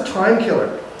 That's the time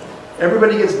killer.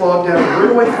 Everybody gets bogged down. Where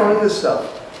do I find this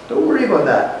stuff? Don't worry about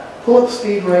that. Pull up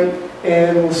Speed Right,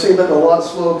 and we'll say that the lot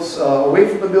slopes away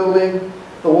from the building.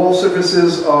 The wall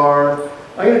surfaces are,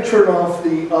 I'm going to turn off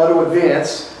the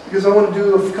auto-advance because I want to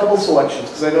do a couple selections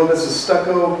because I know this is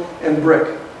stucco and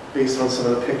brick based on some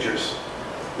of the pictures.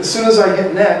 As soon as I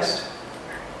hit next,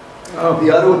 the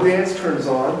auto-advance turns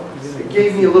on. It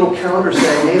gave me a little counter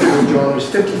saying, hey, little John, there's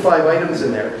 55 items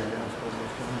in there.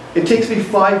 It takes me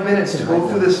 5 minutes to go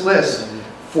through this list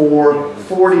for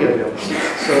 40 items.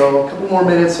 So a couple more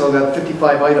minutes, so I've got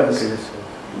 55 items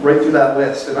right through that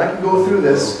list. And I can go through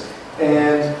this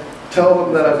and tell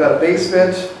them that I've got a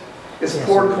basement, it's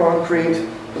poured concrete,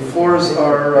 the floors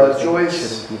are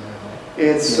joists,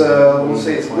 it's, we'll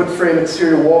say it's wood frame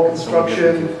exterior wall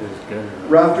construction,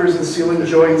 rafters and ceiling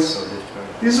joints.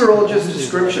 These are all just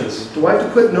descriptions. Do I have to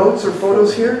put notes or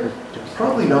photos here?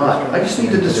 Probably not. I just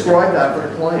need to describe that for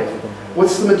the client.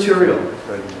 What's the material?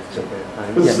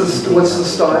 What's the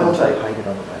style type?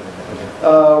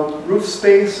 Roof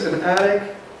space and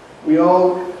attic. We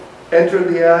all enter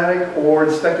the attic or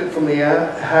inspect it from the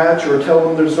hatch or tell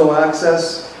them there's no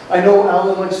access. I know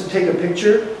Alan likes to take a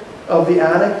picture of the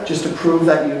attic just to prove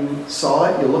that you saw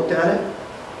it, you looked at it.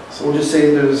 So we'll just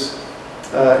say there's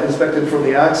inspected from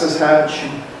the access hatch.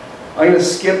 I'm going to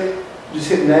skip, just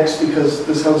hit next because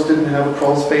this house didn't have a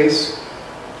crawl space.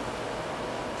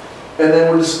 And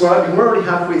then we're already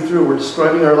halfway through, we're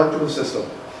describing our electrical system.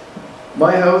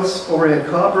 My house, overhead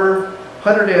copper,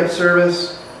 100 amp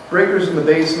service, breakers in the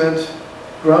basement,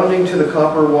 grounding to the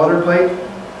copper water pipe,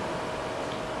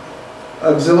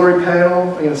 auxiliary panel,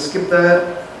 I'm going to skip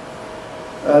that,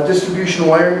 distribution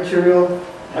wire material.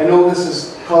 I know this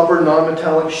is copper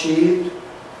non-metallic sheathed.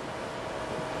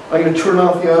 I'm going to turn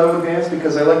off the auto advance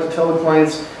because I like to tell the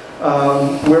clients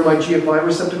where my GFI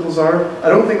receptacles are. I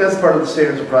don't think that's part of the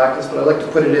standards of practice, but I like to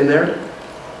put it in there.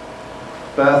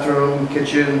 Bathroom,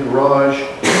 kitchen, garage,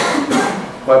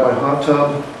 by my hot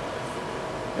tub,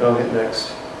 and I'll hit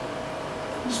next.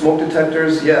 Smoke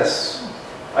detectors, yes.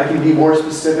 I can be more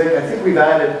specific. I think we've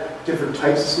added different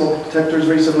types of smoke detectors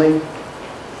recently.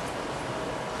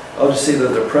 I'll just say that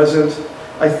they're present.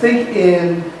 I think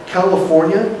in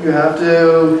California, you have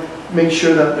to make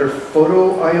sure that they're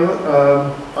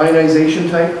ionization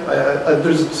type.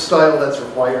 There's a style that's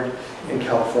required in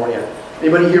California.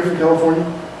 Anybody here from California?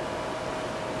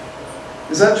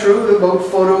 Is that true about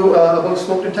about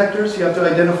smoke detectors? You have to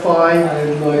identify. I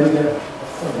have no idea.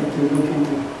 Something to look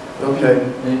into. Okay.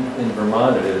 In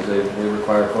Vermont it is, they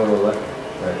require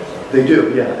photoelectric, right? So. They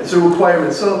do, yeah. It's a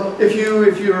requirement. So if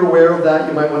you're aware of that,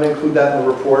 you might want to include that in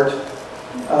the report.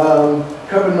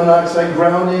 Carbon monoxide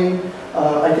grounding.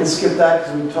 I can skip that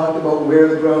because we talked about where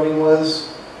the grounding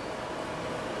was.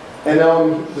 And now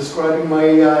I'm describing my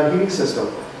heating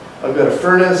system. I've got a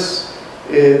furnace.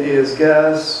 It is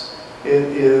gas. It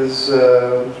is,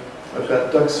 I've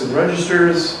got ducts and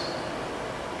registers.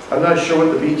 I'm not sure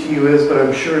what the BTU is, but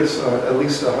I'm sure it's at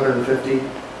least 150,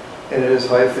 and it is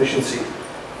high efficiency.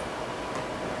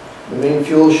 The main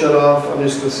fuel shut off, I'm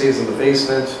just going to say, is in the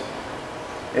basement.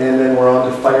 And then we're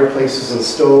on to fireplaces and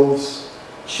stoves,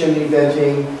 chimney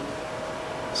venting.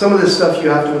 Some of this stuff you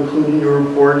have to include in your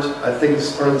report. I think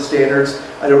it's part of the standards.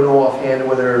 I don't know offhand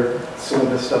whether some of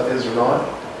this stuff is or not.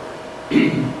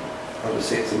 I'll just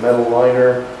say it's a metal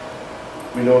liner.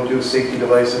 We don't do safety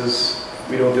devices.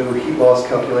 We don't do heat loss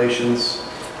calculations.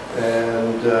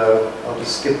 And I'll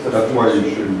just skip the... That's why you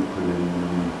shouldn't put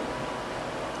in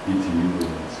BTU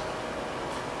limits.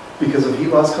 Because of heat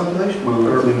loss calculation?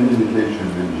 Well, it's an indication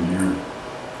of engineering.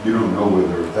 You don't know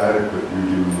whether it's adequate. You're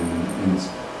doing an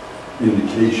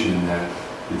indication that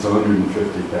it's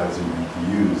 150,000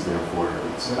 BTUs, therefore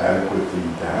it's adequate to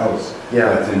heat the house. Yeah.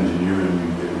 That's engineering. You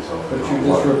can get yourself But you're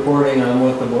just reporting on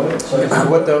what the boiler says. It's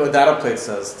what the data plate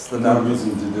says. It's the no data.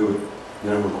 reason to do it.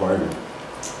 They're not required.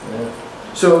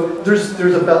 Yeah. So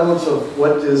there's a balance of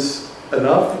what is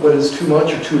enough, what is too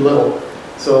much or too little.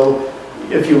 So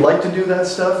if you like to do that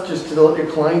stuff, just to let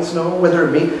your clients know whether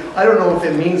it means, I don't know if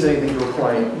it means anything to a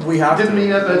client. We have Didn't to. mean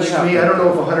that much to me. I don't know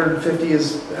if 150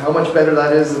 is, how much better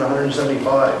that is than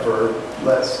 175 or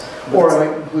less. Or I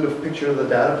might include a picture of the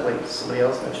data plate somebody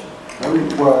else mentioned. I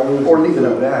would Or leave it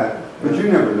at out. that. But you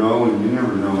never know, and you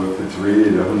never know if it's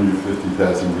rated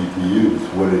 150,000 BTUs,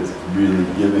 what it's really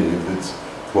giving if it's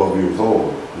 12 years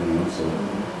old, you know, so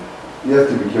you have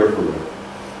to be careful with it.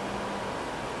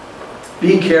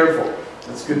 Being careful.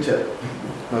 That's a good tip.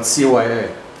 That's CYA.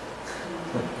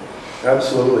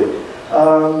 Absolutely.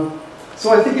 So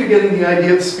I think you're getting the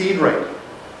idea of speed right.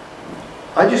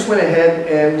 I just went ahead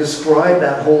and described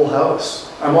that whole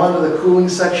house. I'm on to the cooling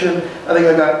section. I think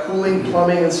I got cooling,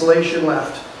 plumbing, insulation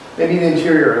left. Maybe the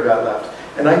interior I got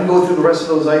left. And I can go through the rest of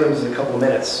those items in a couple of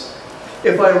minutes.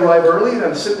 If I arrive early and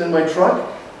I'm sitting in my truck,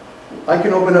 I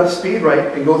can open up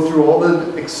SpeedWrite and go through all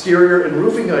the exterior and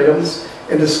roofing items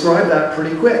and describe that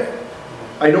pretty quick.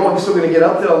 I know I'm still going to get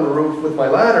up there on the roof with my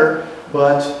ladder,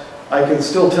 but I can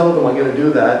still tell them I'm going to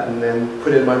do that and then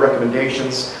put in my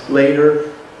recommendations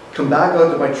later, come back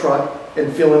out to my truck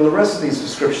and fill in the rest of these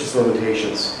descriptions and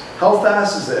limitations. How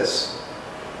fast is this?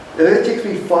 If it takes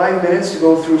me 5 minutes to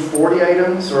go through 40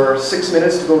 items or 6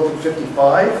 minutes to go through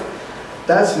 55,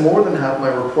 that's more than half my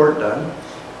report done.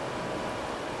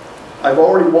 I've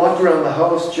already walked around the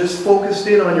house, just focused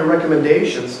in on your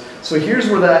recommendations. So here's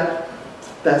where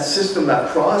that system, that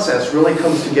process really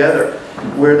comes together,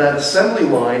 where that assembly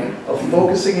line of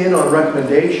focusing in on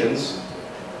recommendations,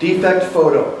 defect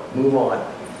photo, move on,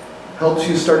 helps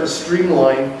you start to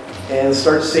streamline and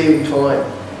start saving time.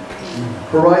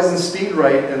 Horizon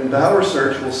SpeedWrite and Power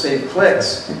Search will save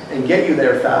clicks and get you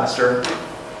there faster.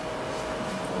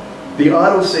 The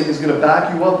AutoSync is going to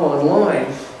back you up online.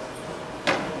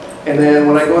 And then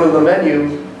when I go to the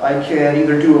menu, I can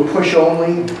either do a push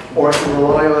only or I can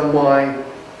rely on my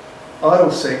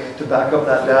AutoSync to back up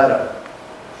that data.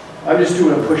 I'm just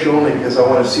doing a push only because I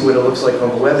want to see what it looks like on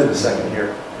the web in a second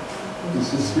here.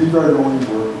 Does the SpeedWrite only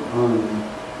work on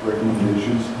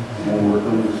recommendations? Won't work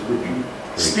on description?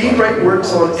 SpeedWrite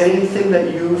works on anything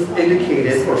that you've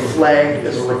indicated or flagged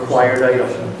as a required item.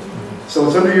 So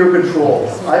it's under your control.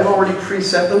 I've already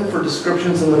preset them for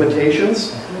descriptions and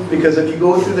limitations because if you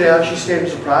go through the ASHI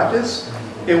standards of practice,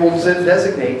 it will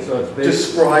designate, So it's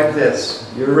describe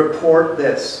this, report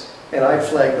this, and I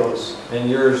flag those. And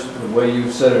yours, the way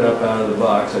you set it up out of the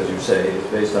box, as you say, is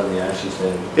based on the ASHI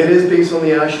standard. It is based on the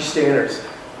ASHI standards.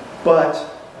 But,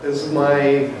 this is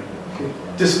my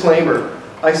disclaimer,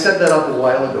 I set that up a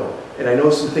while ago, and I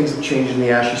know some things have changed in the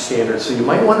ASHI standards, so you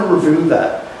might want to review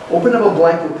that. Open up a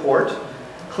blank report,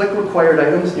 click required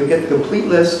items, and you'll get the complete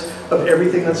list of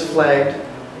everything that's flagged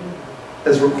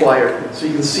as required, so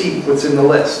you can see what's in the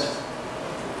list.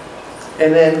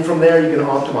 And then from there you can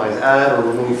optimize, add or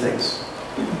remove things.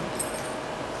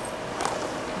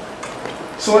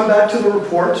 So I'm back to the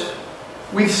report.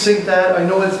 We've synced that. I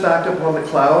know it's backed up on the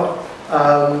cloud.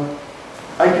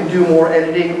 I can do more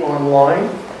editing online.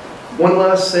 One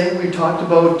last thing we talked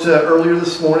about earlier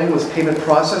this morning was payment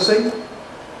processing.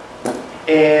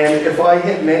 And if I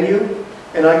hit menu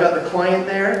and I got the client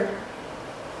there,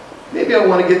 maybe I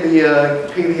want to get the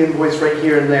pay the invoice right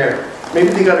here and there. Maybe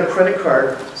they got a credit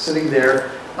card sitting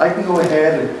there. I can go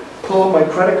ahead and pull up my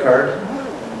credit card.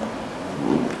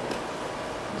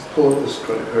 Let's pull up this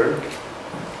credit card.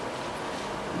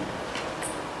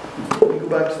 Let me go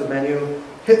back to the menu,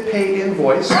 hit pay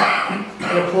invoice, and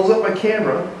it pulls up my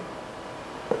camera.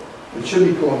 It should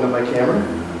be pulling up my camera.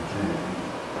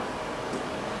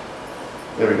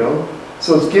 There we go.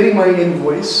 So it's getting my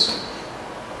invoice.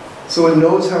 So it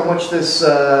knows how much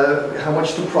how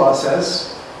much to process.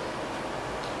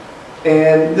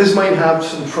 And this might have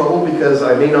some trouble because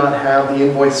I may not have the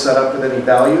invoice set up with any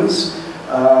values.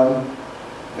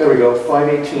 There we go,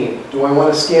 518. Do I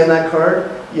want to scan that card?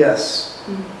 Yes.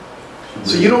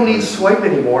 So you don't need swipe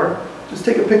anymore. Just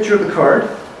take a picture of the card.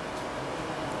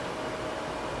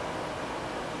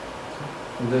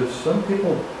 There's some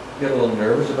people get a little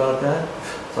nervous about that.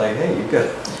 It's like, hey, you've got a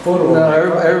photo of my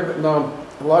card. No,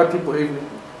 a lot of people, even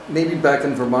maybe back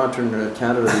in Vermont or in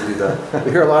Canada, they do that.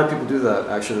 We hear a lot of people do that.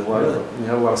 Actually, a lot of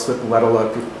a lot of slip and let a lot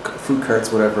of food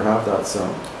carts, whatever, have that. So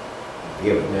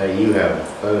Yeah, but now you have a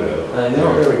photo. I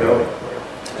know. There we go.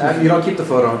 you don't keep the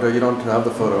photo. You don't have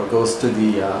the photo. It goes to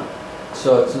the.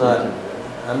 So it's not,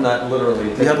 I'm not literally.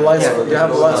 You have the last. Yeah, You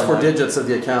have the last four online. digits of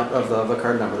the account of the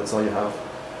card number. That's all you have.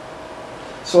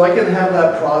 So I can have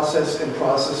that processed and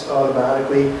processed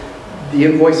automatically. The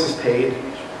invoice is paid.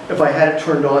 If I had it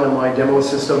turned on in my demo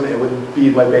system, it would be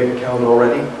in my bank account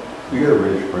already. You gotta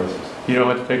raise prices. You don't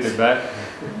have to take the back,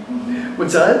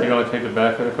 What's that? you don't have to take the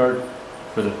back of the card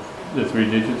for the 3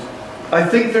 digits? I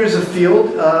think there's a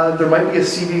field, there might be a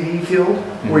CVV field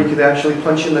where you could actually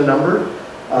punch in the number,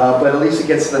 but at least it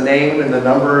gets the name and the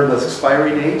number and the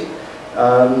expiry date.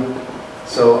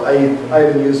 So I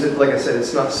haven't used it. Like I said,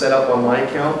 it's not set up on my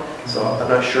account, so I'm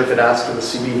not sure if it asks for the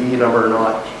CVV number or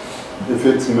not. If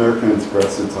it's American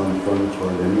Express, it's on the front of the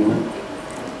card anyway.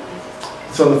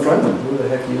 It's on the front. Who the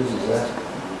heck uses that?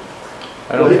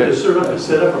 I don't Well, you think, have to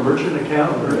set up a merchant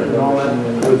account and all that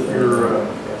with your,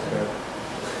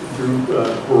 through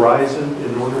Verizon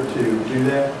in order to do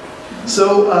that?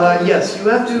 So yes,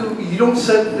 you don't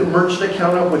set the merchant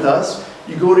account up with us.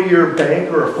 You go to your bank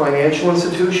or a financial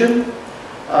institution.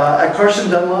 At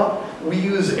Carson Dunlop, we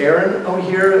use Aaron out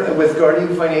here with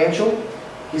Guardian Financial.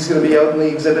 He's going to be out in the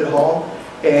exhibit hall,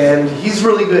 and he's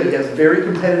really good. He has very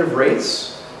competitive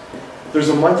rates. There's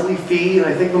a monthly fee, and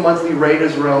I think the monthly rate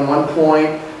is around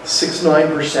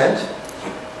 1.69%,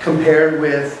 compared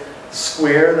with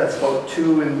Square, that's about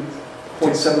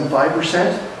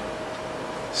 2.75%.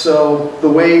 So the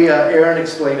way Aaron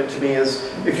explained it to me is,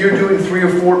 if you're doing 3 or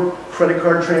 4 credit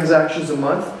card transactions a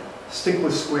month, stick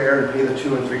with Square and pay the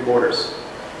 2 3/4.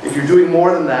 If you're doing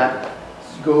more than that,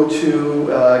 go to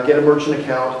get a merchant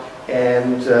account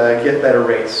and get better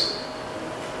rates.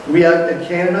 We have, in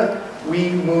Canada, we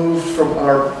moved from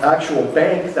our actual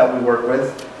bank that we work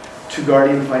with to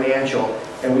Guardian Financial,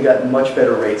 and we got much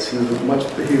better rates. He was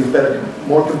better,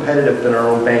 more competitive than our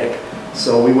own bank.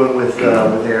 So we went with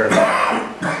Aaron.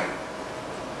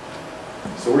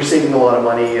 So we're saving a lot of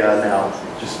money now,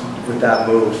 just with that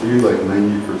move. So you like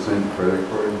 90% credit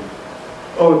card?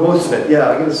 Oh, most of it, yeah,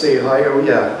 I'm gonna say higher,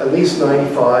 yeah, at least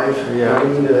 95, Yeah.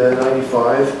 90 to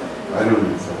 95. I don't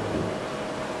need something.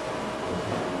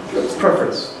 It's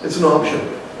preference, it's an option.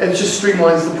 It just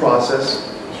streamlines the process.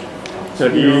 so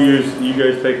do you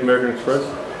guys take American Express?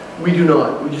 We do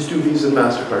not, we just do Visa and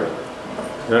MasterCard.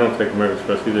 I don't take American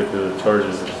Express either because the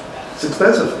charges is It's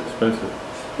expensive. expensive.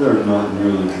 They're not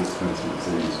nearly as expensive as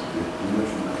they used to be. They're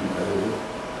much more competitive.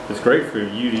 It's great for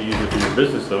you to use it for your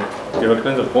business though. You have all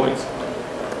kinds of points.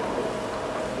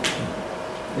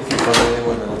 If you find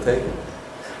anyone that'll take it.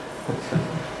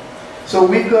 So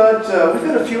we've got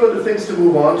a few other things to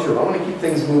move on to. I want to keep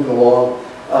things moving along.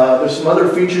 There's some other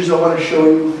features I want to show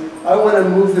you. I want to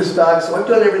move this back, so I've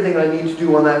done everything I need to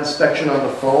do on that inspection on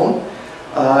the phone.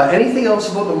 Anything else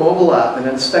about the mobile app and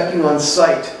inspecting on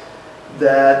site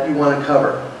that you want to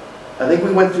cover? I think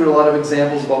we went through a lot of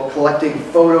examples about collecting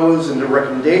photos and the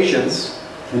recommendations.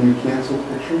 Can you cancel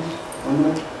pictures on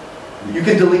that? You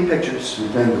can delete pictures. You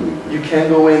can delete pictures. You can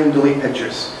go in and delete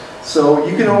pictures. So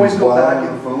you can always go While back on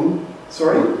and... the phone?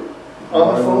 Sorry? Or On the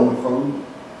while phone? On the phone?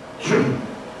 Sure.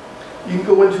 You can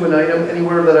go into an item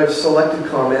anywhere that I've selected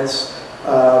comments.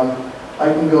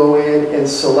 I can go in and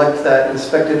select that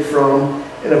inspected from,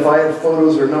 and if I have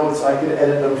photos or notes, I can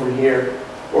edit them from here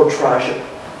or trash it.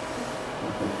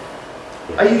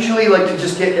 I usually like to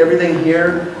just get everything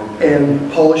here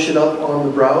and polish it up on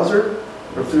the browser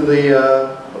or through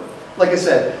the, like I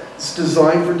said, it's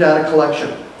designed for data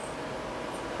collection.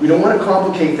 We don't want to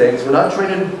complicate things. We're not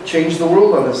trying to change the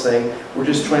world on this thing. We're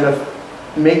just trying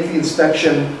to make the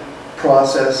inspection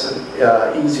process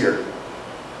easier.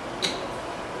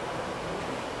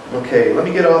 Okay, let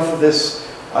me get off of this.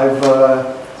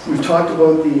 We've talked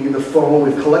about the phone.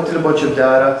 We've collected a bunch of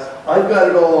data. I've got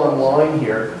it all online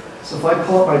here. So if I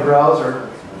pull up my browser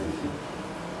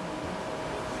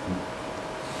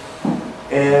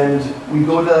and we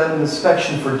go to that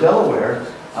inspection for Delaware,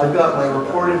 I've got my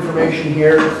report information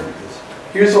here.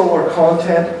 Here's all our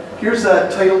content. Here's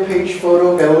that title page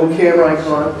photo, got a little camera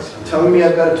icon telling me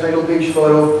I've got a title page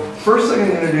photo. First thing I'm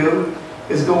going to do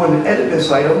is go and edit this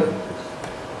item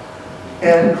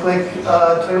and click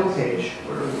title page.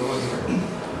 Where are we going here?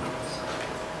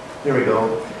 There we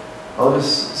go. I'll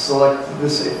just select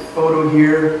this photo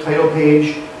here, title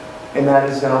page, and that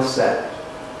is now set.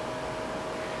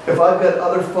 If I've got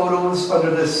other photos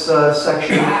under this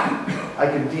section, I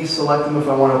can deselect them if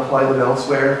I want to apply them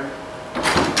elsewhere.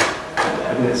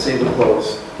 And then save and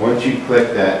close. Once you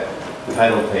click that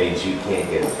title page, you can't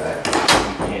get it back.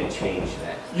 You can't change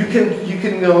that. You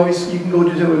can go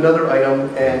to another item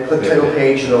and click title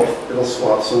page and it'll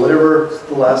swap. So whatever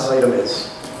the last item is.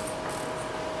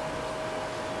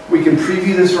 We can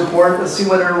preview this report. Let's see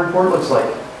what our report looks like.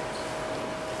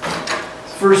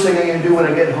 First thing I'm going to do when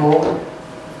I get home,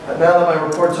 now that my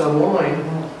report's online,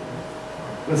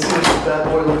 let's see what that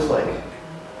boy looks like.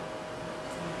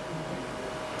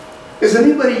 Is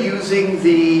anybody using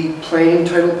the plain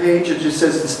title page? It just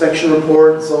says inspection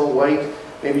report, it's all white,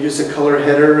 maybe just a color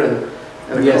header and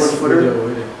a color footer?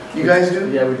 We do. You guys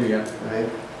do? Yeah, we do, yeah. Right.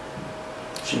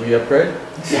 Should we upgrade?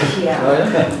 Yeah. Oh,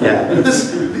 yeah?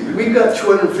 Yeah. We've got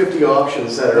 250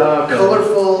 options that are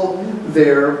colorful,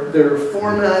 they're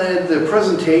formatted, the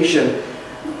presentation.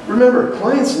 Remember,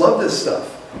 clients love this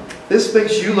stuff. This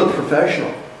makes you look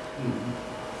professional.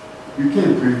 You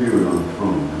can't preview it on the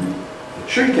phone, right?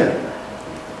 Sure you can.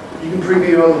 You can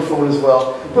preview it on the phone as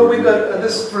well. But we've got,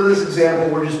 for this example,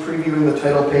 we're just previewing the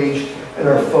title page and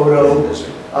our photo.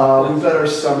 We've got our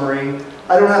summary.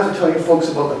 I don't have to tell you folks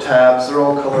about the tabs. They're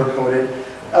all color-coded.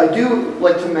 I do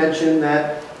like to mention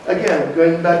that, again,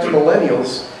 going back to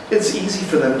millennials, it's easy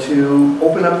for them to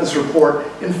open up this report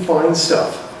and find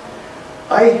stuff.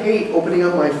 I hate opening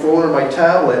up my phone or my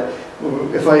tablet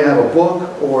if I have a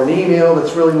book or an email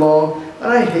that's really long,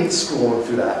 and I hate scrolling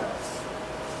through that.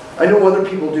 I know other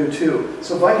people do too.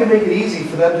 So if I can make it easy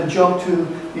for them to jump to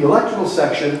the electrical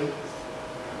section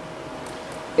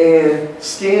and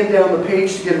scan down the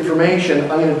page to get information,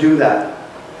 I'm going to do that.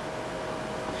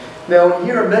 Now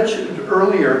here I mentioned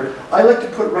earlier, I like to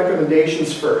put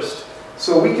recommendations first.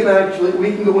 So we can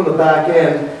go in the back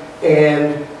end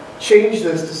and change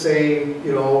this to say,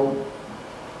 you know,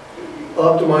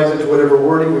 optimize it to whatever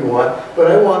wording we want,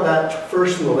 but I want that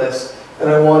first in the list, and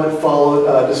I want to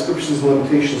follow descriptions and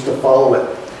limitations to follow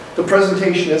it. The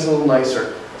presentation is a little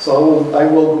nicer, so I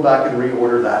will go back and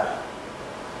reorder that.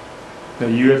 Now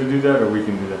you have to do that, or we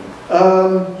can do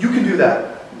that? You can do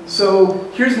that. So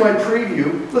here's my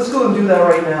preview. Let's go and do that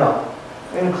right now.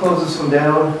 I'm going to close this one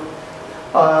down.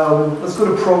 Let's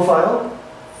go to Profile.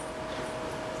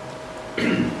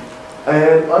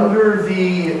 And under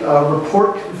the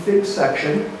Report Config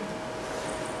section,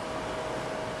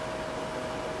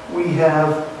 we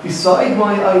have, beside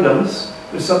my items,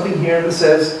 there's something here that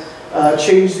says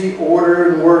change the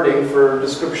order and wording for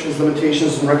descriptions,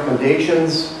 limitations, and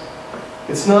recommendations.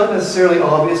 It's not necessarily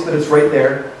obvious, but it's right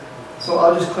there. So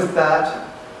I'll just click that,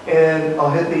 and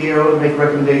I'll hit the arrow to make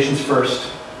recommendations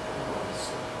first.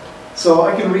 So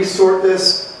I can resort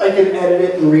this, I can edit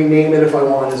it and rename it if I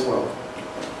want as well.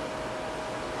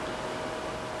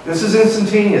 This is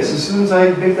instantaneous. As soon as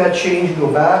I make that change and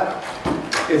go back,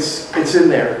 it's in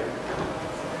there.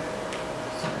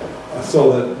 I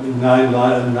saw that nine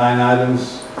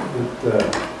items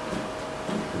that,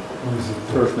 what is it?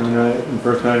 First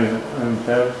nine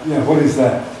tab. Yeah, what is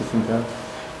that? System tab.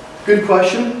 Good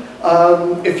question.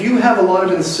 If you have a lot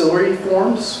of ancillary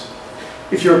forms,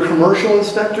 if you're a commercial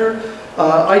inspector,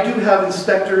 I do have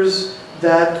inspectors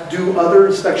that do other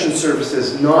inspection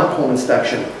services, not home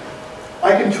inspection.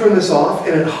 I can turn this off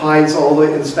and it hides all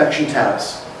the inspection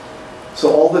tabs.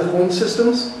 So all the home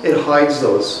systems, it hides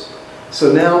those.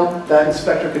 So now that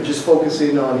inspector could just focus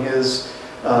in on his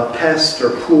pest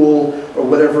or pool or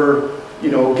whatever,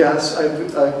 you know, gas.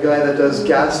 A guy that does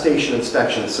gas station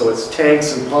inspections. So it's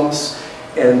tanks and pumps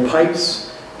and pipes.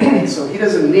 And so he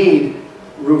doesn't need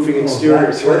roofing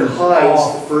exteriors, so it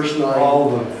hides the first 9. All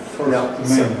the No.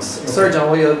 first Sorry,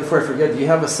 John, before I forget, you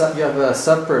have a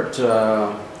separate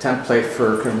template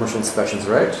for commercial inspections,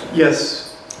 right?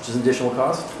 Yes, Which is an additional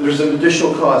cost? there's an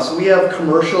additional cost. We do have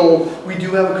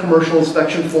a commercial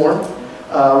inspection form.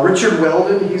 Richard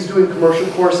Weldon, he's doing commercial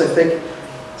course, I think,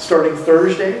 starting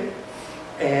Thursday.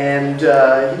 And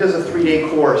he does a 3-day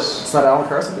course. It's not Alan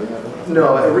Carson doing that?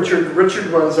 No, Richard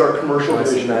runs our commercial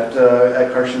division at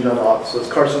Carson Dunlop, so it's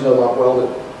Carson Dunlop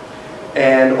Weldon.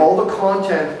 And all the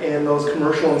content in those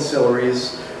commercial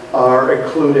ancillaries are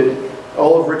included,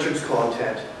 all of Richard's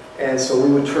content. And so we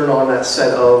would turn on that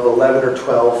set of 11 or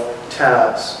 12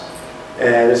 tabs.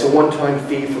 And it's a one-time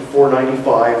fee for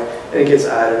 $4.95, and it gets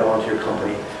added onto your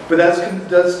company. But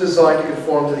that's designed to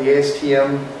conform to the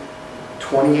ASTM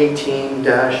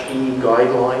 2018-E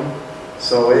guideline.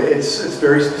 So it's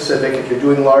very specific. If you're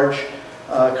doing large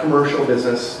commercial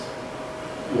business,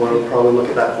 you want to probably look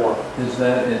at that form. Is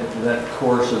that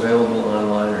course available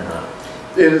online or not?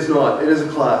 It is not. It is a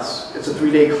class. It's a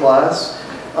 3-day class,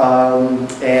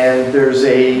 and there's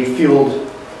a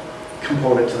field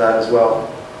component to that as well.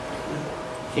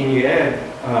 Can you add,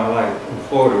 like in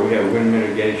Florida, we have wind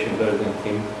mitigation,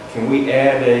 can we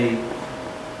add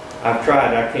I've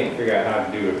tried, I can't figure out how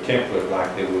to do a template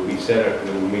like that would be set up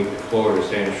that would meet the Florida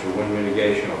standards for wind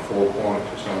mitigation or 4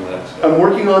 points or some of that stuff. I'm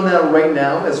working on that right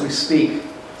now as we speak.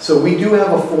 So we do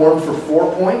have a form for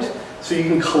 4-point, so you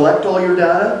can collect all your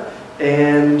data,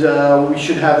 and we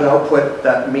should have an output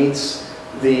that meets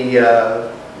the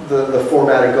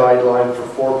formatted guideline for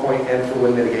 4-point and for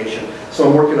wind mitigation. So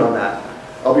I'm working on that.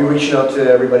 I'll be reaching out to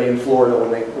everybody in Florida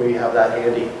when we have that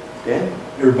handy. Dan?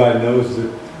 Everybody knows that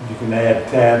you can add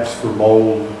tabs for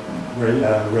mold,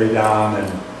 radon,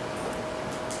 and...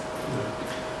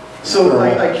 So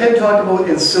I can talk about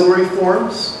ancillary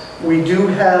forms. We do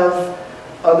have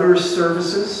other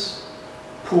services,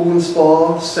 pool and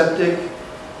spa, septic,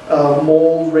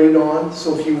 mold, radon.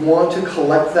 So if you want to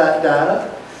collect that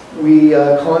data, we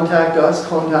contact us,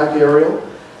 contact Ariel.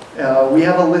 We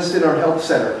have a list in our help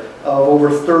center of over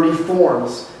 30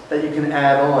 forms that you can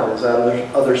add on as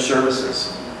other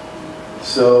services.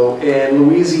 So in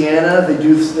Louisiana, they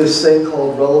do this thing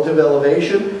called relative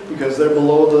elevation because they're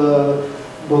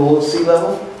below sea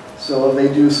level. So they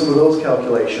do some of those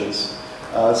calculations.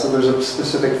 So there's a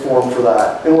specific form for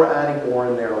that. And we're adding more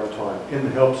in there all the time. In the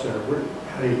help center,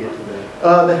 how do you get to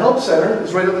that? The help center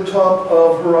is right at the top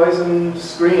of Horizon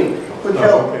screen. Click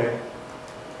help. Okay.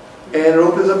 And it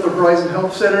opens up the Horizon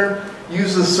Help Center.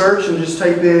 Use the search and just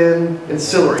type in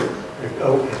ancillary.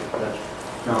 Okay.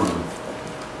 John,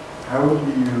 how do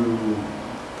you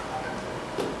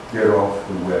get off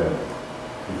the web?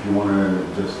 If you want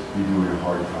to just be doing a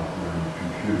hard copy on your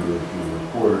computer, if you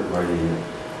record it, writing it,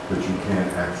 but you can't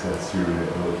access your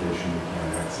location, you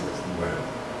can't access the web.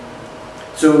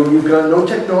 So you've got no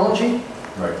technology?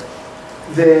 Right.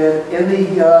 Then in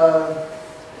the,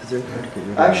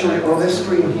 actually on this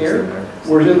screen here,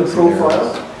 we're in the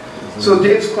profile. So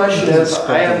Dave's question is,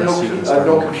 I have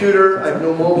no computer, I have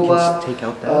no mobile app,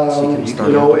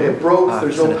 it broke,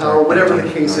 there's no power, whatever the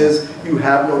case is, you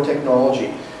have no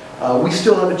technology. We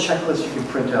still have a checklist you can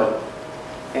print out.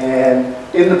 And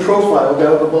in the profile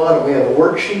down at the bottom, we have a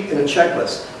worksheet and a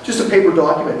checklist. Just a paper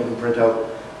document you can print out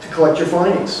to collect your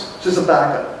findings. Just a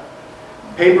backup.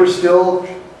 Paper's still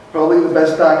probably the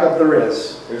best backup there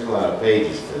is. There's a lot of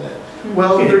pages to that.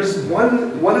 Well, there's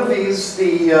one of these,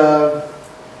 the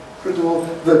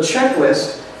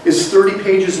checklist is 30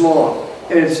 pages long,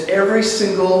 and it's every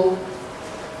single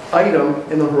item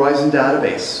in the Horizon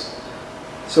database.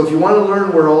 So if you want to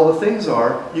learn where all the things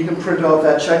are, you can print out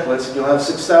that checklist, and you'll have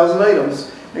 6,000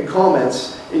 items and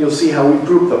comments, and you'll see how we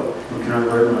group them.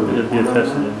 It'd be a test at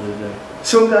the end of the day.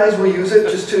 Some guys will use it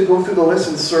just to go through the list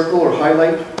and circle or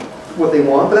highlight what they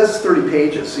want, but that's 30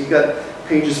 pages, so you got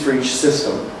pages for each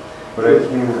system. But I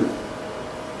can't,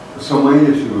 so my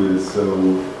issue is, so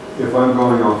if I'm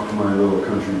going off to my little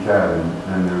country cabin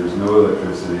and there's no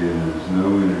electricity and there's no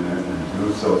internet, there's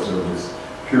no cell service,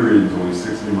 period, it's only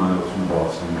 60 miles from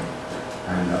Boston,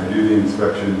 and I do the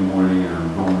inspection in the morning and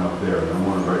I'm going up there and I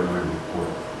want to write my report.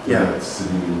 Yeah. That's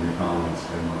sitting in your comments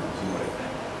 10 miles away.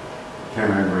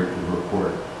 Can I write the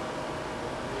report?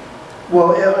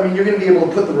 Well, I mean, you're going to be able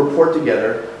to put the report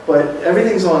together, but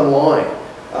everything's online.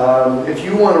 If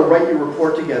you want to write your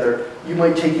report together, you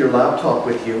might take your laptop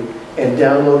with you and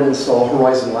download and install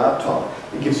Horizon Laptop.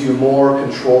 It gives you more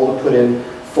control to put in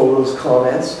photos,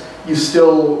 comments. You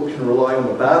still can rely on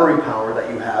the battery power that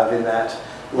you have in that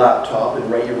laptop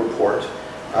and write your report.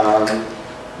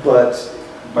 But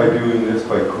by doing this,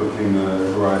 by clicking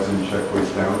the Horizon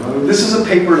checklist download? This is a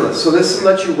paper list, so this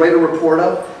lets you write a report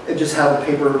up and just have a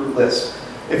paper list.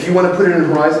 If you want to put it in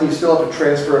Horizon, you still have to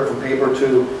transfer it from paper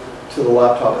to the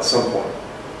laptop at some point.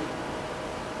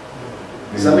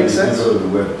 Does that make sense? You go to the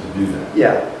web to do that.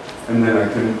 Yeah. And then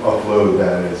I can upload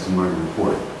that as my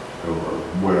report, or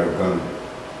what I've done.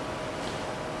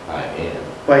 I am.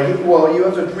 Well, you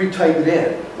have to retype it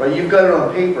in, right? You've got it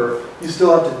on paper, you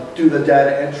still have to do the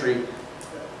data entry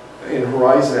in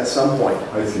Horizon at some point.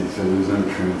 I see, so there's no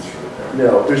transfer there.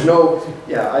 No, there's no,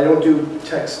 yeah, I don't do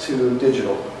text to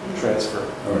digital transfer.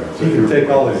 All right, so He can you're- take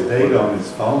all his data on his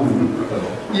phone.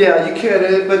 Yeah, you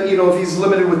can, but you know, if he's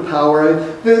limited with power,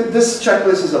 this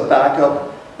checklist is a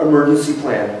backup emergency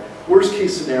plan. Worst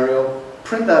case scenario,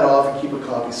 print that off and keep a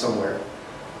copy somewhere.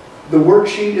 The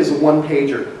worksheet is a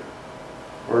one-pager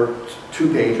or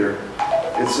two-pager.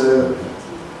 It's a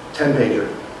 10-pager.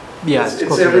 Yeah, it's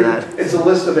closer to that. It's a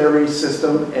list of every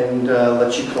system and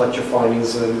lets you collect your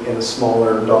findings in a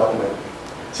smaller document.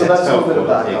 So that's a little bit of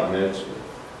helpful to backup. take notes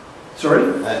with.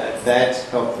 Sorry? That's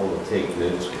helpful to take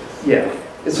notes with. Yeah,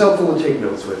 it's helpful to take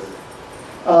notes with.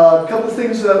 A couple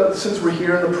things since we're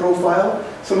here in the profile.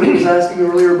 Somebody was asking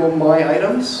earlier about my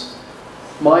items.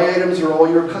 My items are all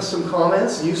your custom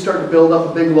comments. You start to build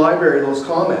up a big library of those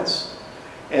comments.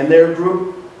 And they're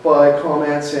grouped by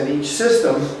comments in each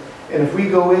system. And if we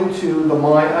go into the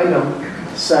My Item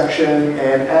section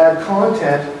and add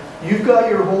content, you've got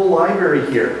your whole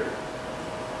library here.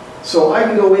 So I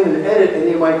can go in and edit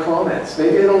any of my comments.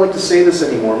 Maybe I don't like to say this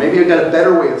anymore. Maybe I've got a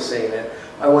better way of saying it.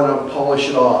 I want to polish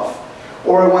it off.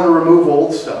 Or I want to remove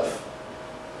old stuff.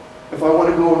 If I want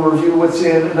to go and review what's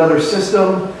in another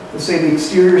system, let's say the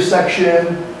exterior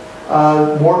section,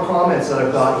 more comments that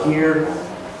I've got here.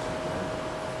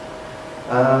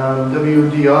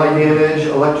 WDI damage,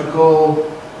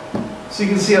 electrical. So you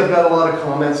can see I've got a lot of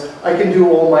comments. I can do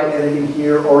all my editing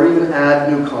here or even add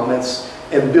new comments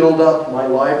and build up my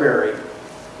library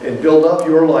and build up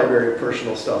your library of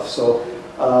personal stuff. So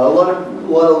a lot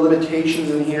of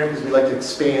limitations in here because we like to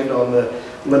expand on the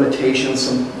limitations,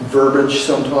 some verbiage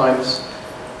sometimes.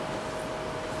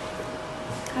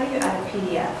 How do you add a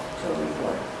PDF to a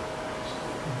report?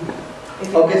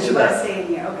 If I'll get to that. Say in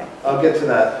here, okay. I'll get to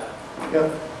that.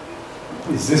 Yep.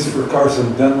 Is this for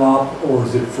Carson Dunlop, or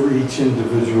is it for each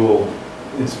individual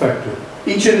inspector?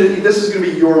 This is going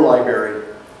to be your library.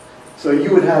 So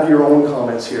you would have your own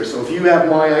comments here. So if you have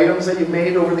my items that you've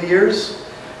made over the years,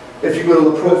 if you go to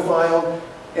the profile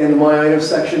and the my items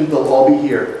section, they'll all be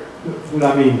here. But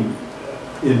I mean,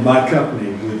 in my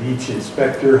company, would each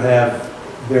inspector have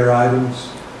their items,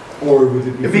 or would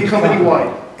it be? It'd be company-wide.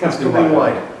 It's Company-wide.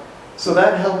 company-wide. So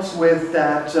that helps with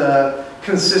that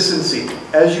consistency.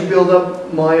 As you build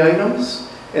up my items,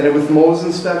 and with Mo's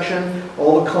inspection,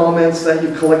 all the comments that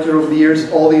you've collected over the years,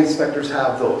 all the inspectors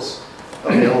have those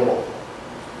available.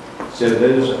 So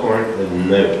those aren't the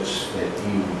notes that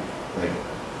you, like,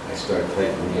 I start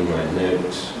typing in my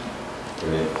notes,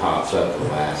 and it pops up the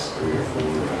last 3 or 4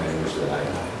 items that I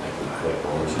can click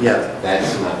on. Yeah.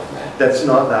 That's not that. That's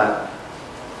not that.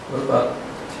 What about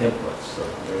templates? So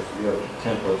you have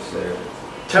templates there.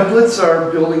 Templates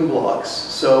are building blocks.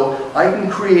 So you can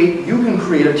create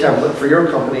a template for your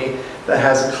company that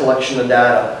has a collection of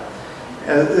data.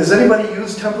 Has anybody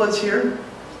used templates here?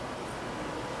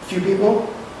 A few people?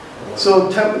 So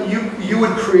you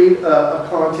would create a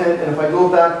content, and if I go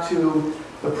back to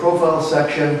the profile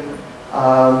section,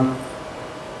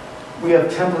 we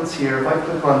have templates here. If I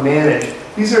click on manage,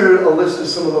 these are a list of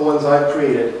some of the ones I've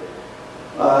created.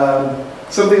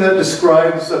 Something that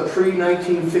describes a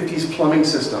pre-1950s plumbing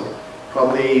system,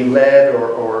 probably lead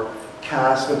or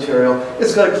cast material.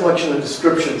 It's got a collection of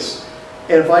descriptions.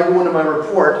 And if I go into my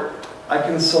report, I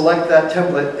can select that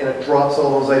template and it drops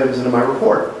all those items into my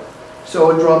report.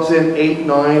 So it drops in 8,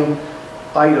 9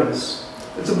 items.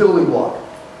 It's a building block.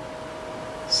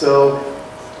 So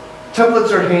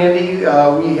templates are handy.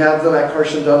 We have them at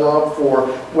Carson Dunlop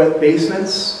for wet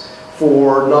basements,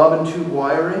 for knob and tube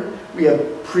wiring. We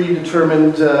have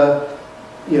predetermined,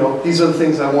 these are the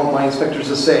things I want my inspectors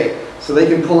to say. So they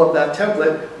can pull up that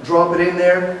template, drop it in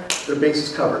there, their base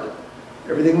is covered.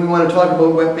 Everything we want to talk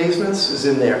about wet basements is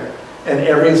in there. And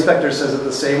every inspector says it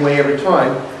the same way every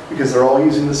time because they're all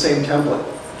using the same template.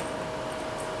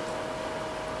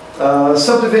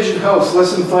 Subdivision house,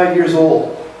 less than 5 years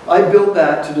old. I built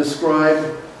that to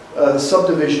describe the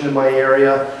subdivision in my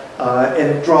area, and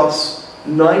it drops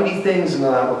 90 things into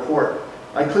that report.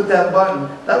 I click that button,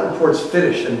 that report's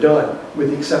finished and done,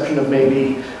 with the exception of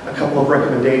maybe a couple of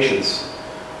recommendations.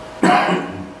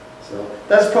 So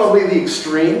that's probably the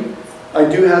extreme. I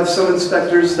do have some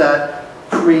inspectors that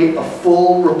create a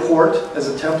full report as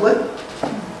a template,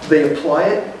 they apply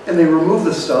it, and they remove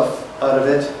the stuff out of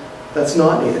it that's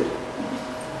not needed.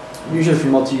 Usually for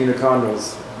multi-unit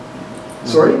condos.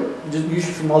 Sorry?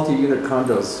 Usually for multi-unit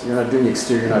condos, you're not doing the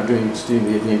exterior, you're not doing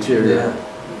the interior. Yeah.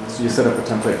 So you set up a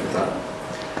template for that.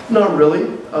 Not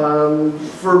really.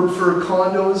 For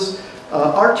condos,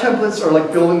 our templates are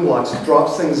like building blocks. It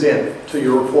drops things in to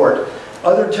your report.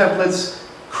 Other templates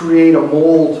create a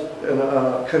mold and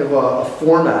a kind of a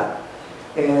format.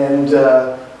 And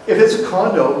if it's a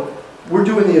condo, we're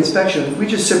doing the inspection. We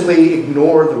just simply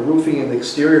ignore the roofing and the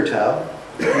exterior tab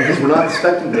because we're not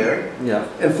inspecting there, Yeah.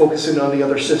 and focusing on the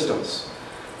other systems.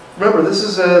 Remember, this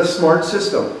is a smart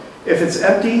system. If it's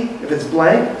empty, if it's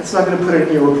blank, it's not going to put it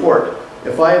in your report.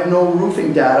 If I have no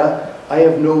roofing data, I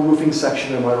have no roofing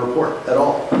section in my report at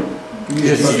all. Can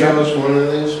you show us one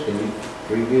of these? Can you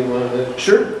preview one of these?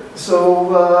 Sure. So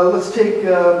let's take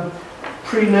let's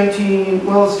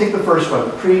take the first one,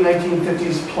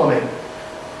 pre-1950s plumbing.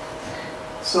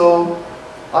 So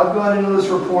I've gone into this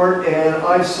report and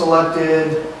I've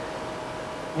selected,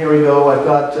 here we go, I've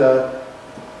got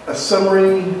a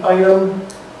summary item.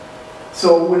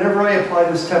 So whenever I apply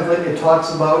this template, it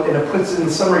talks about, and it puts in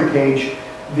the summary page,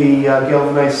 the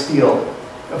galvanized steel.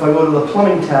 If I go to the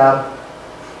plumbing tab,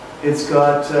 it's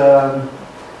got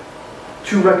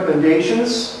 2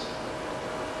 recommendations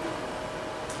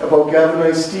about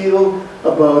galvanized steel,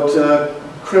 about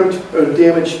crimped or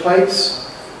damaged pipes.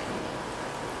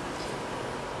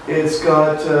 It's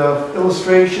got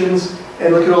illustrations,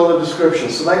 and look at all the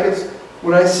descriptions. So that gets,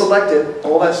 when I select it,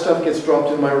 all that stuff gets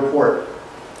dropped in my report.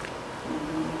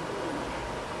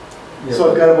 Yeah,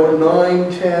 So I've got about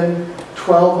 9, 10,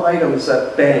 12 items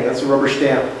that, bang, that's a rubber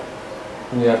stamp.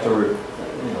 And you have to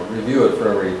review it for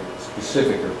every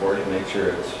specific report and make sure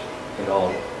it's it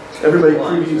all. Everybody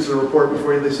previews the report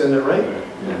before they send it, right?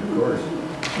 Yeah, of course.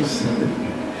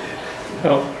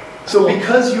 So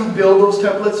because you build those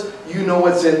templates, you know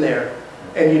what's in there.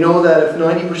 And you know that if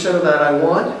 90% of that I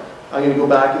want, I'm going to go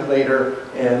back later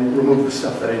and remove the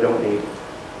stuff that I don't need.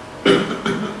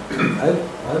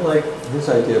 I like his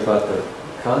idea about the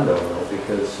condo though,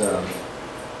 because,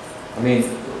 I mean,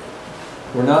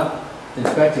 we're not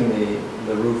inspecting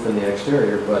the roof and the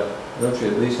exterior, but don't you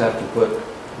at least have to put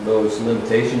those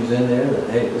limitations in there that,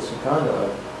 hey, this is a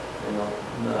condo,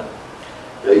 not.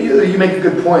 You make a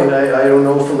good point. I don't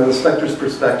know from an inspector's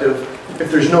perspective,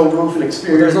 if there's no roof and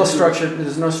exterior. There's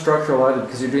no structural item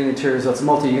because you're doing interiors. That's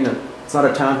multi-unit. It's not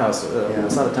a townhouse. Yeah.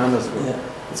 It's not a townhouse. Yeah.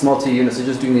 It's multi-unit. So you're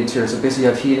just doing the interior. So basically, you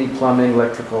have heating, plumbing,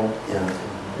 electrical,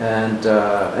 and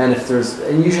if there's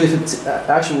usually if it's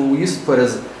actually what we used to put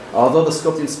is although the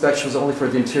scope of the inspection was only for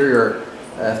the interior,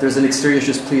 if there's an exterior,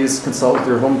 just please consult with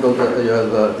your home builder,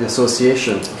 the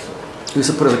association. We used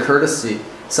to put as a courtesy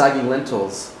sagging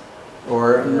lintels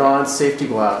or non-safety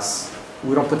glass.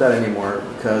 We don't put that anymore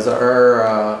because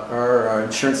our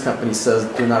insurance company says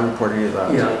do not report any of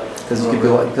that. Yeah.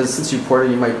 Because since you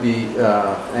reported, you might be.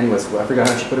 Anyways, I forgot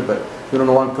how she put it, but we don't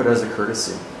no longer put it as a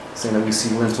courtesy, saying that we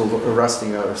see lintel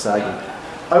rusting or sagging.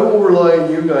 I will rely on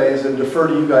you guys and defer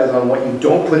to you guys on what you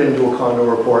don't put into a condo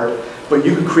report, but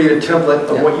you can create a template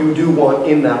of what you do want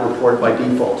in that report by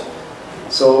default.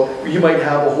 So you might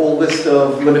have a whole list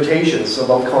of limitations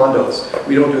about condos.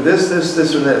 We don't do this, this,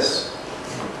 this, or this.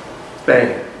 Bang,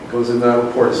 it goes in that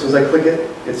report. As soon as I click it,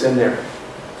 it's in there.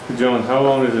 John, how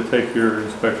long does it take your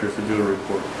inspectors to do a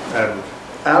report,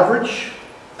 average?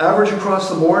 Average across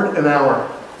the board, an hour.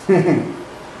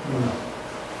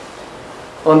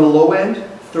 On the low end,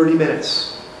 30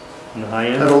 minutes. On the high I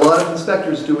end? have a lot of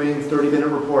inspectors doing 30-minute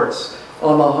reports.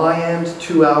 On the high end,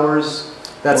 2 hours.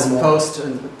 That's or more.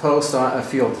 post on a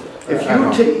field. If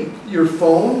you take your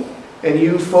phone and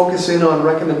you focus in on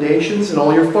recommendations and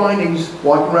all your findings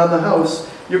walking around the house,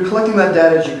 you're collecting that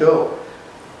data as you go.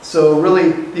 So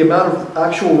really, the amount of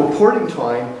actual reporting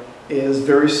time is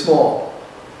very small.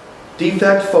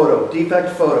 Defect photo,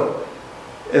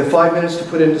 and 5 minutes to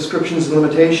put in descriptions and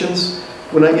limitations.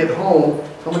 When I get home,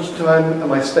 how much time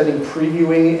am I spending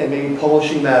previewing and maybe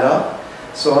polishing that up?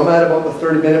 So I'm at about the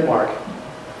 30-minute mark.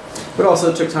 But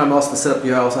also it took time also to set up.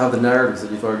 You also have the narratives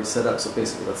that you've already set up. So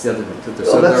basically, that's the other thing.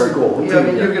 So that's the goal. Yeah, I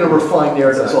mean, you're going to refine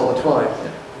narratives all the time.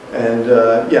 Yeah.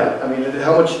 And yeah, I mean,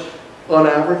 how much, on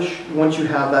average, once you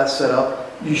have that set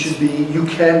up, you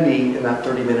can be in that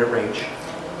 30-minute range.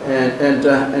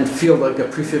 And feel like a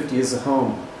pre-50 is a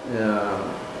home.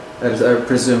 As I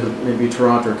presume maybe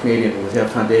Toronto or Canadian, where you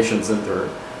have foundations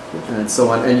and so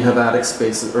on, and you have attic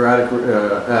spaces or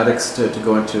attics to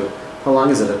go into. How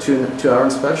long is it, a two-hour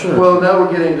inspection? Or Well, now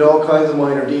we're getting into all kinds of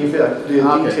minor details,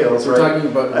 We're right? talking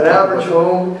about. An average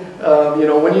home, you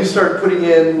know, when you start putting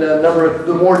in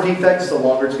the more defects, the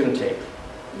longer it's going to take.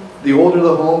 The older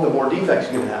the home, the more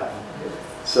defects you're going to have.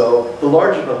 So the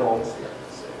larger the home,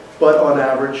 but on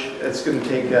average, it's going to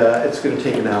take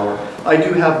an hour. I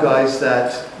do have guys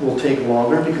that will take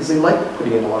longer because they like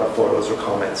putting in a lot of photos or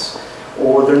comments,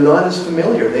 or they're not as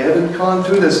familiar. They haven't gone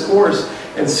through this course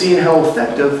and seen how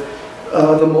effective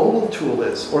the mobile tool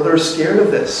is, or they're scared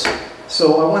of this.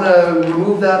 So I want to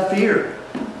remove that fear.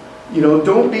 You know,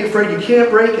 don't be afraid. You can't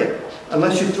break it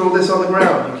unless you throw this on the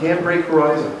ground. You can't break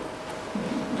Horizon.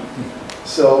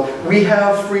 So we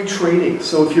have free training.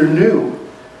 So if you're new,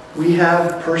 we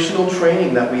have personal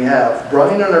training that we have.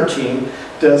 Brian on our team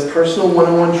does personal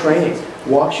one-on-one training,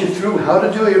 walks you through how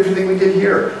to do everything we did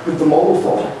here with the mobile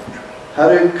phone, how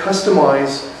to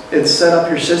customize and set up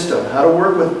your system, how to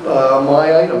work with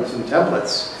my items and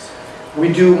templates.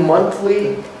 We do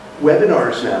monthly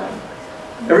webinars now.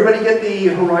 Everybody get the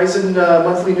Horizon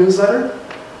monthly newsletter?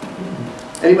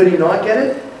 Anybody not get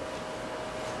it?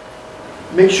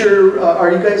 Make sure,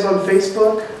 are you guys on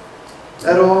Facebook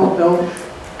at all? No?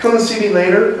 Come and see me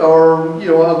later, or you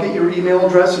know, I'll get your email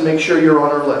address and make sure you're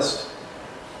on our list.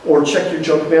 Or check your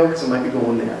junk mail, because it might be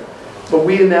going there. But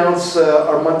we announce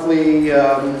our monthly,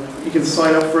 you can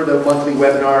sign up for the monthly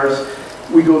webinars.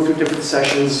 We go through different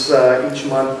sessions each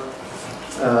month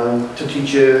to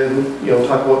teach you, you know,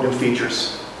 talk about new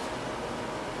features.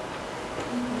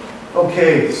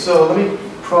 Okay, so let me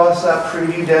cross that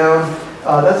preview down.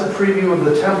 That's a preview of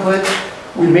the template.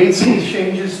 We made some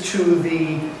changes to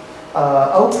the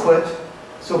output.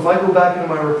 So if I go back into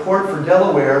my report for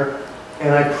Delaware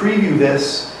and I preview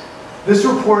this, this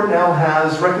report now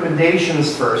has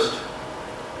recommendations first.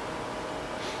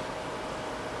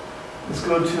 Let's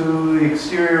go to the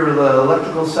exterior of the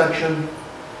electrical section.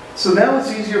 So now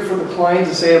it's easier for the client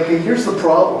to say, okay, here's the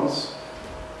problems.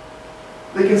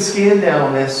 They can scan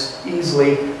down this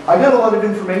easily. I got a lot of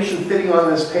information fitting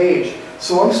on this page,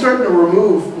 so I'm starting to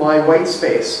remove my white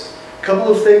space. A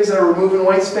couple of things that are removing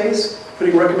white space,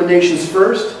 putting recommendations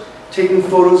first, taking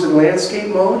photos in landscape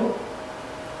mode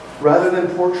rather than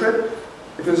portrait.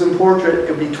 If it was in portrait, it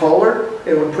could be taller, and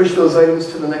it would push those items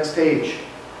to the next page.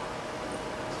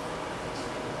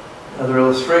 Other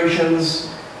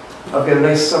illustrations. I've got a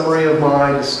nice summary of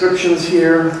my descriptions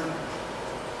here.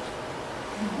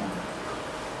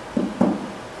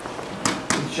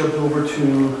 Let's jump over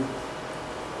to,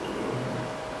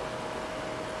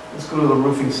 let's go to the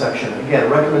roofing section.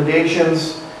 Again,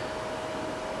 recommendations,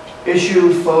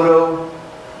 issue, photo,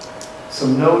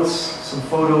 some notes, some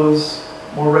photos,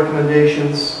 more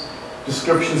recommendations,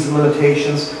 descriptions and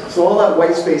limitations. So all that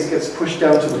white space gets pushed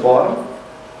down to the bottom.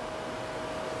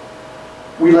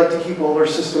 We like to keep all our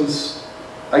systems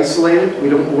isolated. We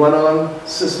don't run on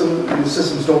systems. The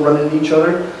systems don't run into each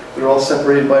other. They're all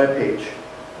separated by a page.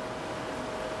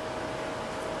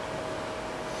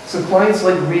 So clients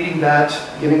like reading that,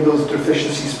 getting those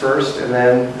deficiencies first, and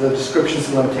then the descriptions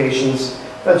and limitations.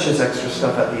 That's just extra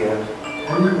stuff at the end.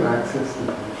 How do you access the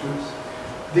pictures?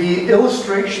 The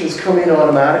illustrations come in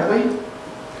automatically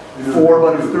for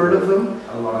about a third of them.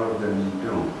 A lot of them you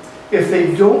don't. If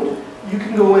they don't, you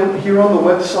can go in here on the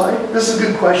website. This is a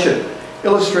good question.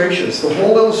 Illustrations. The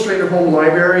whole Illustrator Home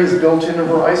Library is built into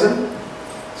Horizon.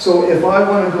 So if I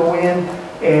want to go in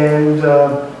and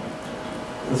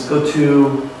let's go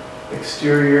to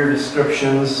exterior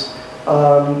descriptions,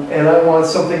 and I want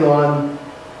something on,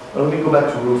 let me go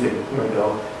back to roofing. Here we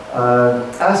go.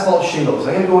 Asphalt shingles.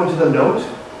 I'm going to go into the note.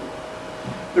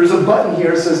 There's a button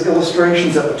here that says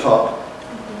illustrations at the top.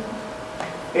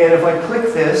 And if I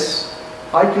click this,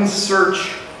 I can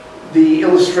search the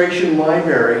illustration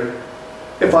library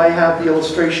if I have the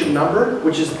illustration number,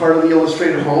 which is part of the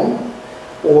Illustrator Home,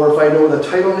 or if I know the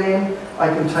title name, I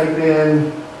can type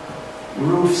in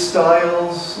roof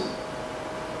styles.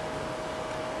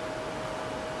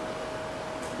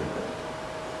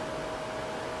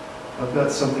 I've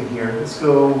got something here. Let's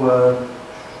go.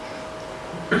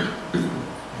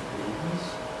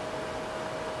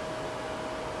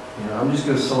 I'm just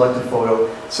going to select a photo.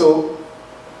 So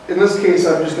in this case,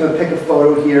 I'm just going to pick a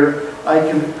photo here. I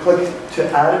can click to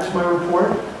add it to my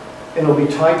report, and it'll be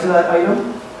tied to that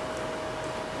item.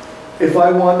 If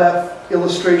I want that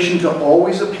illustration to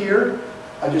always appear,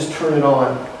 I just turn it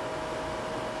on.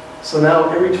 So now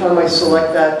every time I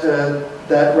select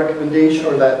that recommendation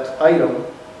or that item,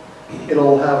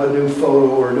 it'll have a new photo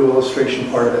or a new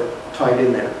illustration part of it tied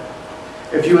in there.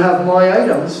 If you have My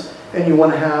Items and you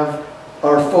want to have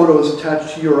our photos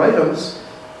attached to your items,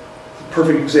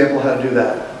 perfect example how to do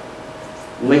that.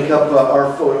 link up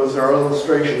our photos, our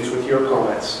illustrations with your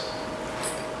comments.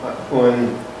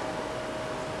 On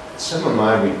some of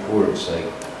my reports, like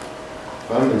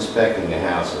if I'm inspecting a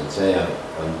house and say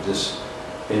I'm just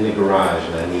in the garage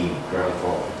and I need ground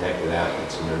fault protected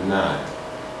outlets and they're not,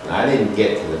 and I didn't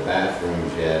get to the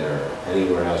bathrooms yet or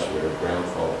anywhere else where ground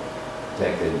fault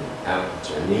protected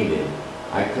outlets are needed,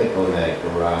 I click on that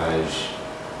garage,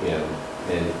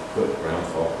 and put ground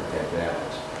fault protected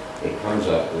outlets. It comes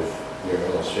up with your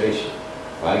illustration.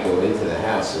 If I go into the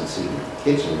house and see what the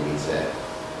kitchen needs at,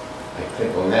 I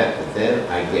click on that, but then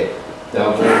I get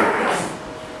double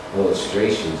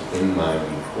illustrations in my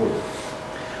report.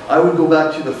 I would go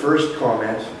back to the first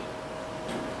comment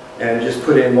and just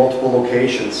put in multiple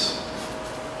locations.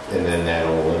 And then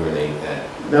that'll eliminate that.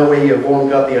 That way you've only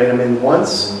got the item in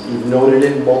once, you've noted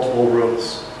it in multiple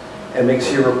rooms. And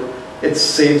it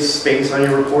saves space on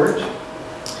your report.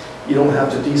 You don't have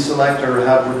to deselect or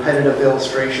have repetitive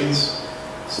illustrations.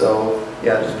 So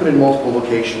yeah, just put in multiple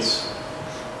locations.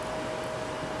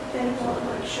 Then it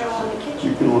won't show on the kitchen.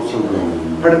 You can also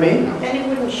go. Pardon me? Then it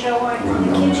wouldn't show on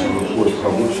the kitchen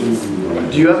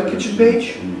page. Do you have a kitchen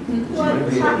page? Well,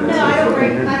 no, I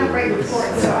don't write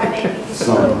reports, so I make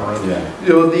Yeah. You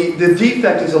know, the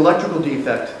defect is electrical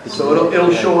defect. So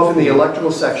it'll show up in the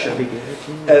electrical section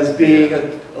as being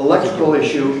an electrical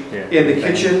issue in the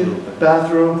kitchen,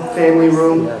 bathroom, family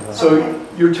room. So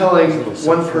you're telling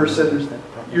one person,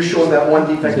 you're showing that one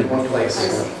defect in one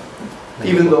place,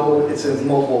 even though it's in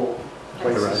multiple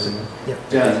places.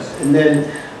 Yeah, and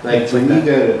then, like, when you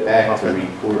go back to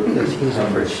report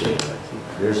number sheet,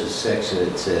 there's a section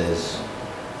that says,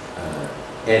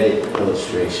 edit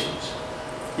illustrations.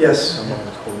 Yes.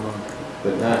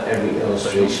 But not every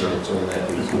illustration that's on that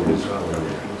report is on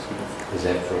there. Is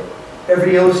that correct?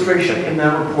 Every illustration in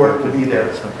that report will be there,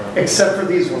 except for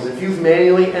these ones. If you've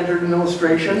manually entered an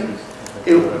illustration,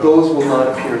 those will not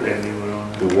appear there.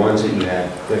 The ones that you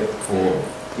have clicked on.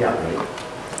 Yeah. Right?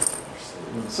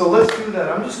 So let's do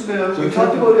that. I'm just gonna, we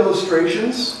talked about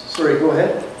illustrations. Sorry, go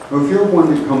ahead. Well, if you're one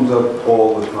that comes up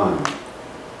all the time,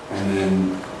 and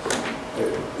then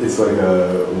it's like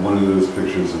one of those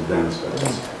pictures of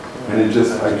downspouts, and it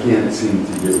just, I can't seem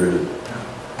to get rid of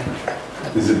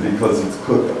it. Is it because it's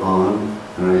clicked on,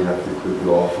 and I have to click it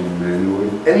off manually?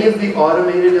 Any of the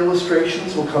automated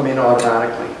illustrations will come in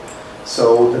automatically.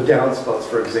 So the downspouts,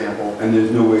 for example. And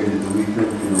there's no way to delete them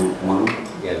if you don't want them?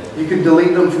 Yeah. You can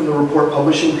delete them from the report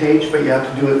publishing page, but you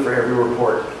have to do it for every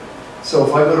report. So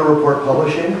if I go to report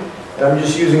publishing, and I'm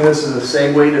just using this as a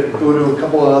segue to go to a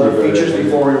couple of other features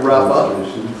before we wrap up,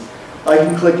 I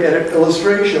can click edit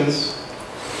illustrations,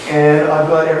 and I've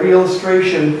got every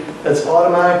illustration that's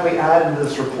automatically added to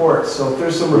this report. So if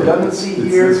there's some redundancy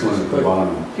here, this one at the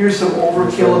bottom. Here's some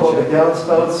overkill about the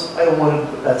downspouts. I don't want to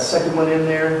put that second one in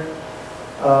there.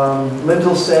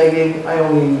 Lintel sagging, I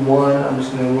only need one. I'm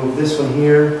just going to remove this one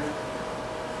here.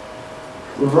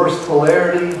 Reverse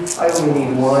polarity, I only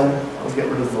need one. I'll get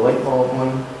rid of the light bulb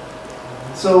one.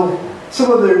 So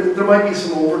there might be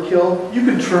some overkill. You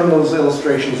can turn those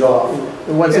illustrations off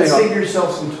and save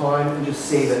yourself some time and just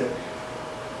save it.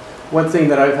 One thing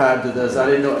that I've had is I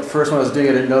didn't know at first when I was doing it,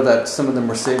 I didn't know that some of them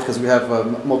were saved because we have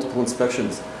multiple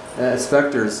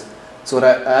inspectors. So I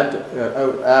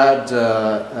would add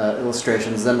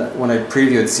illustrations. Then when I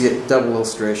preview it, see it double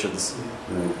illustrations.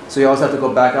 Right. So you always have to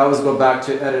go back. I always go back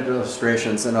to edit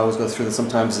illustrations, and I always go through them.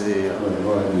 Sometimes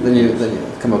then you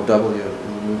come up double.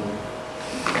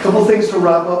 A couple things to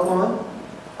wrap up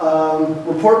on.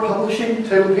 Report publishing,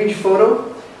 title page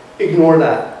photo. Ignore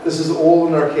that. This is old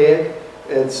and archaic.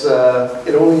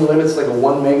 It only limits like a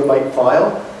 1 megabyte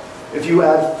file. If you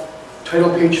add title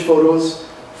page photos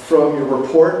from your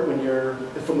report, when you're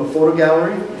from the photo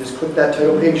gallery, you just click that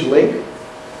title page link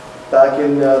back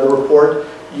in the report.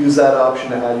 Use that option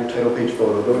to add your title page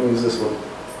photo. Don't use this one.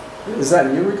 Is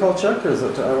that new recall check, or is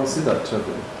it? I don't see that.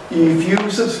 If you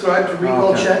subscribe to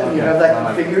Recall Check and you have that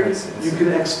configured, you can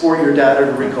export your data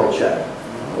to Recall Check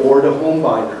or to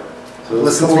HomeBinder. So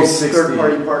Listen 360.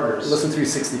 Third-party partners. Listen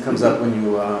 360 comes up when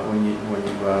you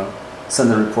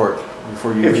send the report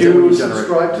before you. If you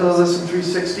subscribe to Listen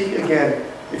 360, again,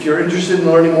 if you're interested in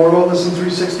learning more about Listen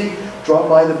 360, drop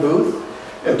by the booth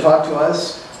and talk to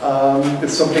us.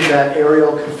 It's something that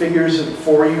Ariel configures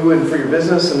for you and for your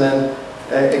business, and then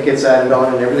it gets added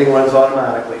on and everything runs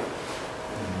automatically.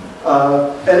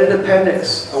 Edit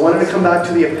appendix. I wanted to come back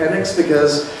to the appendix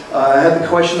because I had the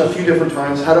question a few different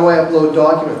times, how do I upload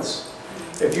documents?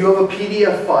 If you have a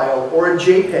PDF file or a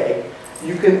JPEG,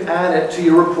 you can add it to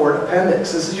your report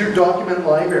appendix. This is your document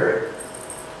library.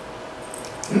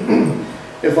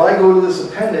 If I go to this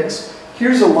appendix,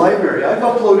 here's a library. I've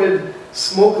uploaded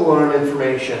smoke alarm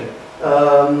information,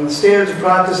 standards of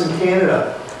practice in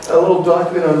Canada, a little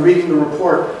document on reading the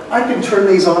report. I can turn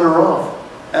these on or off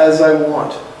as I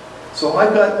want. So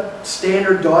I've got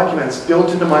standard documents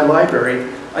built into my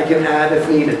library I can add if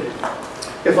needed.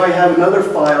 If I have another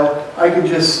file, I can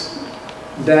just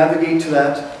navigate to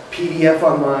that PDF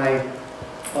on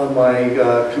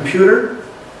my computer.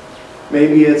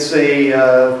 Maybe it's a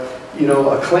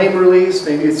a claim release,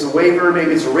 maybe it's a waiver,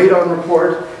 maybe it's a radon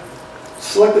report.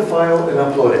 Select the file and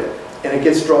upload it, and it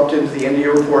gets dropped into the end of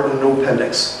your report in no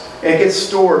appendix. And it gets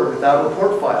stored with that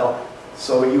report file,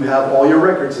 so you have all your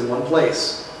records in one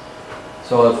place.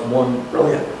 So it's one,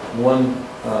 Brilliant.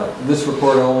 this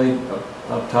report only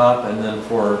up top, and then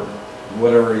for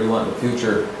whatever you want in the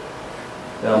future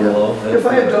down below. If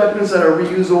I have documents that are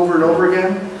reused over and over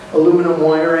again, aluminum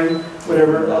wiring,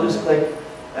 whatever, I'll just click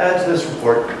add to this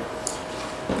report.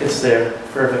 It's there.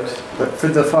 Perfect. But for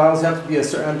the files, you have to be a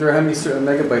certain, under how many certain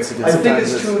megabytes again? I think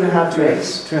it's 2.5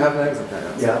 megs. 2.5 megs, okay.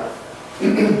 Yeah.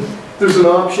 There's an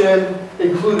option,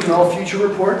 include in all future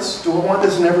reports. Do I want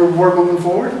this in every report moving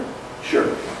forward?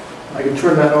 Sure. I can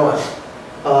turn that on.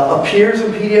 Appears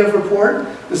in PDF report.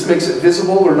 This makes it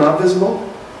visible or not visible.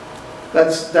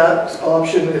 That's that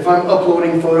option. If I'm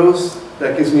uploading photos,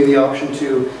 that gives me the option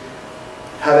to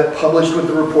have it published with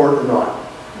the report or not,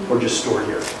 or just stored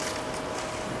here.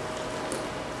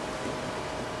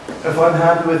 If I'm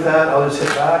happy with that, I'll just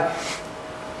hit back.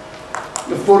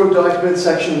 The photo document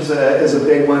section is a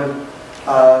big one.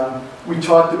 We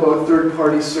talked about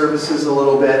third-party services a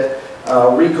little bit.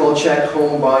 Recall check,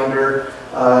 home binder.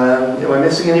 Am I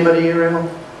missing anybody here,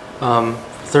 Emil?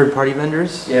 Third-party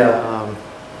vendors? Yeah.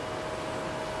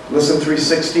 Listen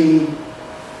 360.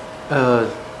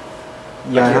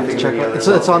 Yeah, I have to think check. of any It's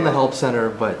others. on the help center,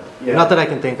 but Yeah. not that I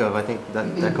can think of. I think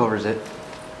that covers it.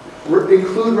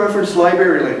 Include reference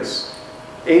library links.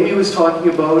 Amy was talking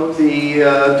about the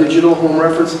digital home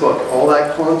reference book. All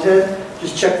that content,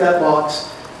 just check that box.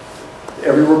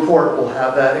 Every report will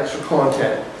have that extra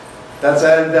content. That's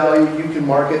added value. You can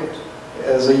market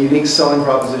as a unique selling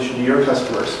proposition to your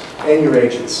customers and your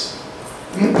agents.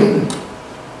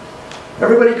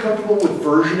 Everybody comfortable with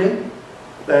versioning?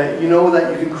 That you know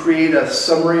that you can create a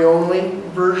summary-only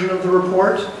version of the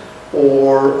report,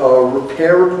 or a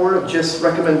repair report of just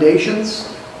recommendations.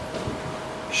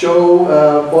 Show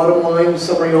bottom line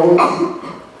summary only,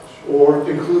 or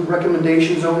include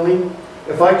recommendations only.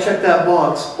 If I check that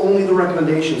box, only the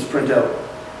recommendations print out,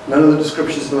 none of the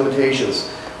descriptions and limitations.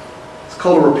 It's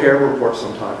called a repair report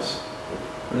sometimes.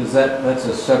 But is that's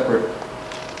a separate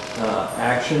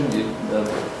action?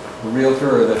 The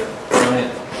realtor or the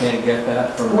client can't get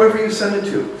that from? Whoever you send it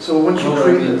to. So once you No,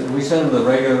 create it, we send them the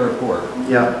regular report,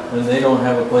 yeah. and they don't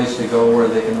have a place to go where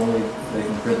they can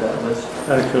print that list?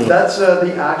 That's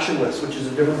the action list, which is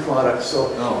a different product.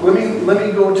 So Oh. let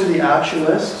me go to the action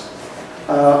list.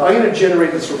 I'm going to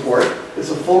generate this report. It's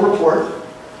a full report.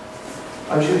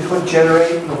 I'm just going to click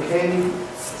generate. Okay.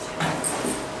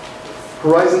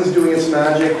 Horizon's doing its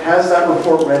magic. Has that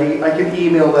report ready? I can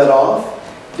email that off.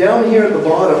 Down here at the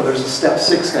bottom, there's a step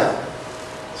 6 now.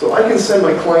 So I can send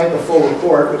my client the full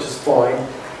report, which is fine.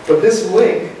 But this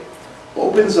link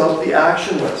opens up the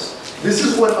action list. This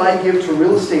is what I give to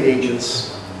real estate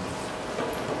agents.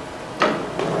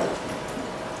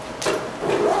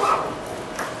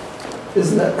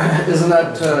 Isn't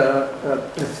that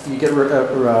if you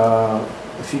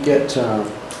get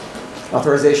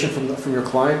authorization from your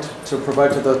client to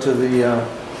provide to the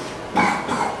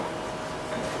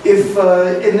If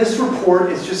in this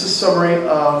report, it's just a summary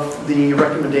of the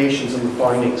recommendations and the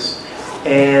findings.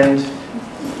 And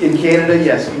in Canada,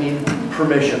 yes, you need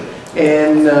permission.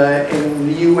 And in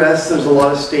the US, there's a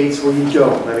lot of states where you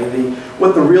don't. I mean,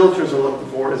 what the realtors are looking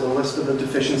for is a list of the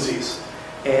deficiencies.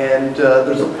 And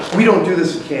we don't do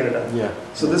this in Canada. Yeah.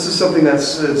 So this is something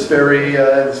that's very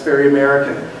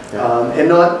American, Yeah. and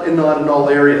not in all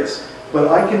areas. But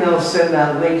I can now send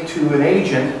that link to an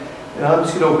agent, and I'm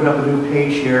just going to open up a new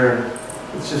page here, and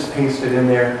let's just paste it in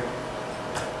there.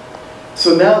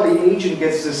 So now the agent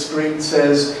gets this screen that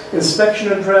says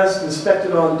inspection address,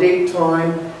 inspected on date,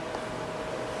 time,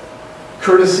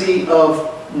 courtesy of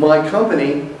my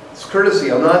company. It's courtesy.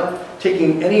 I'm not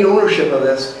taking any ownership of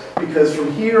this, because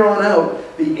from here on out,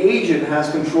 the agent has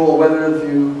control whether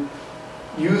to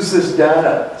use this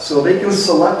data. So they can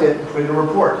select it and create a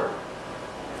report.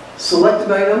 Select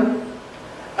an item,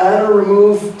 add or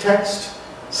remove text,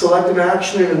 select an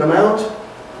action and an amount,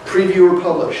 preview or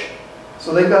publish.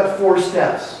 So they've got 4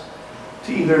 steps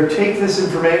to either take this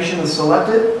information and select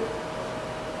it.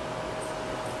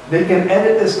 They can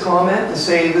edit this comment to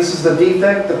say this is the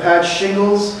defect, the patch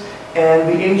shingles, and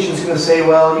the agent's going to say,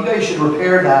 well, you guys should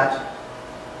repair that,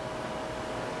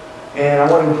 and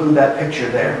I want to include that picture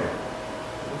there.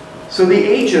 So the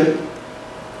agent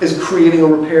is creating a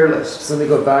repair list. So they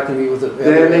go back and meet with the.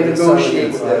 Then they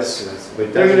negotiate with this.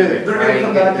 They're gonna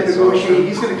come back and negotiate.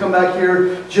 He's gonna come back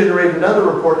here, generate another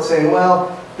report saying,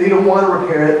 well, they don't want to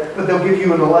repair it, but they'll give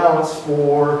you an allowance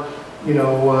for, you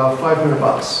know,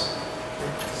 $500.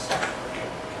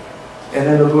 And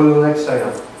then they'll go to the next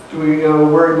item. Do we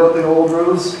worry about the old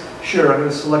roofs? Sure, I'm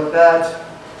gonna select that.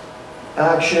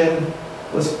 Action.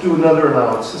 Let's do another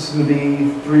allowance. This is gonna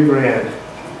be $3 grand.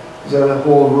 Because the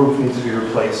whole roof needs to be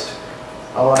replaced.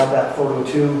 I'll add that photo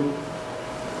too.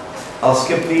 I'll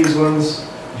skip these ones.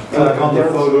 Click on the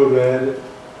photo to add it.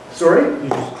 Sorry? You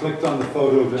just clicked on the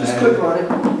photo to Just add click it. on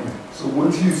it. So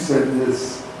once you send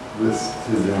this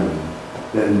to them,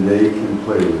 then they can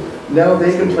play with it. Now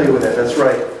they can play with it, that's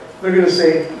right. They're going to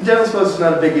say, downspout is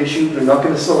not a big issue. They're not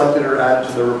going to select it or add it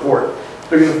to the report.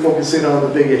 They're going to focus in on the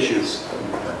big issues.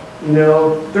 You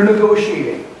know, they're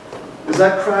negotiating. Is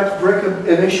that cracked brick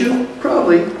an issue?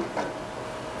 Probably.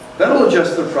 That'll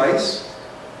adjust their price.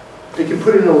 They can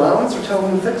put in an allowance or tell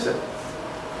them to fix it.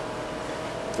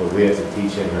 But we have to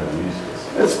teach them how to use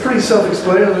this. It's pretty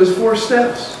self-explanatory. There's 4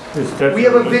 steps. We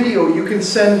have a video. You can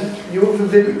send. You have a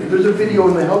video. There's a video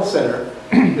in the health center,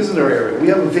 isn't there, Aaron? We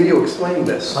have a video explaining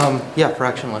this. Yeah, for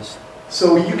action list.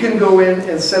 So you can go in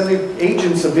and send the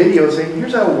agents a video saying,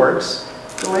 "Here's how it works.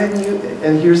 Go ahead and use it.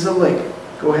 And here's the link.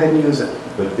 Go ahead and use it."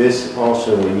 But this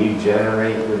also, when you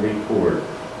generate the report,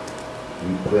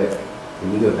 you click,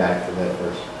 can you go back to that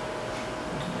first?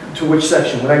 To which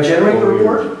section? When I generate the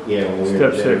report? Yeah, when we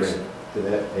Step were 6. generating to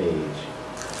that page.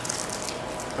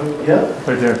 Yeah.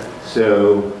 Right there.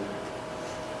 So,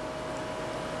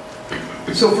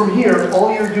 So from here,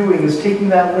 all you're doing is taking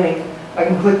that link. I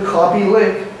can click copy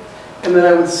link, and then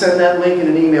I would send that link in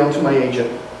an email to my agent.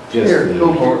 just Here, the,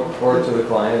 go here. Or to the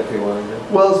client if you want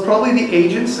to. Well, it's probably the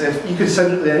agents. If you could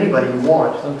send it to anybody you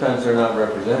want. Sometimes they're not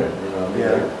represented, you know.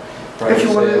 Yeah. They're private If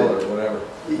you wanted- sale or whatever.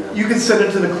 You can send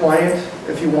it to the client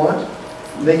if you want.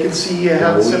 They can see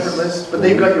have a separate list, but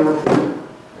they've got your report.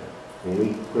 when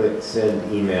we click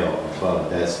send email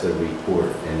above, that's the report,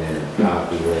 and then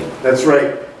copy link. That's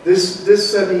right.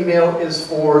 This send email is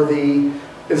for the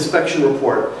inspection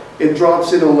report. It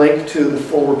drops in a link to the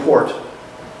full report.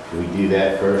 Can we do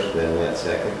that first, then that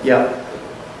second? Yeah.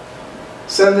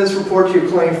 Send this report to your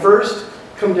client first.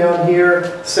 Come down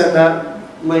here, send that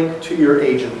link to your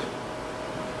agent.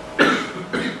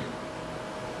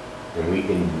 And we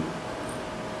can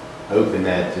open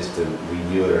that just to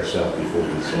review it ourselves before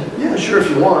we send it. Yeah, sure, if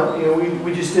you want. You know,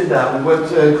 we just did that. We went,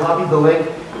 copied the link,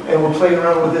 and we're playing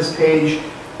around with this page.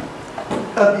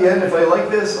 At the end, if I like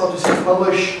this, I'll just hit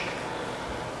publish.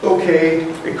 Okay,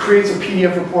 it creates a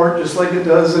PDF report just like it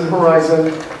does in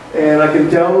Horizon, and I can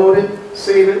download it,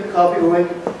 save it, copy the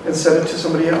link, and send it to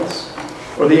somebody else.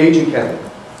 Or the agent can.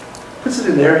 Puts it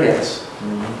in their hands.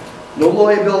 No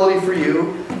liability for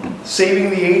you,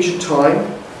 saving the agent time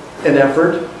and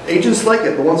effort. Agents like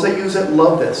it. The ones that use it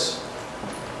love this.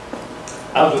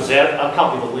 I was gonna say, I'll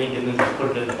copy the link and then just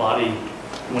put it in the body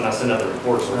when I send out the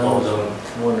report, so it's all done.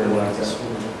 Wondering why that's.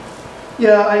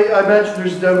 Yeah, I imagine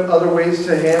there's other ways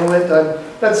to handle it.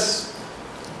 That's,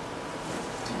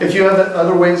 if you have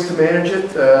other ways to manage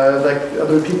it, like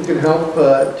other people can help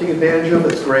take advantage of,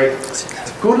 it's great.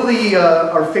 Go to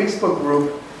our Facebook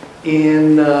group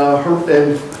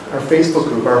our Facebook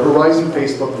group, our Horizon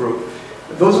Facebook group.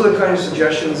 Those are the kind of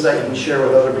suggestions that you can share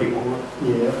with other people.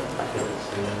 Yeah.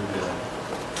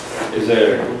 Is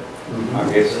there,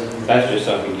 I guess, that's just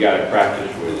something you gotta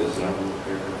practice with, isn't it?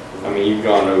 I mean, you've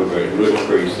gone over it, it looks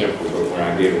pretty simple, but when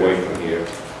I get away from here,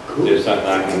 is something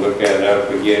I can look at up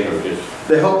again, or just?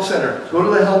 The Help Center. Go to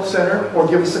the Help Center or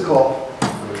give us a call.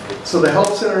 So the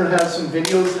Help Center has some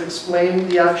videos that explain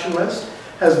the action list,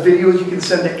 has videos you can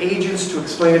send to agents to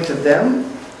explain it to them.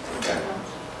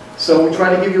 So we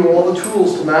try to give you all the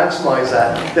tools to maximize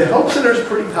that. The Help Center is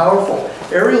pretty powerful.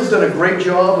 Ariel's done a great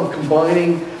job of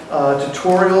combining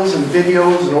tutorials and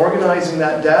videos and organizing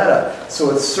that data. So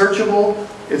it's searchable,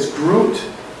 it's grouped,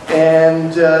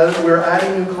 and we're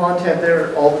adding new content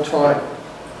there all the time.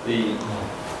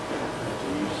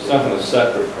 Something that's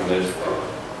separate from this,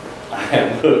 I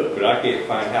have looked, but I can't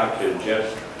find how to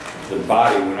adjust the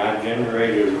body. When I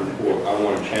generate a report, I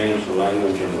want to change the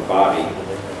language in the body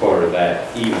part of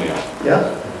that email.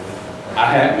 Yeah? I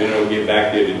haven't been able to get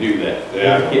back there to do that.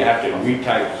 I have to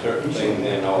retype certain things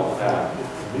in all the time.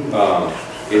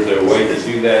 Is there a way to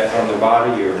do that on the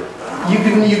body, or? You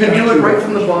can do it right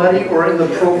from the body or in the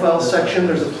profile section.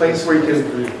 There's a place where you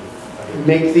can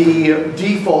make the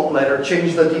default letter,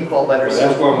 change the default letter. Well,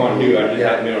 that's what I want to do, I just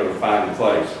haven't been able to find the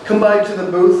place. Come by to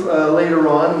the booth later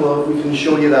on, we can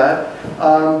show you that.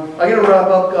 I'm going to wrap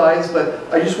up, guys,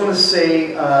 but I just want to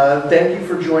say thank you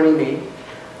for joining me.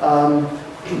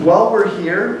 While we're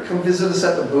here, come visit us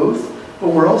at the booth, but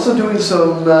we're also doing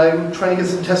some, trying to get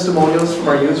some testimonials from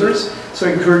our users, so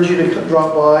I encourage you to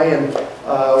drop by, and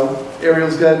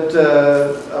Ariel's got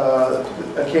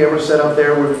a camera set up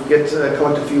there where we get to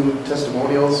collect a few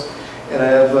testimonials, and I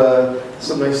have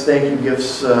some nice thank you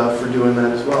gifts for doing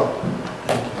that as well.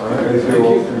 All right, thank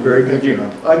you. Very good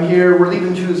job. I'm here, we're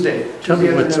leaving Tuesday. Tell me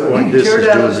Tuesday what's- afternoon. why this Tear is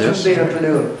down doing is this. Tuesday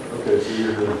afternoon. Okay, so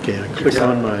you're the... Okay, I click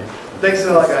on my... Thanks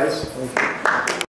a lot, guys.